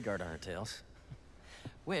security guard on our tails.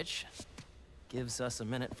 Which gives us a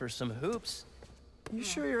minute for some hoops. You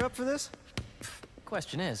sure you're up for this?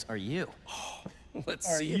 Question is, are you? Let's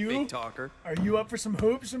Are see you? it, big talker. Are you up for some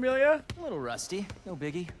hoops, Amelia? A little rusty, no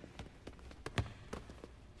biggie.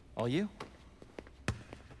 All you?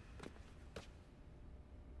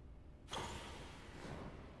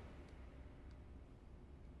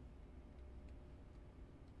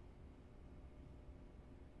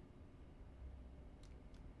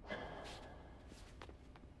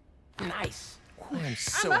 Nice. I am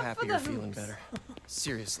so happy you're feeling better.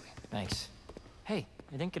 Seriously. Thanks. Hey,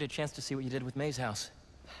 I didn't get a chance to see what you did with May's house.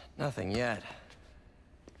 Nothing yet.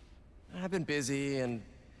 I've been busy and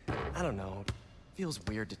I don't know. It feels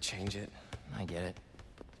weird to change it. I get it.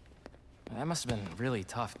 That must have been really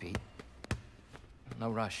tough, Pete. No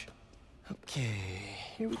rush. Okay,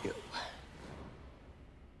 here we go.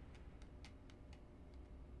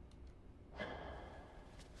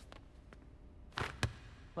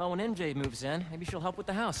 Well, when MJ moves in, maybe she'll help with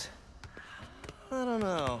the house. I don't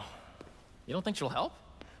know. You don't think she'll help?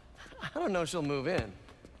 I don't know she'll move in.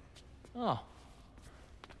 Oh.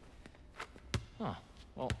 Huh.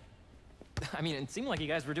 Well, I mean, it seemed like you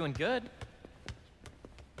guys were doing good.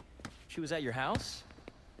 She was at your house?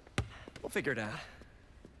 We'll figure it out.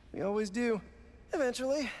 We always do.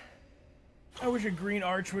 Eventually. I wish a green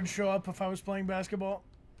arch would show up if I was playing basketball.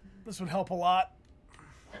 This would help a lot.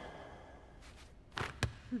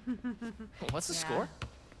 What's the score?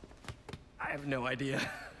 I have no idea.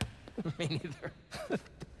 Me neither.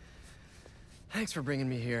 Thanks for bringing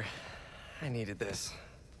me here. I needed this.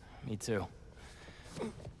 Me too.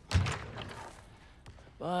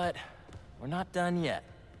 But we're not done yet.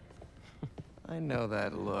 I know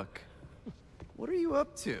that look. What are you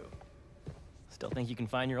up to? Still think you can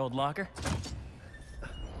find your old locker?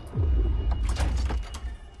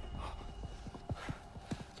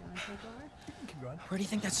 Where do you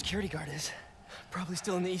think that security guard is? Probably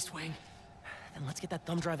still in the East Wing. Then let's get that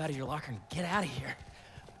thumb drive out of your locker and get out of here.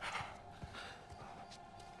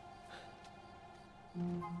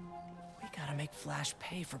 We gotta make Flash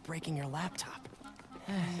pay for breaking your laptop.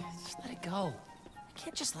 Just let it go. I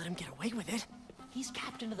can't just let him get away with it. He's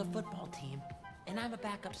captain of the football team, and I'm a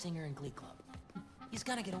backup singer in Glee Club. He's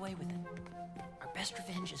gonna get away with it. Our best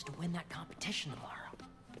revenge is to win that competition tomorrow.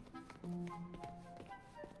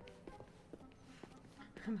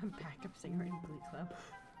 I'm a backup singer in Glee Club.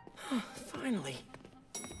 Finally.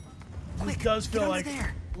 This does feel like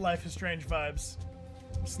Life is Strange vibes.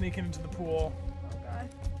 Sneaking into the pool. Oh god.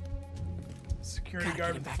 Security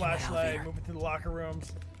guard with the flashlight, moving through the locker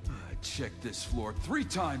rooms. I checked this floor 3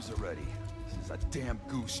 times already. This is a damn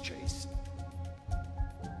goose chase.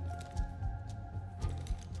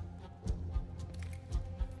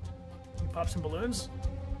 You pop some balloons?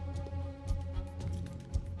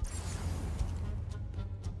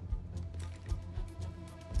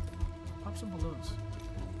 Pop some balloons.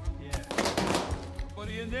 Yeah.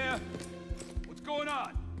 Anybody in there? What's going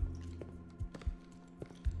on?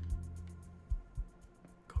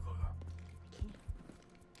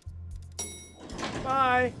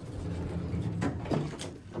 Bye.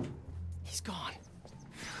 He's gone.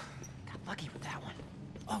 Got lucky with that one.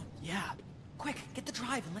 Oh, yeah. Quick, get the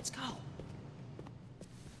drive and let's go.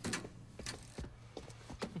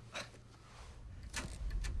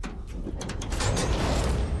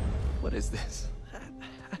 What is this?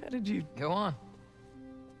 How did you... Go on.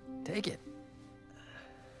 Take it.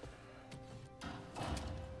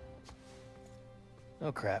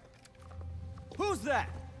 Oh, crap. Who's that?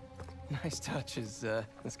 Nice touch. Is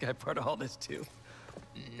this guy part of all this too?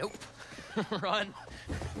 Nope. Run.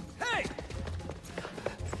 Hey!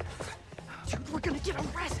 Dude, we're gonna get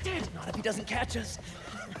arrested! Not if he doesn't catch us.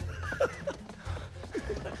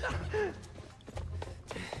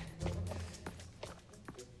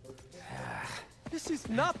 This is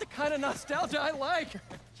not the kind of nostalgia I like.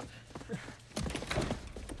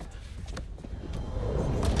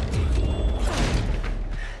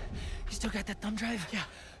 He's Still got that thumb drive? Yeah.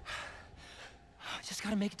 I just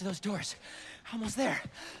gotta make it to those doors. Almost there.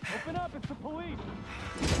 Open up, it's the police.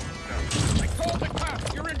 I called the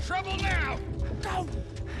cops. You're in trouble now. No!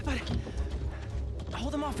 But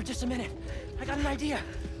hold them off for just a minute. I got an idea.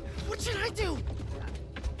 What should I do?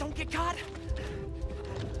 Don't get caught.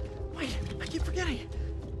 Wait, I keep forgetting.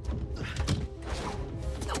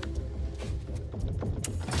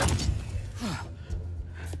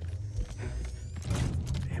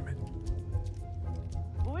 Damn it.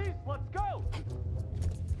 Police, let's go!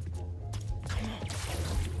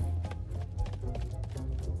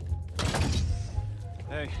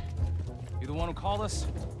 Hey, you the one who called us?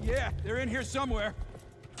 Yeah, they're in here somewhere.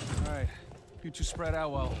 All right, you two spread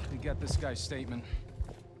out while we get this guy's statement.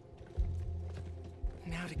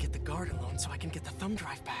 Now to get the guard alone so I can get the thumb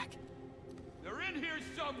drive back. They're in here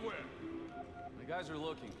somewhere. The guys are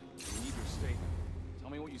looking. We need your statement. Tell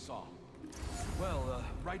me what you saw. Well,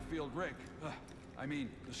 right field Rick, I mean,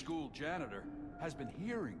 the school janitor, has been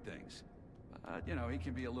hearing things. You know, he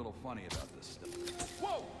can be a little funny about this stuff.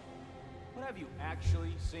 Whoa! What have you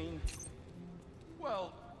actually seen?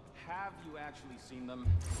 Well, Have you actually seen them?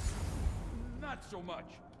 not so much,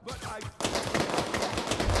 but I...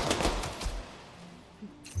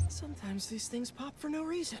 Sometimes these things pop for no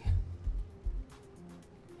reason.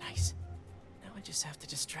 Nice. Now I just have to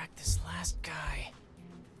distract this last guy.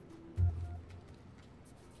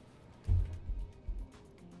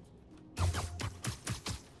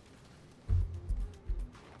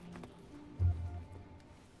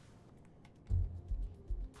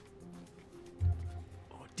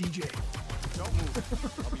 Oh, DJ. Don't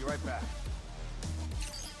move. I'll be right back.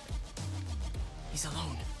 He's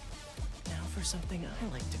alone. Now for something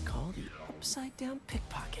I like to call the upside-down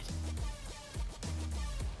pickpocket.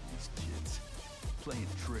 These kids, playing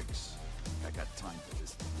tricks. I got time for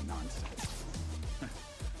this nonsense.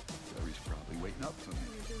 Larry's probably waiting up for me.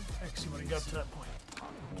 Actually, when I get up to that point,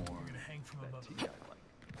 Popcorn. we're gonna hang from above. Tea I like.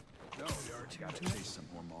 No, I gotta chase some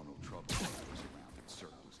hormonal trouble. I was around in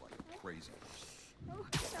circles like crazy. Oh,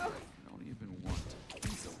 no. I don't even want to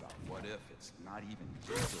think about what if it's not even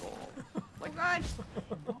kids at all. Oh, God.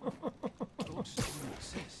 Ghosts don't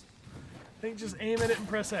exist. I think just aim at it and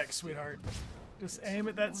press X, sweetheart. Just aim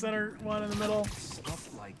at that center one in the middle. Stuff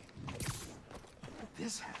like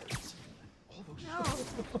this happens. All those No,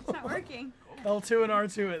 it's not working. L2 and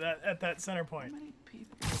R2 at that center point.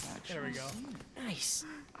 There we go. Nice.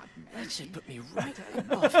 That should put me right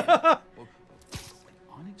above him.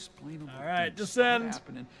 Unexplainable. All right, things descend. start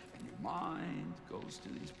happening, and your mind goes to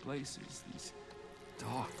these places, these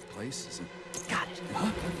dark places. And Got it. huh?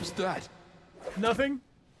 What was that? Nothing?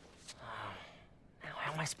 Now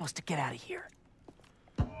how am I supposed to get out of here?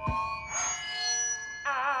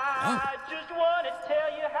 I just want to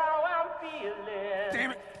tell you how I'm feeling.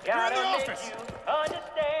 Damn it! Gotta You're in the make office. you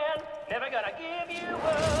understand. Never gonna give you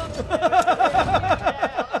up. Never gonna let you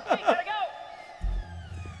down. Hey, gotta go.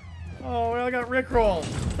 Oh, we all got rickrolled.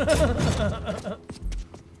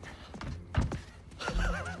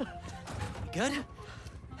 Good?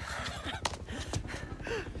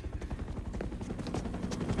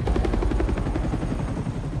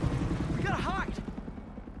 We gotta hide.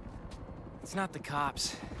 It's not the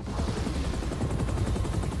cops.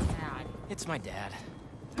 It's my dad.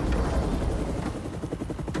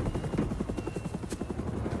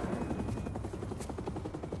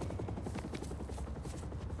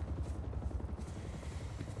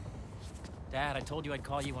 Dad, I told you I'd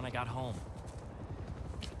call you when I got home.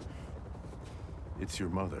 It's your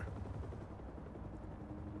mother.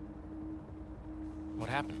 What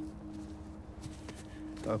happened?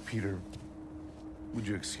 Peter, would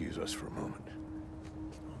you excuse us for a moment?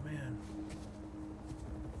 Oh, man.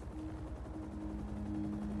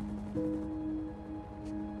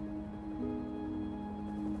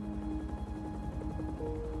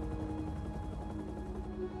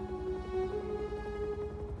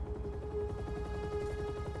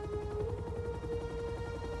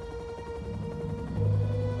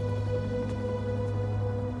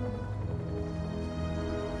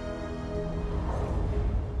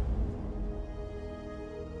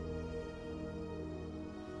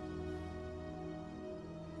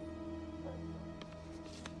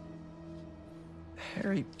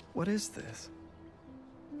 Harry, what is this?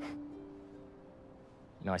 You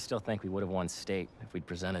know, I still think we would have won state if we'd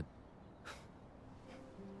presented.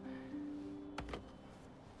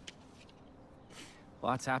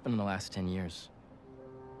 Lots happened in the last 10 years.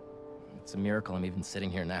 It's a miracle I'm even sitting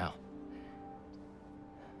here now.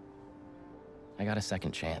 I got a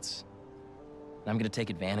second chance. And I'm gonna take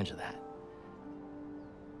advantage of that.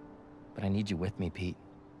 But I need you with me, Pete.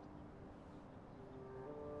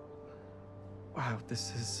 Wow,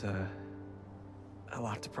 this is, a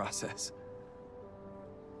lot to process.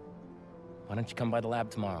 Why don't you come by the lab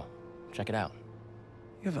tomorrow? Check it out.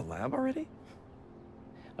 You have a lab already?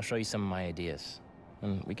 I'll show you some of my ideas,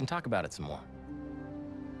 and we can talk about it some more.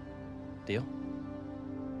 Deal?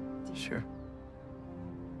 Sure.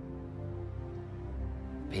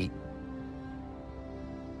 Pete,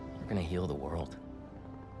 we're gonna heal the world.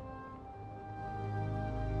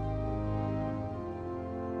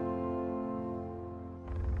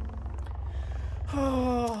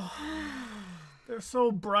 Oh, they're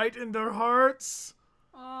so bright in their hearts.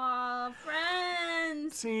 Aw,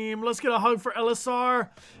 friends. Team, let's get a hug for Elisar.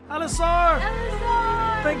 Elisar!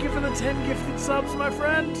 Elisar! Thank you for the 10 gifted subs, my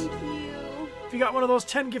friend. Thank you. If you got one of those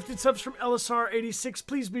 10 gifted subs from Elisar86,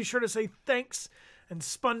 please be sure to say thanks. And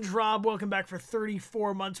Sponge Rob, welcome back for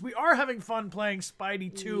 34 months. We are having fun playing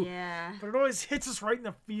Spidey 2. Yeah. But it always hits us right in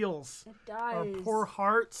the feels. It does. Our poor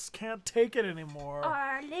hearts can't take it anymore.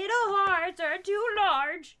 Our little hearts are too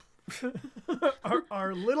large.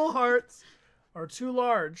 our little hearts are too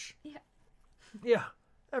large. Yeah. Yeah.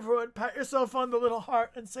 Everyone, pat yourself on the little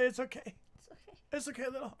heart and say it's okay. It's okay. It's okay,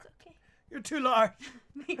 little heart. It's okay. You're too large.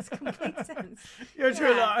 Makes complete sense. You're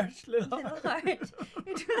too large, little Little heart. heart.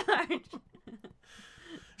 You're too large.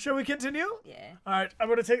 Shall we continue? Yeah. All right, I'm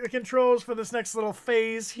going to take the controls for this next little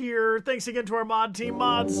phase here. Thanks again to our mod team.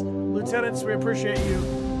 Mods, lieutenants, we appreciate you.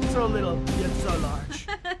 So little, yet so large.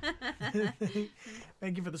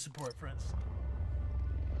 Thank you for the support, friends.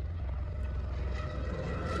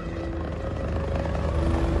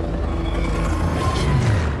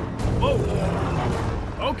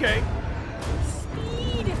 Whoa. Okay.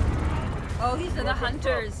 Speed. Oh, these are the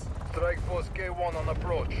hunters. Strike Force K1 on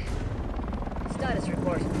approach. Status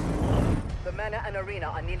report. The mana and arena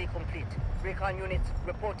are nearly complete. Recon units,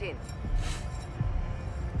 report in.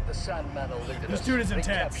 The Sandman eluded This us. dude is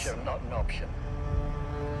intense. Recapture, not an option.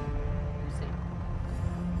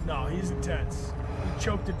 No, he's intense. He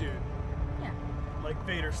choked a dude. Yeah. Like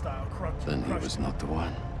Vader style. Crushed. Then he was not the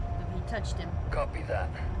one. He touched him. Copy that.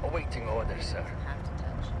 Awaiting orders, sir. Have to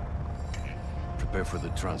touch. Prepare for the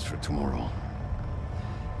transfer tomorrow.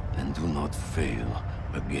 And do not fail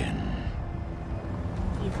again.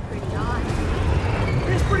 He's pretty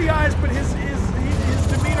eyes. He's pretty eyes, but his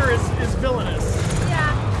demeanor is villainous.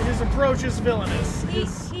 Yeah. His approach is villainous. He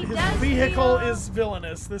His does vehicle feel, is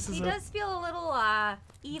villainous. This is He does feel a little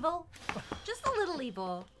evil. Just a little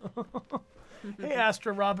evil. Hey,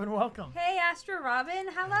 Astra Robin, welcome. Hey, Astra Robin,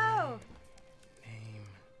 hello. Name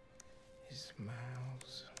is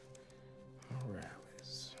Miles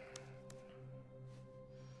Morales.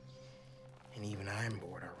 And even I'm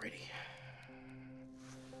bored already.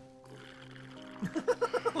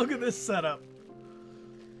 Look at this setup.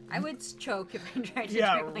 I would choke if I tried to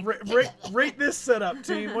Yeah, drink like rate this setup,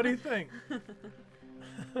 team. What do you think?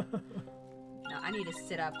 No, I need to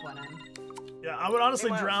sit up when I'm... Yeah, I would honestly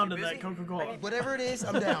Hey, Miles, drown you in that busy? Coca-Cola. Whatever it is,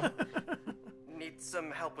 I'm down. Need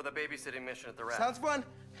some help with a babysitting mission at the Rat. Sounds fun.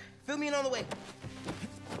 Fill me in on the way.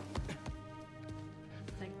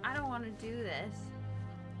 It's like, I don't want to do this.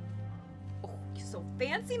 Oh, you're so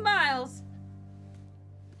fancy, Miles.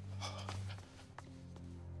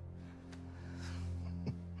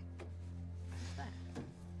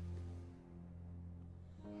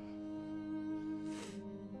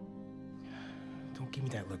 Don't give me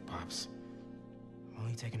that look, Pops. I'm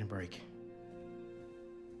only taking a break.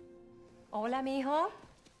 Hola, mijo.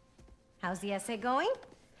 How's the essay going?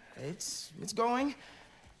 It's going.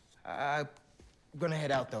 I'm gonna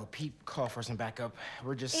head out, though. Pete called for some backup.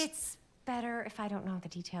 We're just... It's better if I don't know the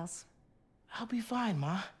details. I'll be fine,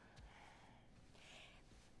 Ma.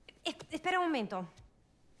 Espera un momento.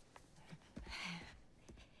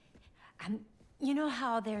 You know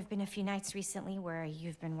how there have been a few nights recently where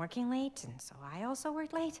you've been working late, and so I also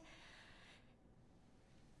worked late?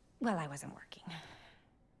 Well, I wasn't working.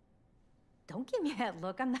 Don't give me that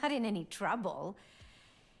look. I'm not in any trouble.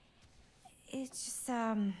 It's just,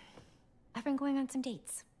 I've been going on some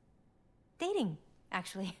dates. Dating,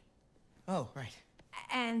 actually. Oh, right.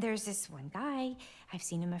 And there's this one guy. I've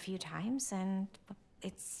seen him a few times, and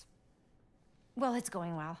it's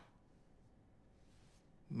going well.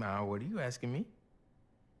 Ma, what are you asking me?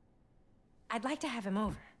 I'd like to have him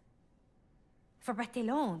over. For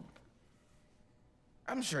Barthelone.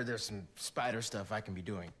 I'm sure there's some spider stuff I can be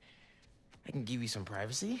doing. I can give you some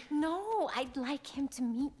privacy. No, I'd like him to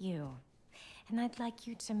meet you. And I'd like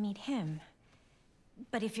you to meet him.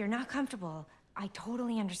 But if you're not comfortable, I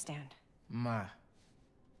totally understand. Ma.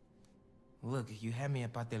 Look, you had me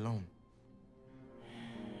at Patelón.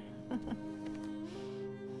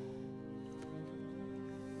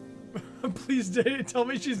 Please tell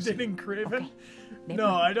me she's dating Craven. Okay.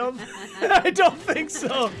 No, I don't. I don't think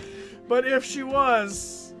so. But if she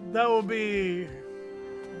was, that'd be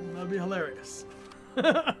hilarious.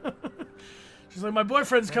 She's like, my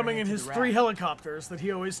boyfriend's coming in his 3 helicopters that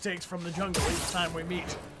he always takes from the jungle each time we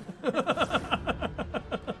meet.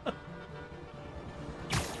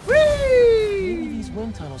 Whee! Maybe these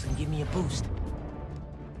wind tunnels can give me a boost.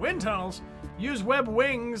 Wind tunnels? Use web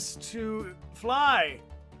wings to fly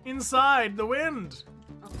inside the wind.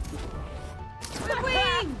 Web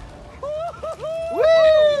wing!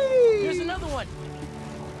 Whee! Here's another one.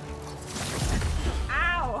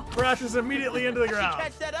 Ow! Crashes immediately into the ground.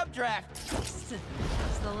 Catch that updraft. Just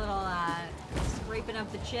a little scraping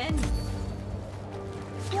up the chin.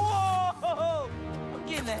 Whoa! I'm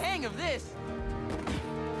getting the hang of this.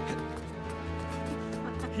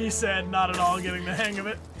 He said, not at all getting the hang of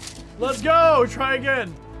it. Let's go! Try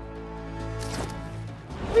again.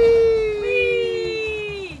 Whee!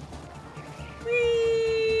 Whee!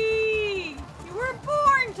 Whee! You were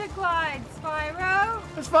born to glide, Spyro.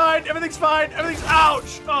 It's fine. Everything's fine. Everything's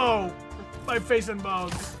ouch. Oh, my face and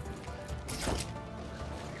bones.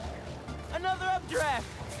 Another updraft.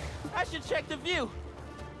 I should check the view.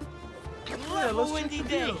 Yeah, let's windy check the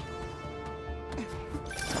day. view.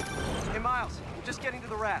 Hey, Miles. Just getting to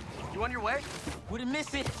the raft. You on your way? Wouldn't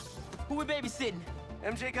miss it. Who we babysitting?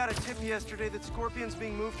 MJ got a tip yesterday that Scorpion's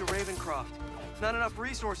being moved to Ravencroft. Not enough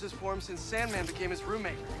resources for him since Sandman became his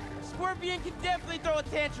roommate. Scorpion can definitely throw a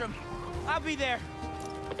tantrum. I'll be there.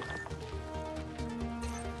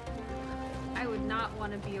 I would not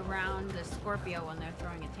want to be around a Scorpio when they're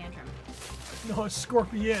throwing a tantrum. No, a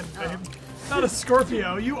scorpion, babe. Not a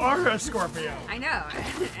Scorpio. You are a Scorpio. I know,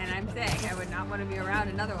 and I'm saying I would not want to be around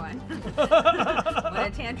another one when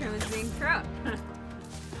a tantrum is being thrown.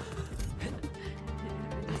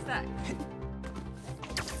 It sucks.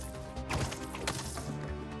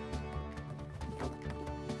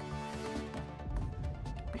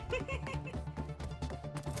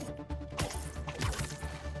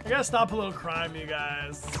 I gotta stop a little crime, you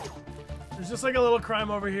guys. There's just like a little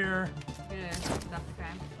crime over here. Yeah, stop the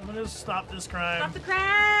crime. I'm gonna just stop this crime. Stop the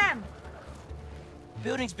crime!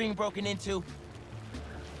 Building's being broken into.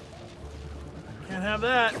 Can't have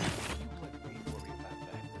that.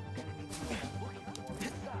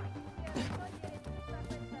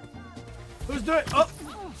 Who's doing? Oh!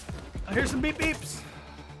 I hear some beep beeps.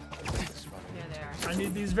 There they are. I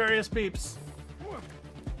need these various beeps.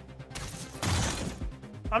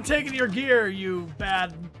 I'm taking your gear, you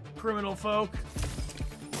bad criminal folk.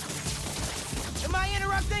 Am I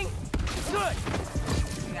interrupting? Good.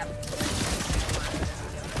 Yep.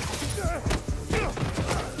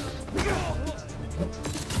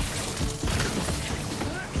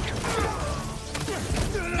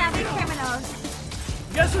 Snapping criminals.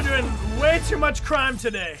 Guess we're doing way too much crime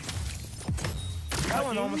today. That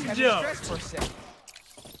one almost had me Don't. stressed for a second.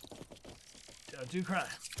 Don't do crime.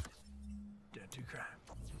 Don't do crime.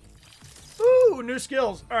 Ooh, new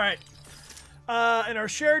skills. All right. In our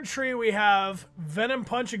shared tree, we have Venom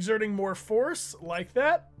Punch exerting more force, like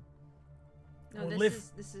that. No,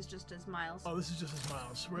 this is just as Miles. Oh, this is just as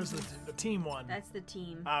Miles. Where's the team one? That's the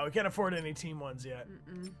team. We can't afford any team ones yet.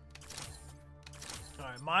 All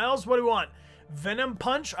right, Miles, what do we want? Venom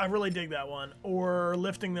Punch? I really dig that one. Or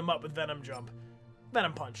lifting them up with Venom Jump.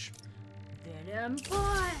 Venom Punch. Venom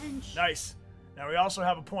Punch. Nice. Now we also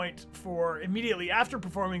have a point for immediately after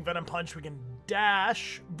performing Venom Punch, we can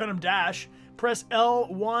dash, Venom Dash, press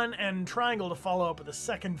L1 and triangle to follow up with a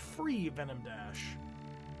second free Venom Dash.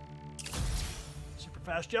 Super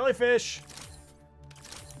fast jellyfish.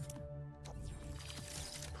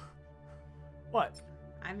 What?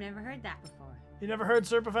 I've never heard that before. You never heard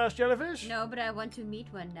super fast jellyfish? No, but I want to meet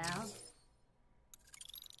one now.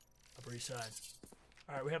 Upper East Side.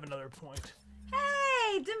 All right, we have another point.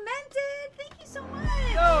 Hey, Demented! Thank you so much!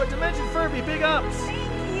 Yo, Demented Furby, big ups! Thank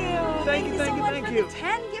you! Thank you so much for the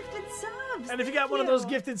 10 gifted subs! And if you got one of those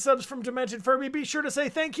gifted subs from Demented Furby, be sure to say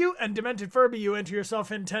thank you. And Demented Furby, you enter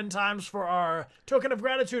yourself in 10 times for our Token of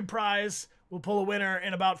Gratitude prize. We'll pull a winner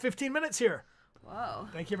in about 15 minutes here. Whoa.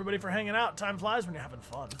 Thank you, everybody, for hanging out. Time flies when you're having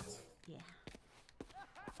fun. Yeah.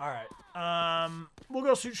 All right. We'll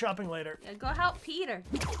go suit shopping later. Yeah, go help Peter.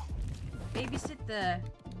 Babysit the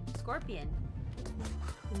scorpion.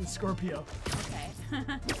 Scorpio. Okay.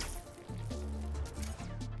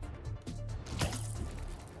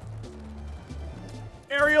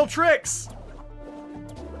 Aerial tricks.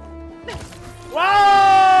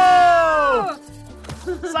 Whoa!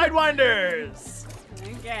 Sidewinders.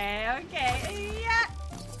 Okay. Yeah.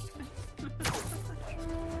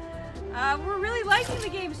 Oh. We're really liking the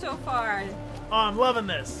game so far. Oh, I'm loving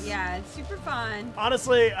this. Yeah, it's super fun.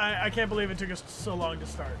 Honestly, I can't believe it took us so long to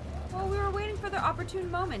start. Well, we were waiting for the opportune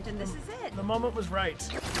moment, and this is it. The moment was right.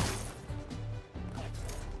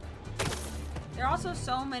 There are also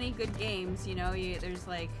so many good games, you know, there's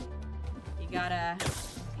like, you gotta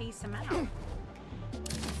pace them out.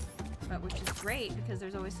 But which is great, because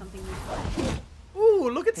there's always something new to play. Ooh,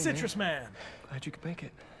 look at Hey, Citrus Man. Glad you could make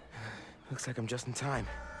it. Looks like I'm just in time.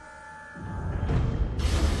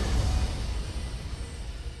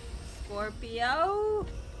 Scorpio?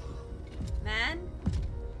 Man?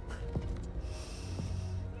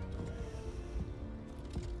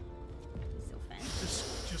 He's so fancy.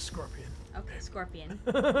 Just Scorpion. Okay, Scorpion.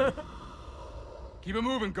 Keep it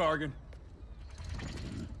moving, Gargan.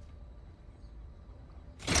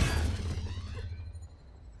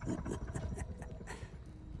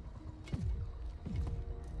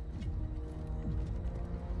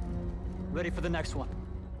 Ready for the next one.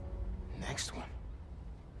 Next one?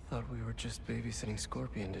 Thought we were just babysitting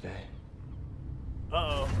Scorpion today.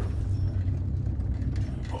 Uh-oh.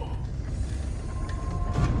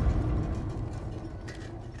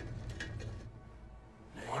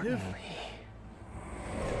 Martin Lee.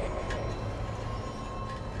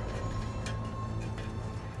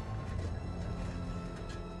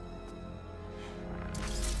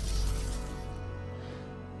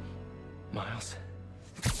 Miles.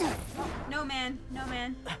 No, man. No,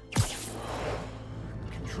 man.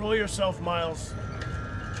 Control yourself, Miles.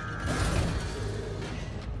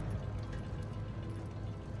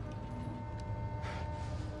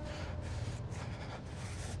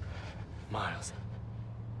 Miles.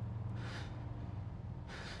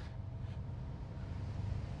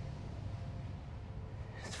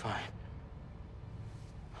 It's fine.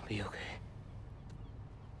 I'll be okay.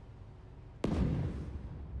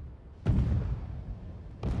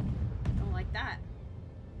 Don't like that.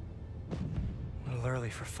 A little early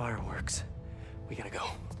for fireworks. We gotta go.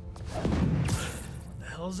 What the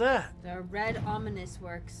hell's that? The red ominous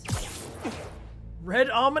works. Red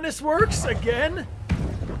ominous works again?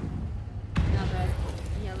 Now the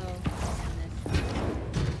yellow ominous.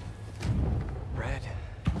 Red,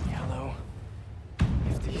 yellow.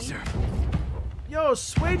 If these are... Yo,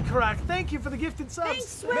 Suede Crack, thank you for the gifted subs. Thanks,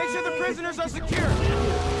 Suede. Make sure the prisoners are secure.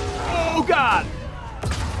 Oh, God.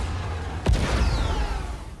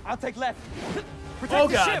 I'll take left. Oh,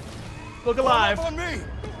 God. Look alive. On me.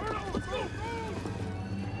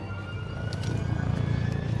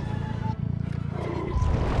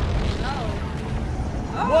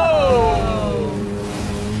 Whoa!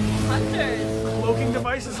 Hunters. Cloaking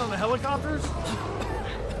devices on the helicopters?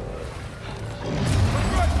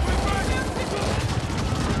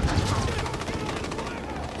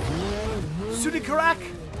 Sudikarak,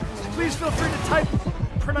 please feel free to type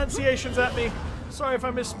pronunciations at me. Sorry if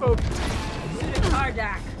I misspoke.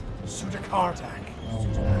 Sudikardak. Sudikardak.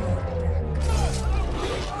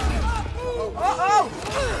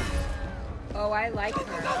 Oh, I like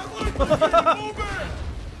her.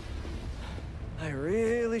 I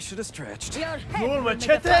really should have stretched. Cool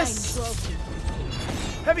machetes.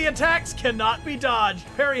 Heavy attacks cannot be dodged.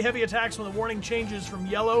 Parry heavy attacks when the warning changes from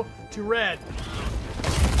yellow to red.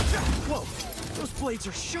 Whoa, those blades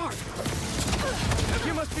are sharp.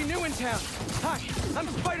 You must be new in town. Hi, I'm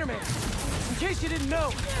Spider-Man. In case you didn't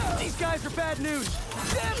know, these guys are bad news.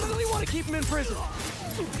 Definitely want to keep them in prison.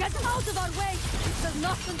 Get out of our way! It does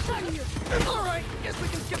not concern you! All right, guess we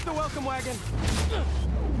can skip the welcome wagon.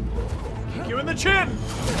 Kick you in the chin!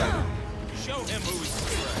 Show him who's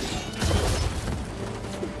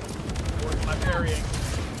Work my parrying.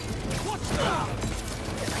 What's up?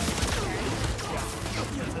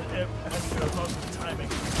 It has to do with most of the timing.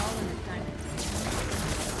 All in the timing.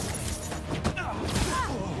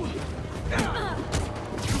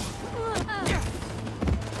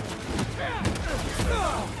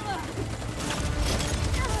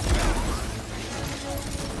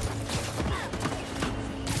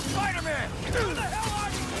 Spider-Man! Who the hell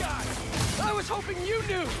are you guys? I was hoping you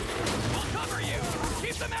knew. We'll cover you.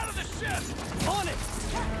 Keep them out of the ship. On it.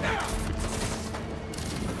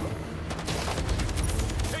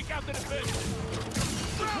 Take out the division.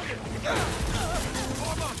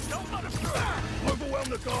 Form up. Don't let him through. Overwhelm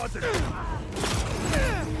the guards and...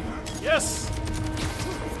 Yes!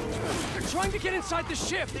 They're trying to get inside the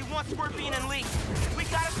ship. They want Scorpion and Lee. We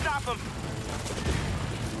gotta stop them.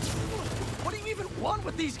 What do you even want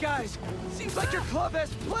with these guys? Seems like your club has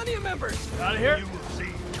plenty of members. Out of here. You will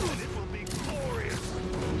see, and it will be glorious.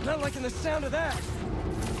 Not liking the sound of that.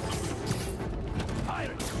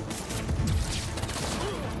 Pirates!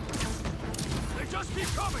 They just keep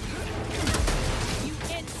coming! You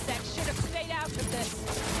insects should have stayed out much of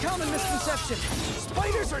this. Common misconception.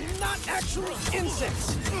 Spiders are not actually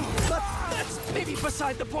insects. But that's maybe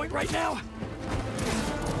beside the point right now.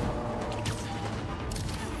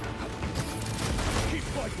 Keep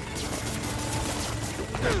fighting.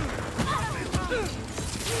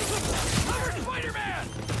 Spider-Man!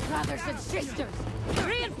 Brothers and sisters,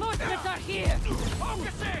 reinforcements are here.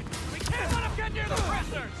 Focusing! We can't let him get near the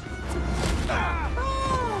prisoners!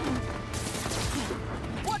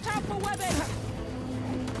 Watch out for webbing!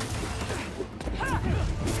 Grab him!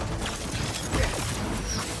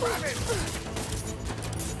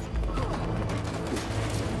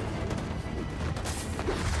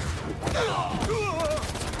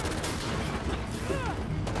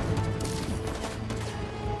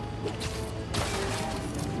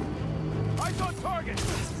 Eyes on target!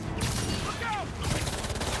 Look out!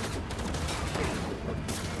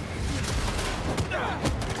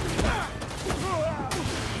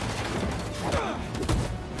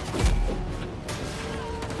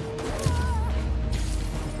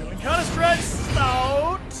 Feeling kind of stressed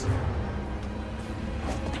out.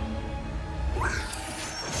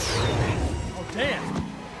 Oh, damn.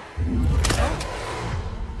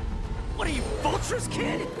 What are you, vultures,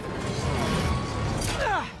 kid?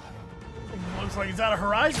 Looks like he's out of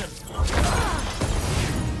Horizon.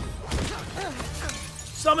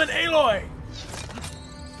 Summon Aloy.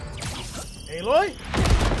 Aloy?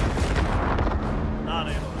 Not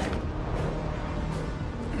Aloy.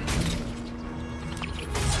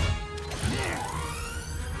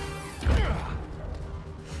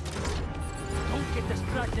 Don't get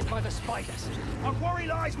distracted by the spiders. Our quarry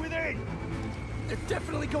lies within! They're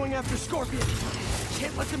definitely going after Scorpion.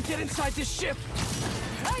 Can't let them get inside this ship.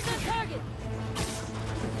 Eyes on target!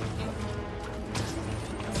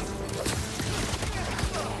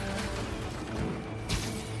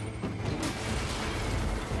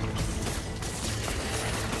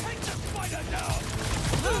 Take the spider down!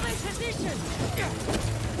 Move in position!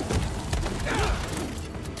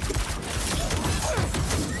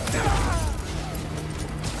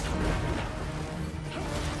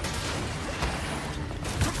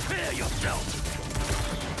 Prepare yourself!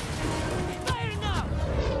 Fire now!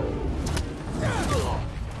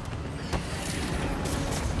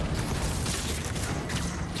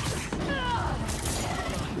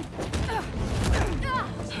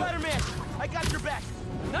 Spider-Man, I got your back.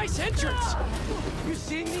 Nice entrance. You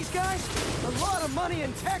seeing these guys? A lot of money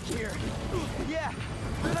and tech here. Yeah,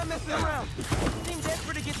 they're not messing around. Seem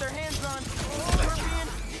desperate to get their hands on Scorpion,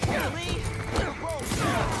 Lee, Roll.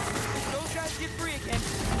 If those guys get free again,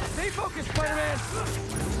 stay focused, Spider-Man.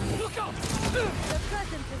 Look out! Your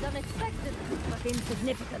presence is unexpected, but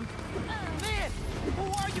insignificant. Man, who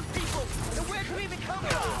are you people? And where do we even come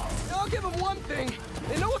from? I'll give them one thing.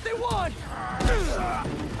 They know what they want.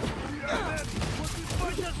 What these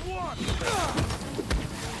fighters want!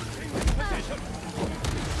 Position!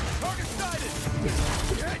 Target sighted!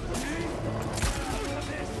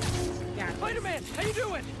 Spider-Man, how you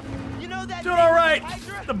doing? You know that? Doing all right.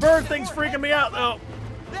 The bird thing's freaking me out, though.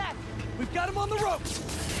 That! We've got him on the ropes.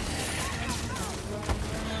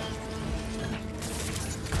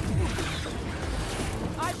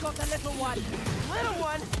 I've got the little one! Little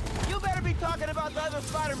one? You better be talking about the other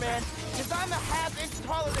Spider-Man, because I'm a half-inch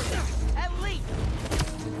taller than him. At least.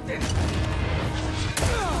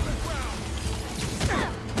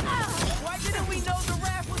 Why didn't we know the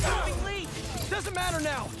raft was moving Lee? Doesn't matter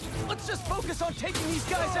now. Let's just focus on taking these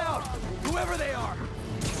guys out, whoever they are.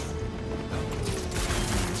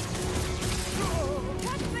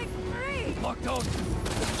 Catch me free! Locked on.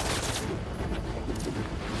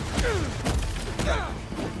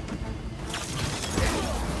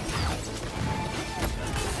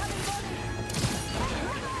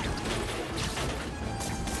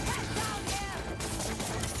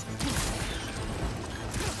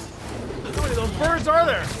 How many of those birds are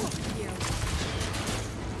there?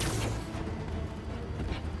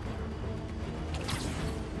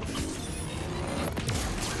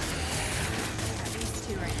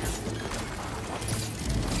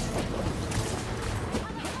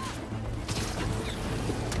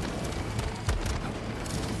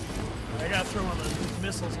 I gotta throw one of those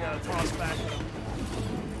missiles, gotta toss back at them.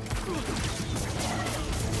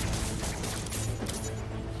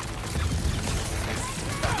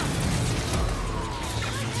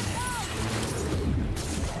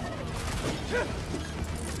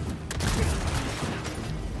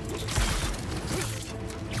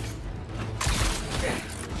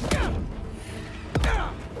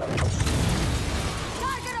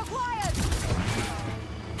 Target acquired!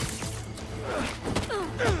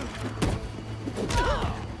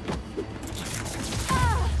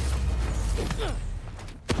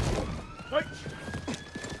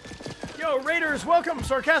 Cheers! Welcome,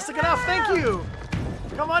 Sarcastic Enough. Thank you.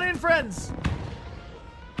 Come on in, friends.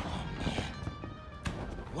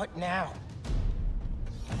 What now?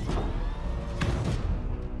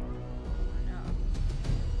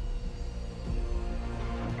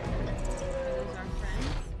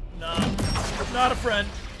 Not a friend.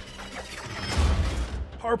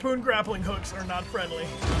 Harpoon grappling hooks are not friendly.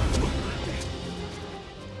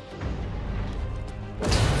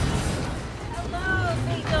 Hello,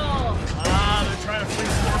 Beetle. Ah, they're trying to free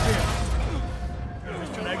Scorpion.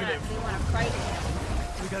 Mr. Negative. You want to frighten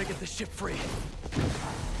him. We gotta get the ship free.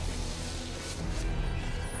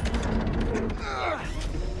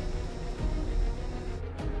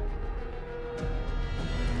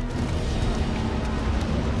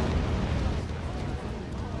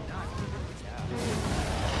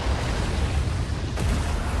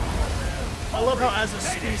 I love how, as a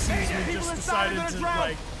species, we just decided to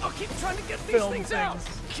like I'll keep trying to get these film things things out.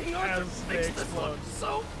 King Arthur as they makes this explode. look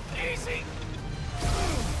so easy.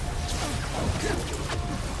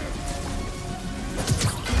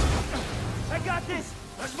 I got this!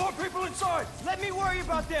 There's more people inside. Let me worry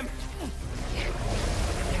about them!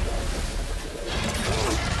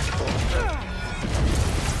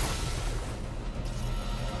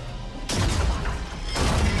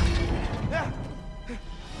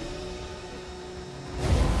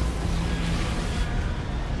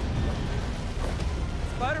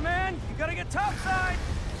 Spider-Man, you gotta get topside.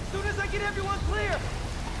 As soon as I get everyone clear.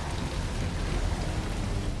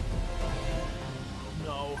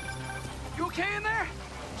 No. You okay in there?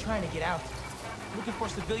 Trying to get out. Looking for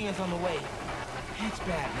civilians on the way. It's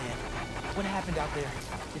bad, man. What happened out there?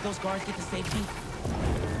 Did those guards get to safety?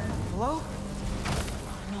 Hello?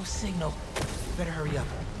 No signal. Better hurry up.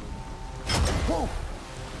 Whoa!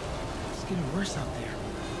 It's getting worse out there.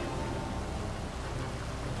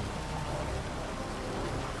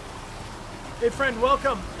 Hey friend,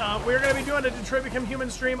 welcome. We're going to be doing a Detroit Become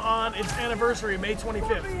Human stream on its anniversary, May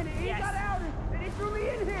 25th. He got out and he threw me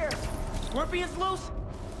in here! Scorpion's loose?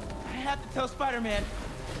 I have to tell Spider-Man.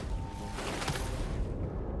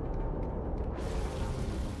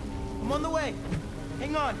 I'm on the way.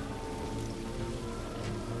 Hang on.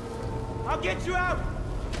 I'll get you out!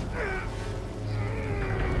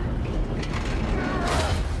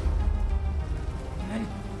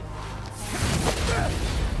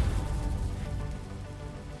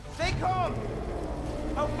 Stay calm!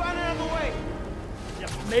 I'll find another way!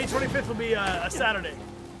 Yep, May 25th will be a Saturday.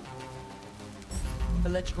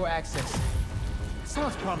 Electrical access.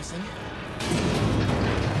 Sounds promising. I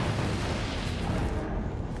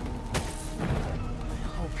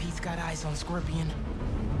hope Pete's got eyes on Scorpion.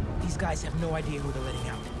 These guys have no idea who they're letting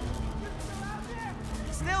out.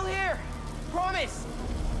 Still here! Promise!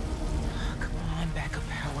 Come on, backup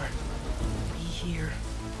power. Be here.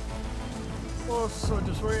 Oh, so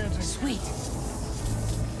disorienting. Sweet!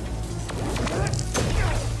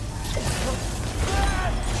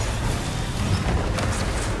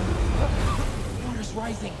 Water's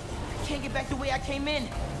rising. I can't get back the way I came in.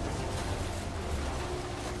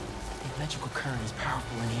 The electrical current is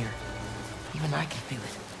powerful in here. Even I can feel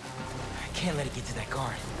it. I can't let it get to that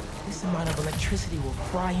guard. This amount of electricity will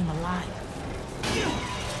fry him alive.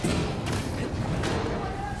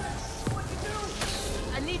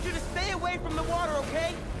 I need you to stay away from the water,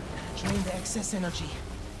 okay? Drain the excess energy.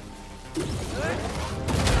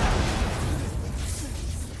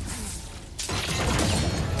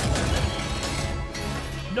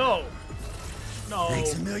 No. No.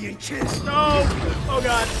 Thanks a million, kids. No. Oh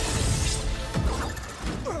god.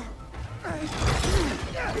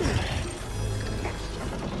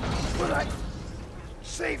 But I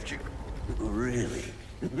saved you. Really?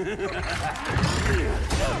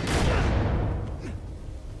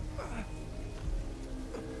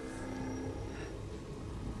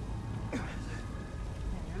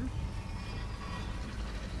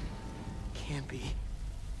 Can't be.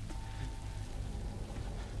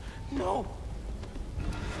 No!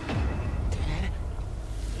 Dad?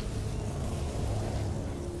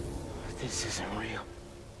 This isn't real.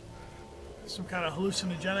 Some kind of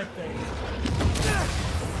hallucinogenic thing.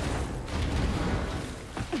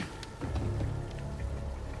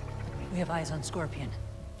 We have eyes on Scorpion.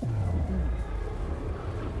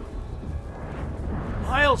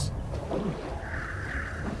 Miles! A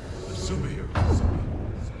superhero.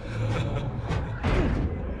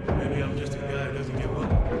 Maybe I'm just a guy who doesn't give up.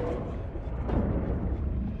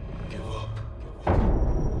 Give up.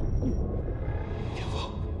 Give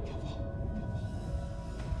up.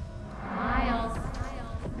 Miles.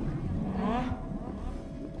 Huh?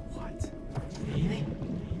 What? Anything?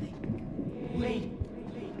 Wait.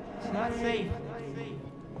 It's not safe.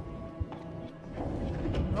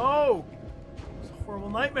 Horrible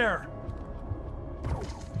nightmare.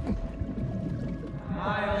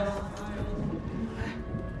 Miles.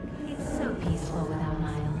 It's so peaceful without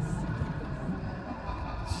Miles.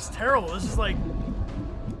 This is terrible. This is like...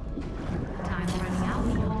 Time's running out.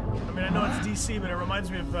 I mean, I know it's DC, but it reminds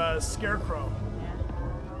me of Scarecrow.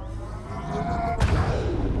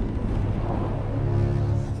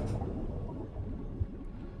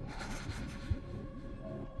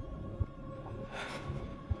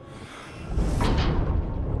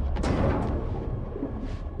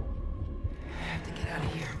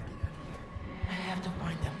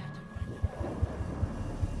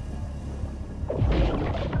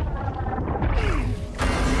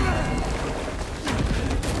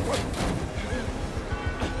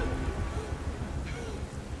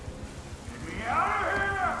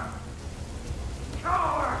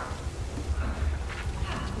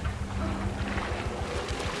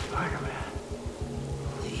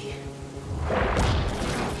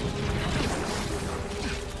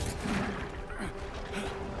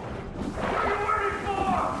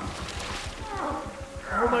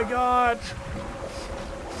 God.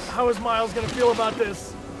 How is Miles gonna feel about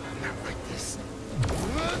this? Not like this.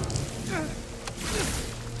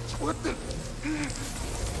 What the?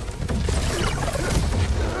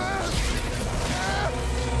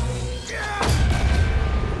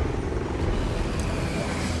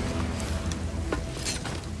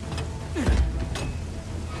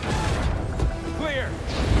 Clear.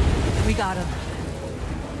 We got him.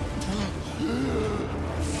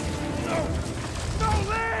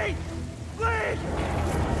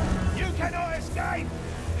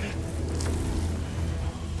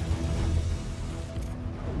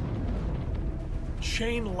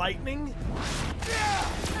 Chain lightning?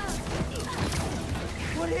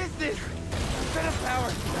 What is this? Venom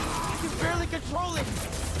power! I can barely control it!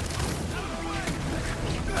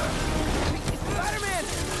 Spider-Man!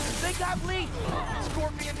 They got Lee!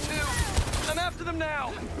 Scorpion too! I'm after them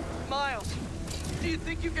now! Miles, do you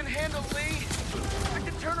think you can handle Lee? I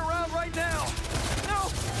can turn around right now! No!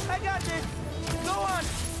 I got this! Go on!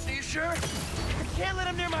 Are you sure? I can't let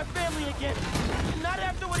him near my family again! Not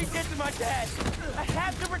after what he did to my dad! I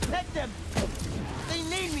have to protect them! They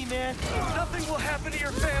need me, man! Nothing will happen to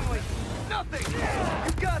your family! Nothing!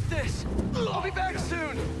 You got this! I'll be back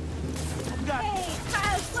soon! Hey,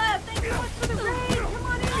 Kyle, Slab, thanks so much for the raid! Come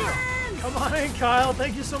on in! Come on in, Kyle.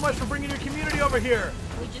 Thank you so much for bringing your community over here.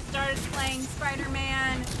 We just started playing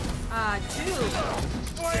Spider-Man 2.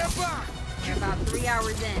 We're about 3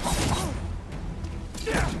 hours in.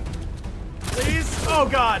 Please? Oh,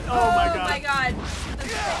 God. Oh, my God. Oh, my God.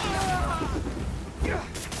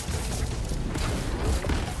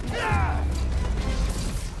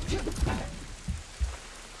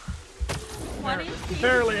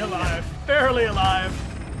 Barely alive. Barely alive.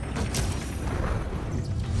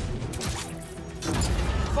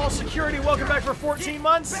 False Security, welcome back for 14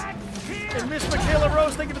 months. And Miss Michaela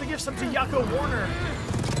Rose, thank you for the gift sub to Yako Warner.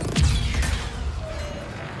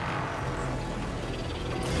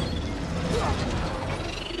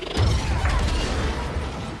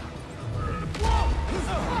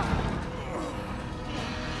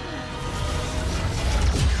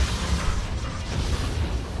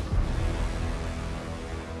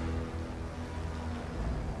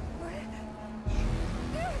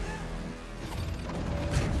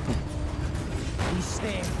 He's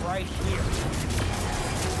staying right here.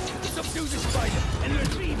 Subdue the spider and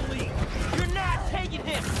retrieve Lee. You're not taking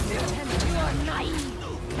him. You are naive.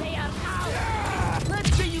 They are cowards.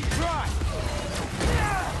 Let's see you try.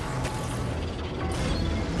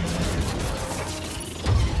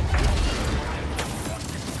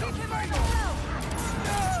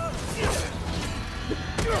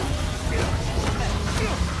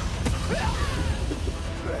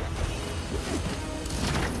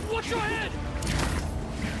 Watch your head!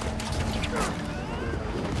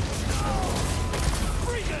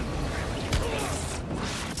 Freaking!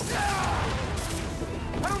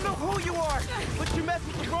 I don't know who you are, but you messed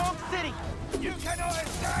with the wrong city. You cannot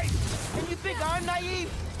escape! And you think I'm naive?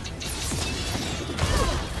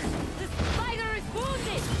 The spider is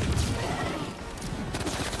wounded.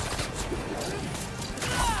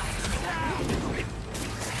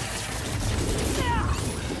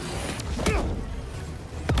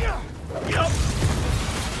 Yup.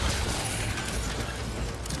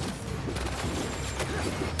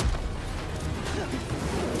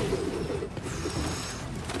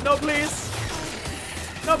 No, please.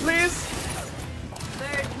 No, please.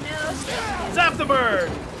 Bird, no. Zap the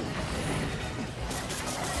bird.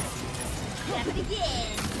 Zap it again.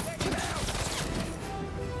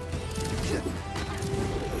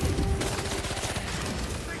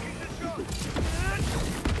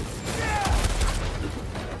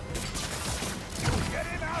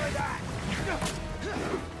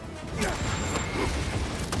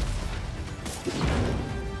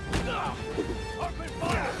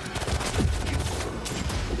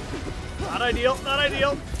 Not ideal, not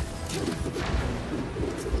ideal.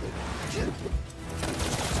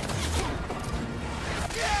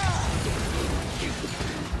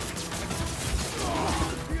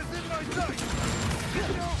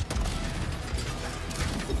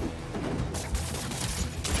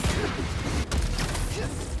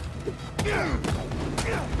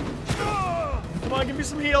 Come on, give me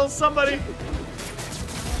some heals, somebody.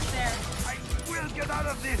 There. I will get out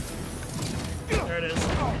of this. There it is.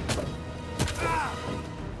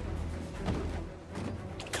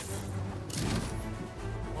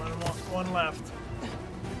 One left.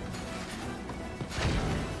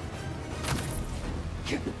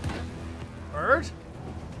 Bird?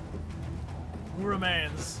 Who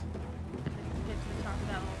remains? Get to the top of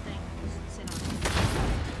that little thing. Just sit on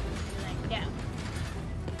it. Be like,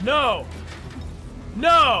 No!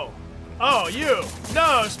 No! Oh, you!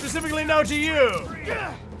 No! Specifically no to you!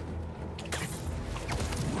 Yeah!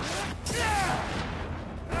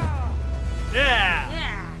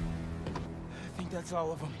 I think that's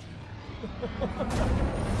all of them.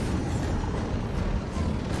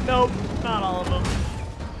 Nope, not all of them.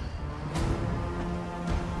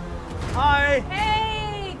 Hi!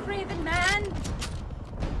 Hey, craven man!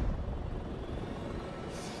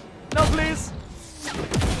 No, please!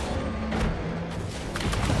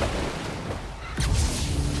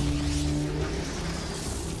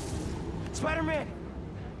 Spider-Man!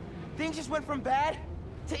 Things just went from bad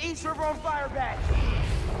to East River on fire bad.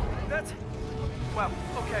 That's... well,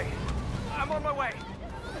 okay. I'm on my way.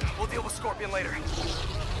 We'll deal with Scorpion later.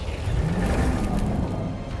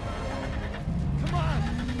 Come on!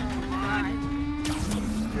 Come on!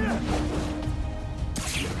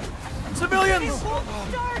 Civilians! It won't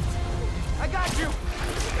start! I got you!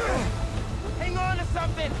 Hang on to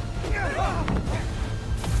something!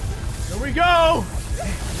 Here we go!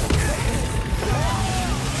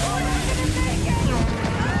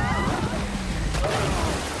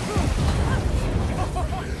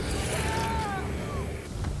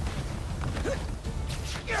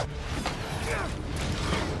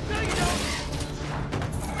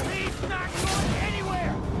 He's not going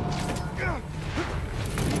anywhere!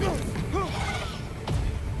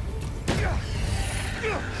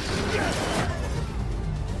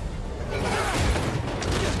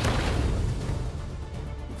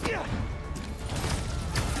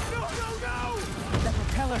 That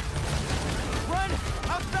propeller! Run!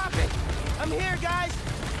 I'll stop it! I'm here, guys!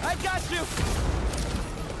 I got you!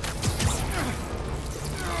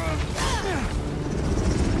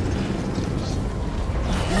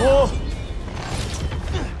 Whoa!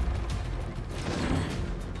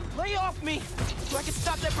 Lay off me so I can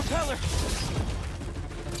stop that propeller!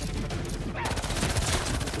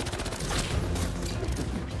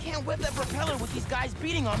 I can't whip that propeller with these guys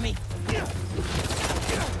beating on me!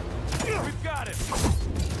 We've got it!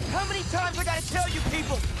 How many times I gotta tell you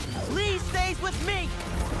people? Lee stays with me!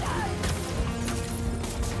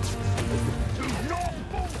 Do not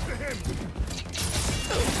move to him!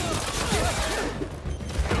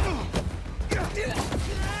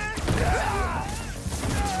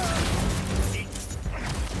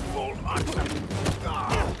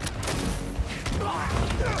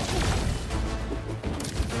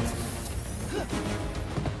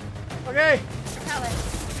 Okay. Tell it.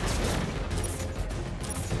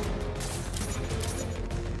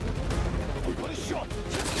 What a shot!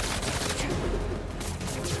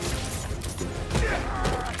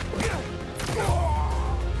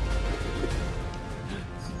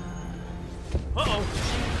 Uh-oh.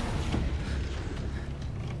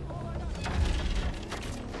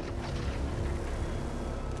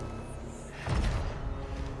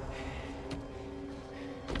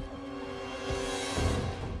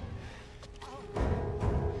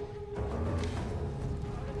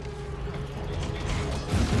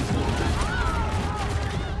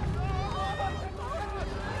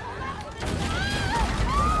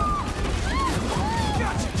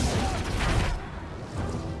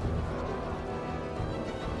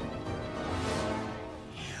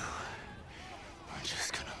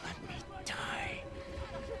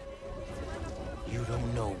 You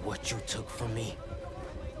don't know what you took from me.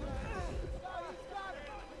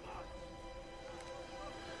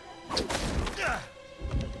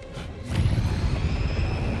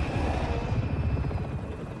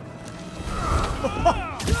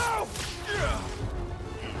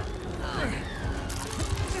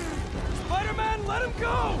 Spider-Man, let him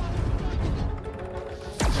go!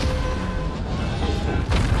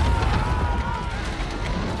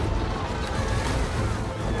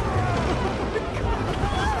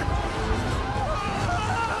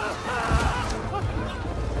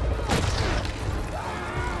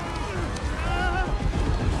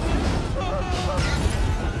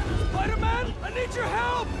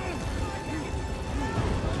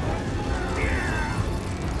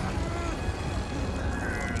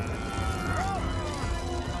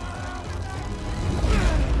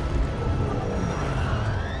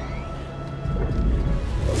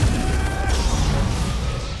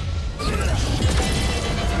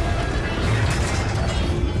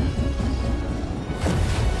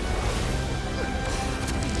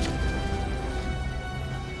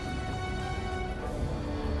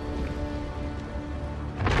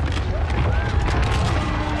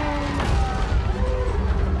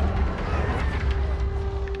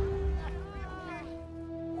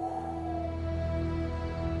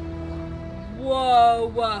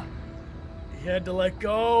 Whoa. He had to let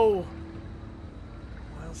go.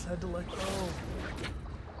 Miles had to let go.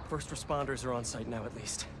 First responders are on site now, at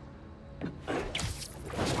least.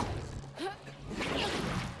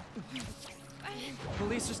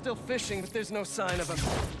 Police are still fishing, but there's no sign of them.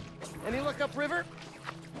 Any luck upriver?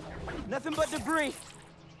 Nothing but debris.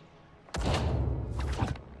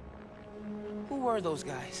 Who were those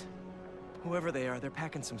guys? Whoever they are, they're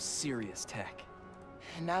packing some serious tech.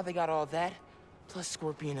 And now they got all that, plus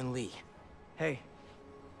Scorpion and Lee. Hey,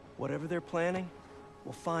 whatever they're planning,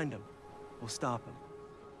 we'll find them. We'll stop them.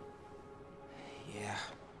 Yeah.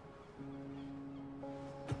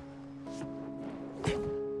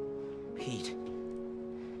 Pete.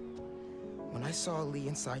 When I saw Lee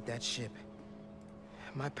inside that ship,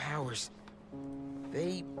 my powers,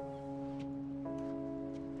 they...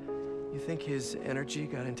 You think his energy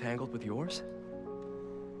got entangled with yours?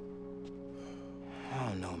 I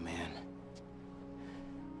don't know, man.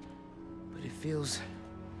 But it feels...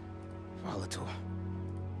 volatile.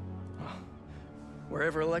 Well,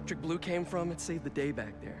 wherever Electric Blue came from, it saved the day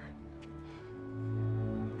back there.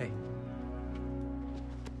 Hey.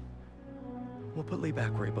 We'll put Lee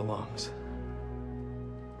back where he belongs.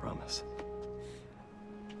 Promise.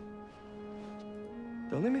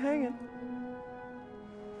 Don't leave me hanging.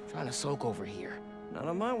 Trying to soak over here. Not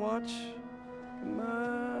on my watch. Come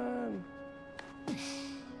on.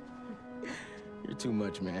 You're too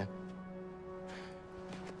much, man.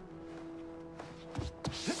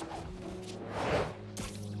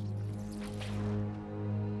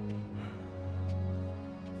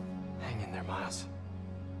 Hang in there, Miles.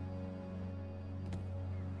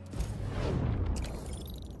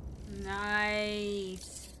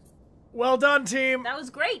 Nice. Well done, team. That was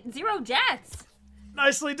great. 0 deaths.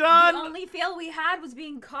 Nicely done. The only fail we had was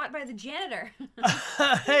being caught by the janitor.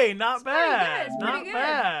 Hey, not bad. It's Not pretty good.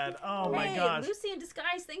 bad. Oh my Hey, gosh. Lucy in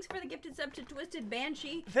Disguise, thanks for the gifted sub to Twisted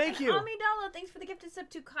Banshee. Thank and you. Amidala, thanks for the gifted sub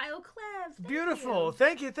to Kyle Clev. Beautiful.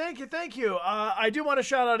 Thank you. I do want to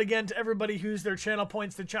shout out again to everybody who's their channel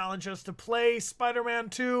points to challenge us to play Spider-Man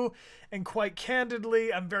 2. And quite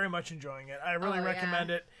candidly, I'm very much enjoying it. I really recommend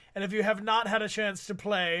it. And if you have not had a chance to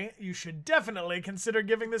play, you should definitely consider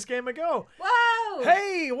giving this game a go. Whoa!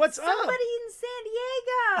 Hey, what's up? Somebody in San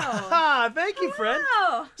Diego! Thank you, friend.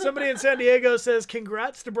 Wow. Somebody in San Diego says,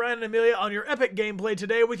 congrats to Bryan and Amelia on your epic gameplay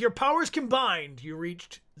today. With your powers combined, you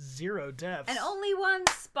reached 0 deaths. And only one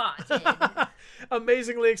spotted.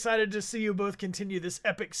 Amazingly excited to see you both continue this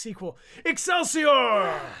epic sequel.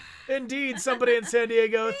 Excelsior! Indeed, somebody in San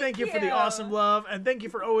Diego, thank you for the awesome love, and thank you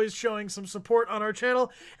for always showing some support on our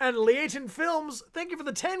channel. And Leighton Films, thank you for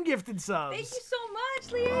the 10 gifted subs. Thank you so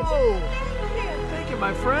much, Leighton. Oh, thank you,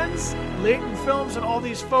 my friends. Leighton Films and all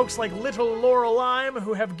these folks like Little Laurel Lime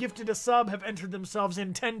who have gifted a sub have entered themselves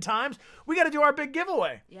in 10 times. We got to do our big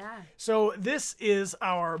giveaway. Yeah. So this is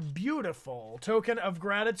our beautiful token of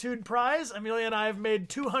gratitude prize. Amelia and I have made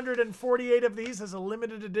 248 of these as a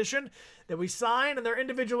limited edition that we sign, and they're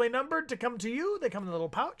individually numbered to come to you. They come in a little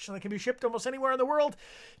pouch, and they can be shipped almost anywhere in the world.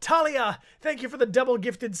 Talia, thank you for the double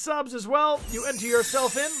gifted subs as well. You enter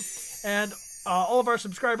yourself in, and all of our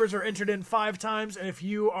subscribers are entered in 5 times, and if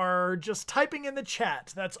you are just typing in the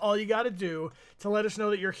chat, that's all you got to do to let us know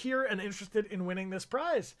that you're here and interested in winning this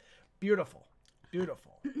prize. Beautiful.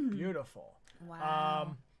 Beautiful. Beautiful.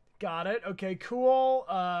 Wow. Got it. Okay, cool.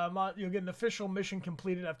 You'll get an official mission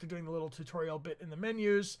completed after doing the little tutorial bit in the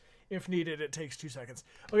menus. If needed, it takes 2 seconds.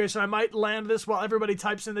 Okay, so I might land this while everybody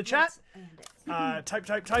types in the chat.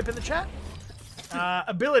 Type in the chat.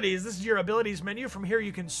 Abilities. This is your abilities menu. From here,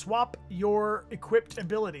 you can swap your equipped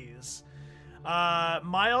abilities.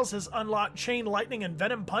 Miles has unlocked Chain Lightning and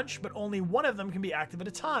Venom Punch, but only one of them can be active at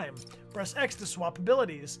a time. Press X to swap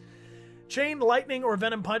abilities. Chain Lightning or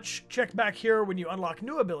Venom Punch, check back here when you unlock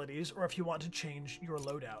new abilities or if you want to change your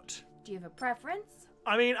loadout. Do you have a preference?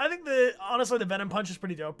 I mean, I think honestly the Venom Punch is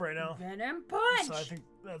pretty dope right now. Venom Punch! So I think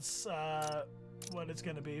that's what it's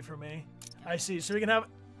going to be for me. I see. So we can have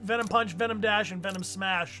Venom Punch, Venom Dash, and Venom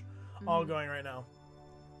Smash all going right now.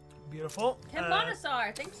 Beautiful. Ken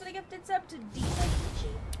Monosar, thanks for the gifted sub to D.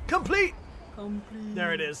 Complete! Complete.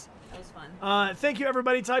 There it is. That was fun. Thank you,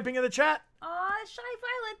 everybody typing in the chat. Shy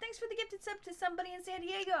Violet, thanks for the gifted sub to somebody in San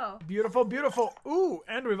Diego. Beautiful, beautiful. Ooh,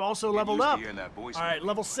 and we've also leveled up. All voice right,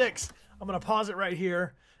 level 6. I'm going to pause it right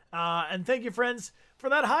here. And thank you, friends, for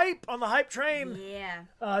that hype on the hype train.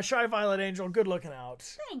 Yeah. Shy Violet Angel, good looking out.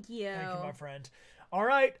 Thank you. Thank you, my friend. All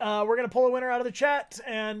right, we're going to pull a winner out of the chat,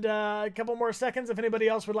 and a couple more seconds. If anybody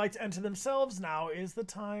else would like to enter themselves, now is the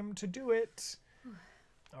time to do it.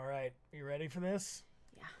 All right, you ready for this?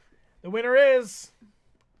 Yeah. The winner is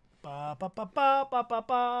You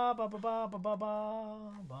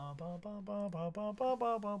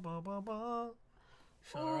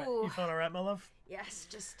feeling all right, my love? Yes,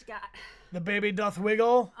 just got... The baby doth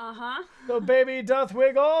wiggle? Uh-huh. The baby doth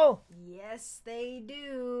wiggle? Yes, they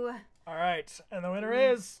do. All right, and the winner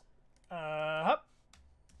is... Hup.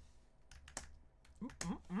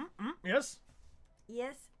 Yes?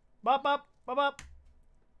 Yes. Bop, bop, bop, bop.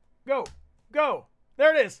 Go. Go.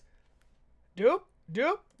 There it is. Doop,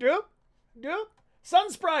 doop, doop, doop.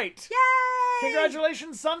 Sunsprite! Yay!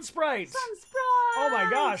 Congratulations, Sunsprite! Sunsprite! Oh my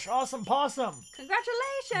gosh, awesome possum.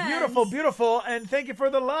 Congratulations! Beautiful, beautiful, and thank you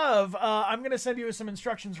for the love. I'm going to send you some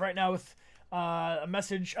instructions right now with a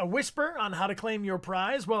message, a whisper on how to claim your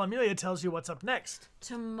prize while Amelia tells you what's up next.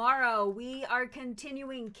 Tomorrow, we are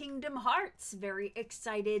continuing Kingdom Hearts. Very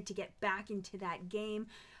excited to get back into that game.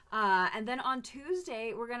 And then on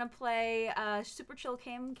Tuesday, we're going to play a super chill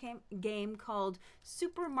game called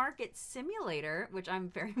Supermarket Simulator, which I'm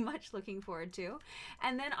very much looking forward to.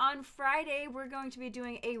 And then on Friday, we're going to be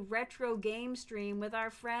doing a retro game stream with our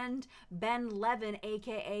friend Ben Levin,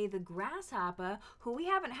 a.k.a. The Grasshopper, who we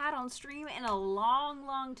haven't had on stream in a long,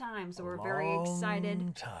 long time. So we're very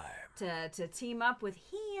excited to team up with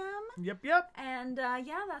him. Yep, yep. And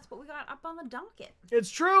yeah, that's what we got up on the docket.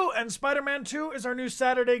 It's true, and Spider-Man 2 is our new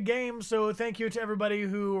Saturday game, so thank you to everybody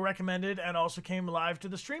who recommended and also came live to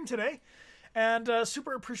the stream today. And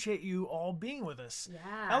super appreciate you all being with us.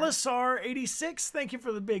 Yeah. LSR86, thank you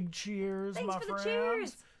for the big cheers, Thanks my for friend. the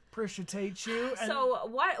cheers. Appreciate you. And So,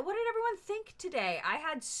 what did everyone think today? I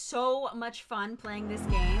had so much fun playing this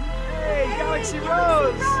game. Hey, Galaxy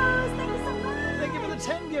Rose! Thank you so much. Thank you for the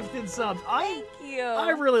 10 gifted subs. Thank you. I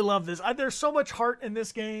really love this. There's so much heart in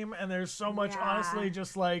this game, and there's so much, honestly,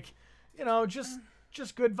 just like, you know, just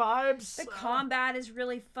good vibes. The combat is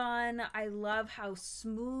really fun. I love how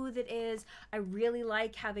smooth it is. I really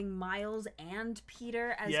like having Miles and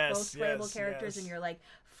Peter as both playable characters, and you're like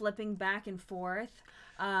flipping back and forth.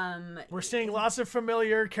 We're seeing lots of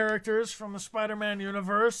familiar characters from the Spider-Man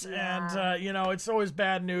universe, and, you know, it's always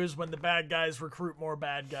bad news when the bad guys recruit more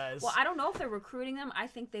bad guys. Well, I don't know if they're recruiting them. I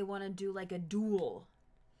think they want to do like a duel.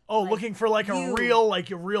 Oh, like looking for like a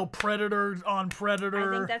real predator on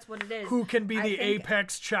predator. I think that's what it is. Who can be the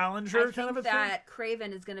apex challenger kind of a thing? That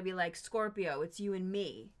Kraven is going to be like, Scorpio, it's you and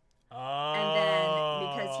me. Oh. And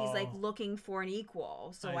then because he's like looking for an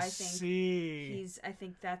equal, so I think see. I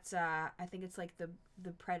think it's like the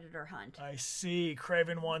predator hunt. I see.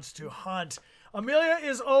 Kraven wants to hunt. Amelia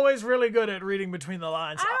is always really good at reading between the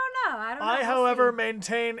lines. I don't know. I, however,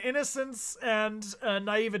 maintain innocence and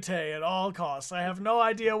naivete at all costs. I have no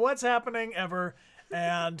idea what's happening ever,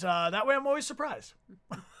 and that way I'm always surprised.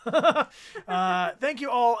 Thank you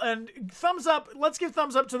all, and thumbs up. Let's give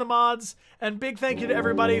thumbs up to the mods, and big thank you to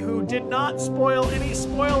everybody who did not spoil any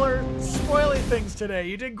spoily things today.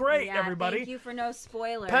 You did great, everybody. Thank you for no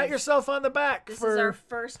spoilers. Pat yourself on the back. This is our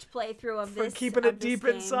first playthrough of this. For keeping it deep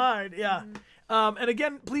inside, yeah. And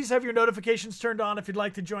again, please have your notifications turned on if you'd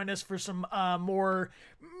like to join us for some more,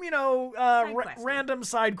 you know, random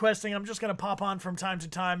side questing. I'm just going to pop on from time to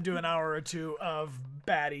time, do an hour or two of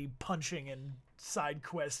baddie punching and side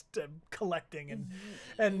quest collecting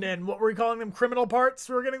and then what were we calling them? Criminal parts?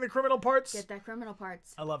 We're getting the criminal parts? Get that criminal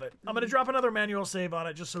parts. I love it. I'm going to drop another manual save on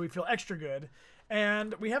it just so we feel extra good.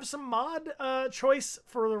 And we have some mod choice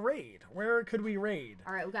for the raid. Where could we raid?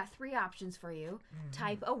 All right, we've got 3 options for you.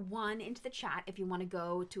 Type a 1 into the chat if you want to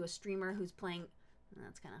go to a streamer who's playing...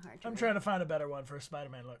 That's kind of hard to I'm trying to find a better one for a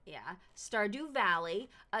Spider-Man look. Yeah. Stardew Valley.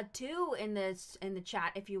 A 2 in the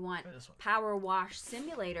chat if you want Power Wash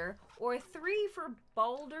Simulator. Or 3 for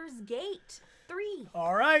Baldur's Gate. 3.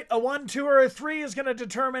 All right. A 1, 2, or a 3 is going to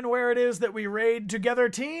determine where it is that we raid together,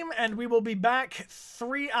 team. And we will be back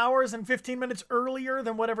 3 hours and 15 minutes earlier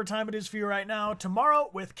than whatever time it is for you right now tomorrow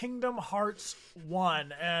with Kingdom Hearts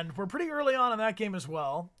 1. And we're pretty early on in that game as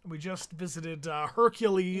well. We just visited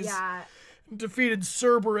Hercules. Yeah. Defeated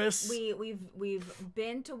Cerberus. We've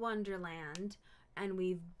been to Wonderland, and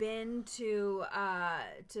we've been to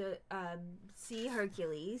see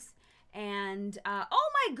Hercules, and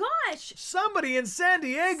oh my gosh, somebody in San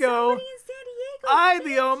Diego. Ay,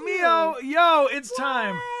 Dios mío. Yo, it's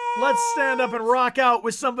time. Let's stand up and rock out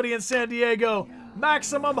with somebody in San Diego.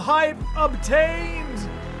 Maximum hype obtained.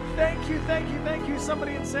 Thank you,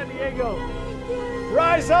 somebody in San Diego.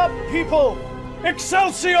 Rise up, people.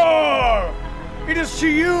 Excelsior! It is to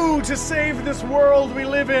you to save this world we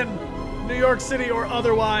live in, New York City or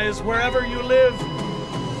otherwise, wherever you live.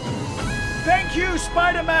 Thank you,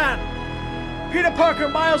 Spider-Man! Peter Parker,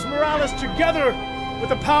 Miles Morales, together with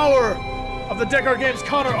the power of the Dechart Games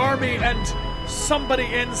Connor Army and Somebody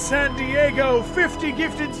in San Diego, 50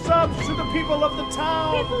 gifted subs to the people of the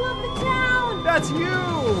town. People of the town. That's you.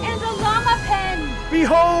 And a llama pen.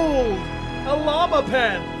 Behold, a llama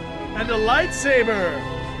pen and a lightsaber.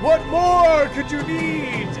 What more could you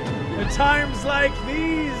need at times like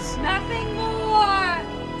these? Nothing more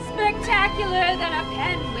spectacular than a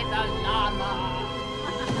pen with a llama.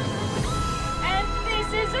 And this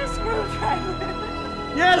is a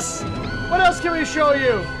screwdriver. Yes! What else can we show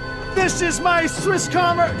you? This is my Swiss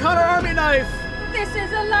Connor Army knife. This is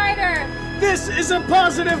a lighter. This is a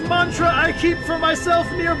positive mantra I keep for myself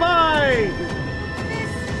nearby. This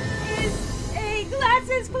is a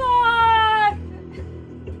glasses cloth.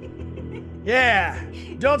 Yeah.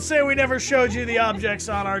 Don't say we never showed you the objects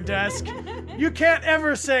on our desk. You can't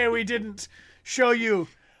ever say we didn't show you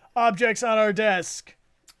objects on our desk.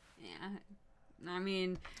 Yeah. I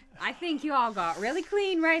mean, I think you all got really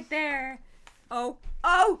clean right there. Oh.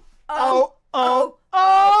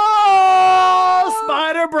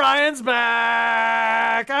 Spider Brian's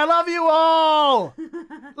back. I love you all.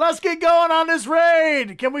 Let's get going on this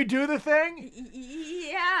raid. Can we do the thing?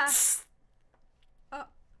 Yeah.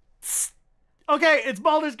 Okay, it's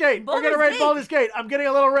Baldur's Gate. We're gonna raid Baldur's Gate. I'm getting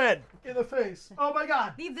a little red in the face. Oh my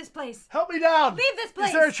god. Leave this place. Help me down. Leave this place.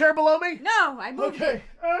 Is there a chair below me? No, I moved it.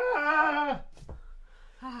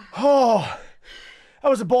 Oh, that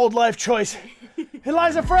was a bold life choice.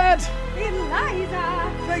 Eliza Fred.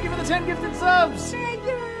 Eliza. Thank you for the 10 gifted subs. Thank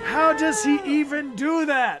you. How does he even do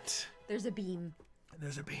that? There's a beam.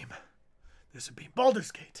 There's a beam. There's a beam.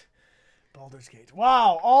 Baldur's Gate. Baldur's Gate.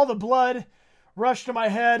 Wow, all the blood rushed to my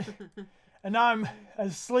head, and now I'm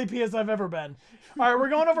as sleepy as I've ever been. All right, we're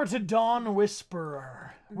going over to Dawn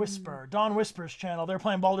Whisperer. Dawn Whisper's channel. They're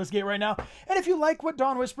playing Baldur's Gate right now. And if you like what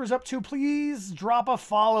Dawn Whisper's up to, please drop a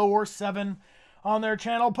follow or 7 on their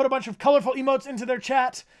channel. Put a bunch of colorful emotes into their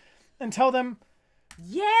chat and tell them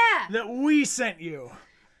that we sent you.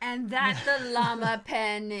 And that the llama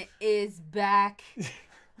pen is back.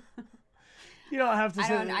 You don't have to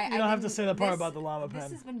say. You don't have to say the part about the llama pen.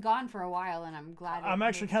 This has been gone for a while, and I'm glad. I'm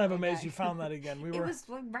actually kind of amazed you found that again. It was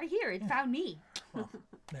right here. It found me. Well,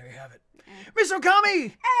 there you have it. Miss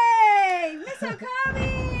Okami! Hey, Miss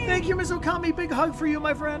Okami! Thank you, Miss Okami. Big hug for you,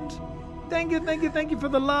 my friend. Thank you for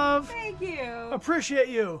the love. Thank you. Appreciate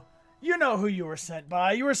you. You know who you were sent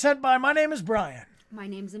by. You were sent by. My name is Bryan. My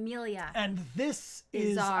name's Amelia. And this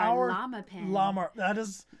is our llama pen. That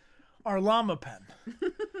is our llama pen.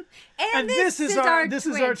 and this is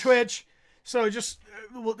our Twitch. So just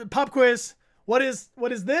pop quiz. What is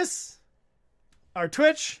this? Our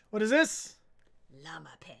Twitch. What is this?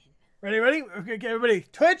 Llama pen. Ready? Okay, everybody.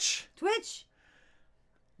 Twitch.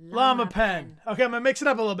 Llama pen. Okay, I'm gonna mix it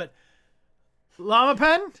up a little bit. Llama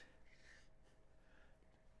pen.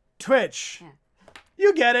 Twitch. Yeah.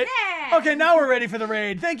 You get it. Yeah. Okay, now we're ready for the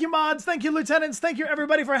raid. Thank you, mods. Thank you, lieutenants. Thank you,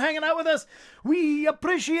 everybody, for hanging out with us. We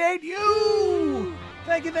appreciate you.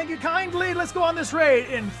 Thank you kindly. Let's go on this raid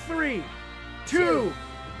in 3, 2,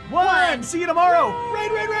 1. See you tomorrow.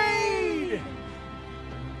 Raid.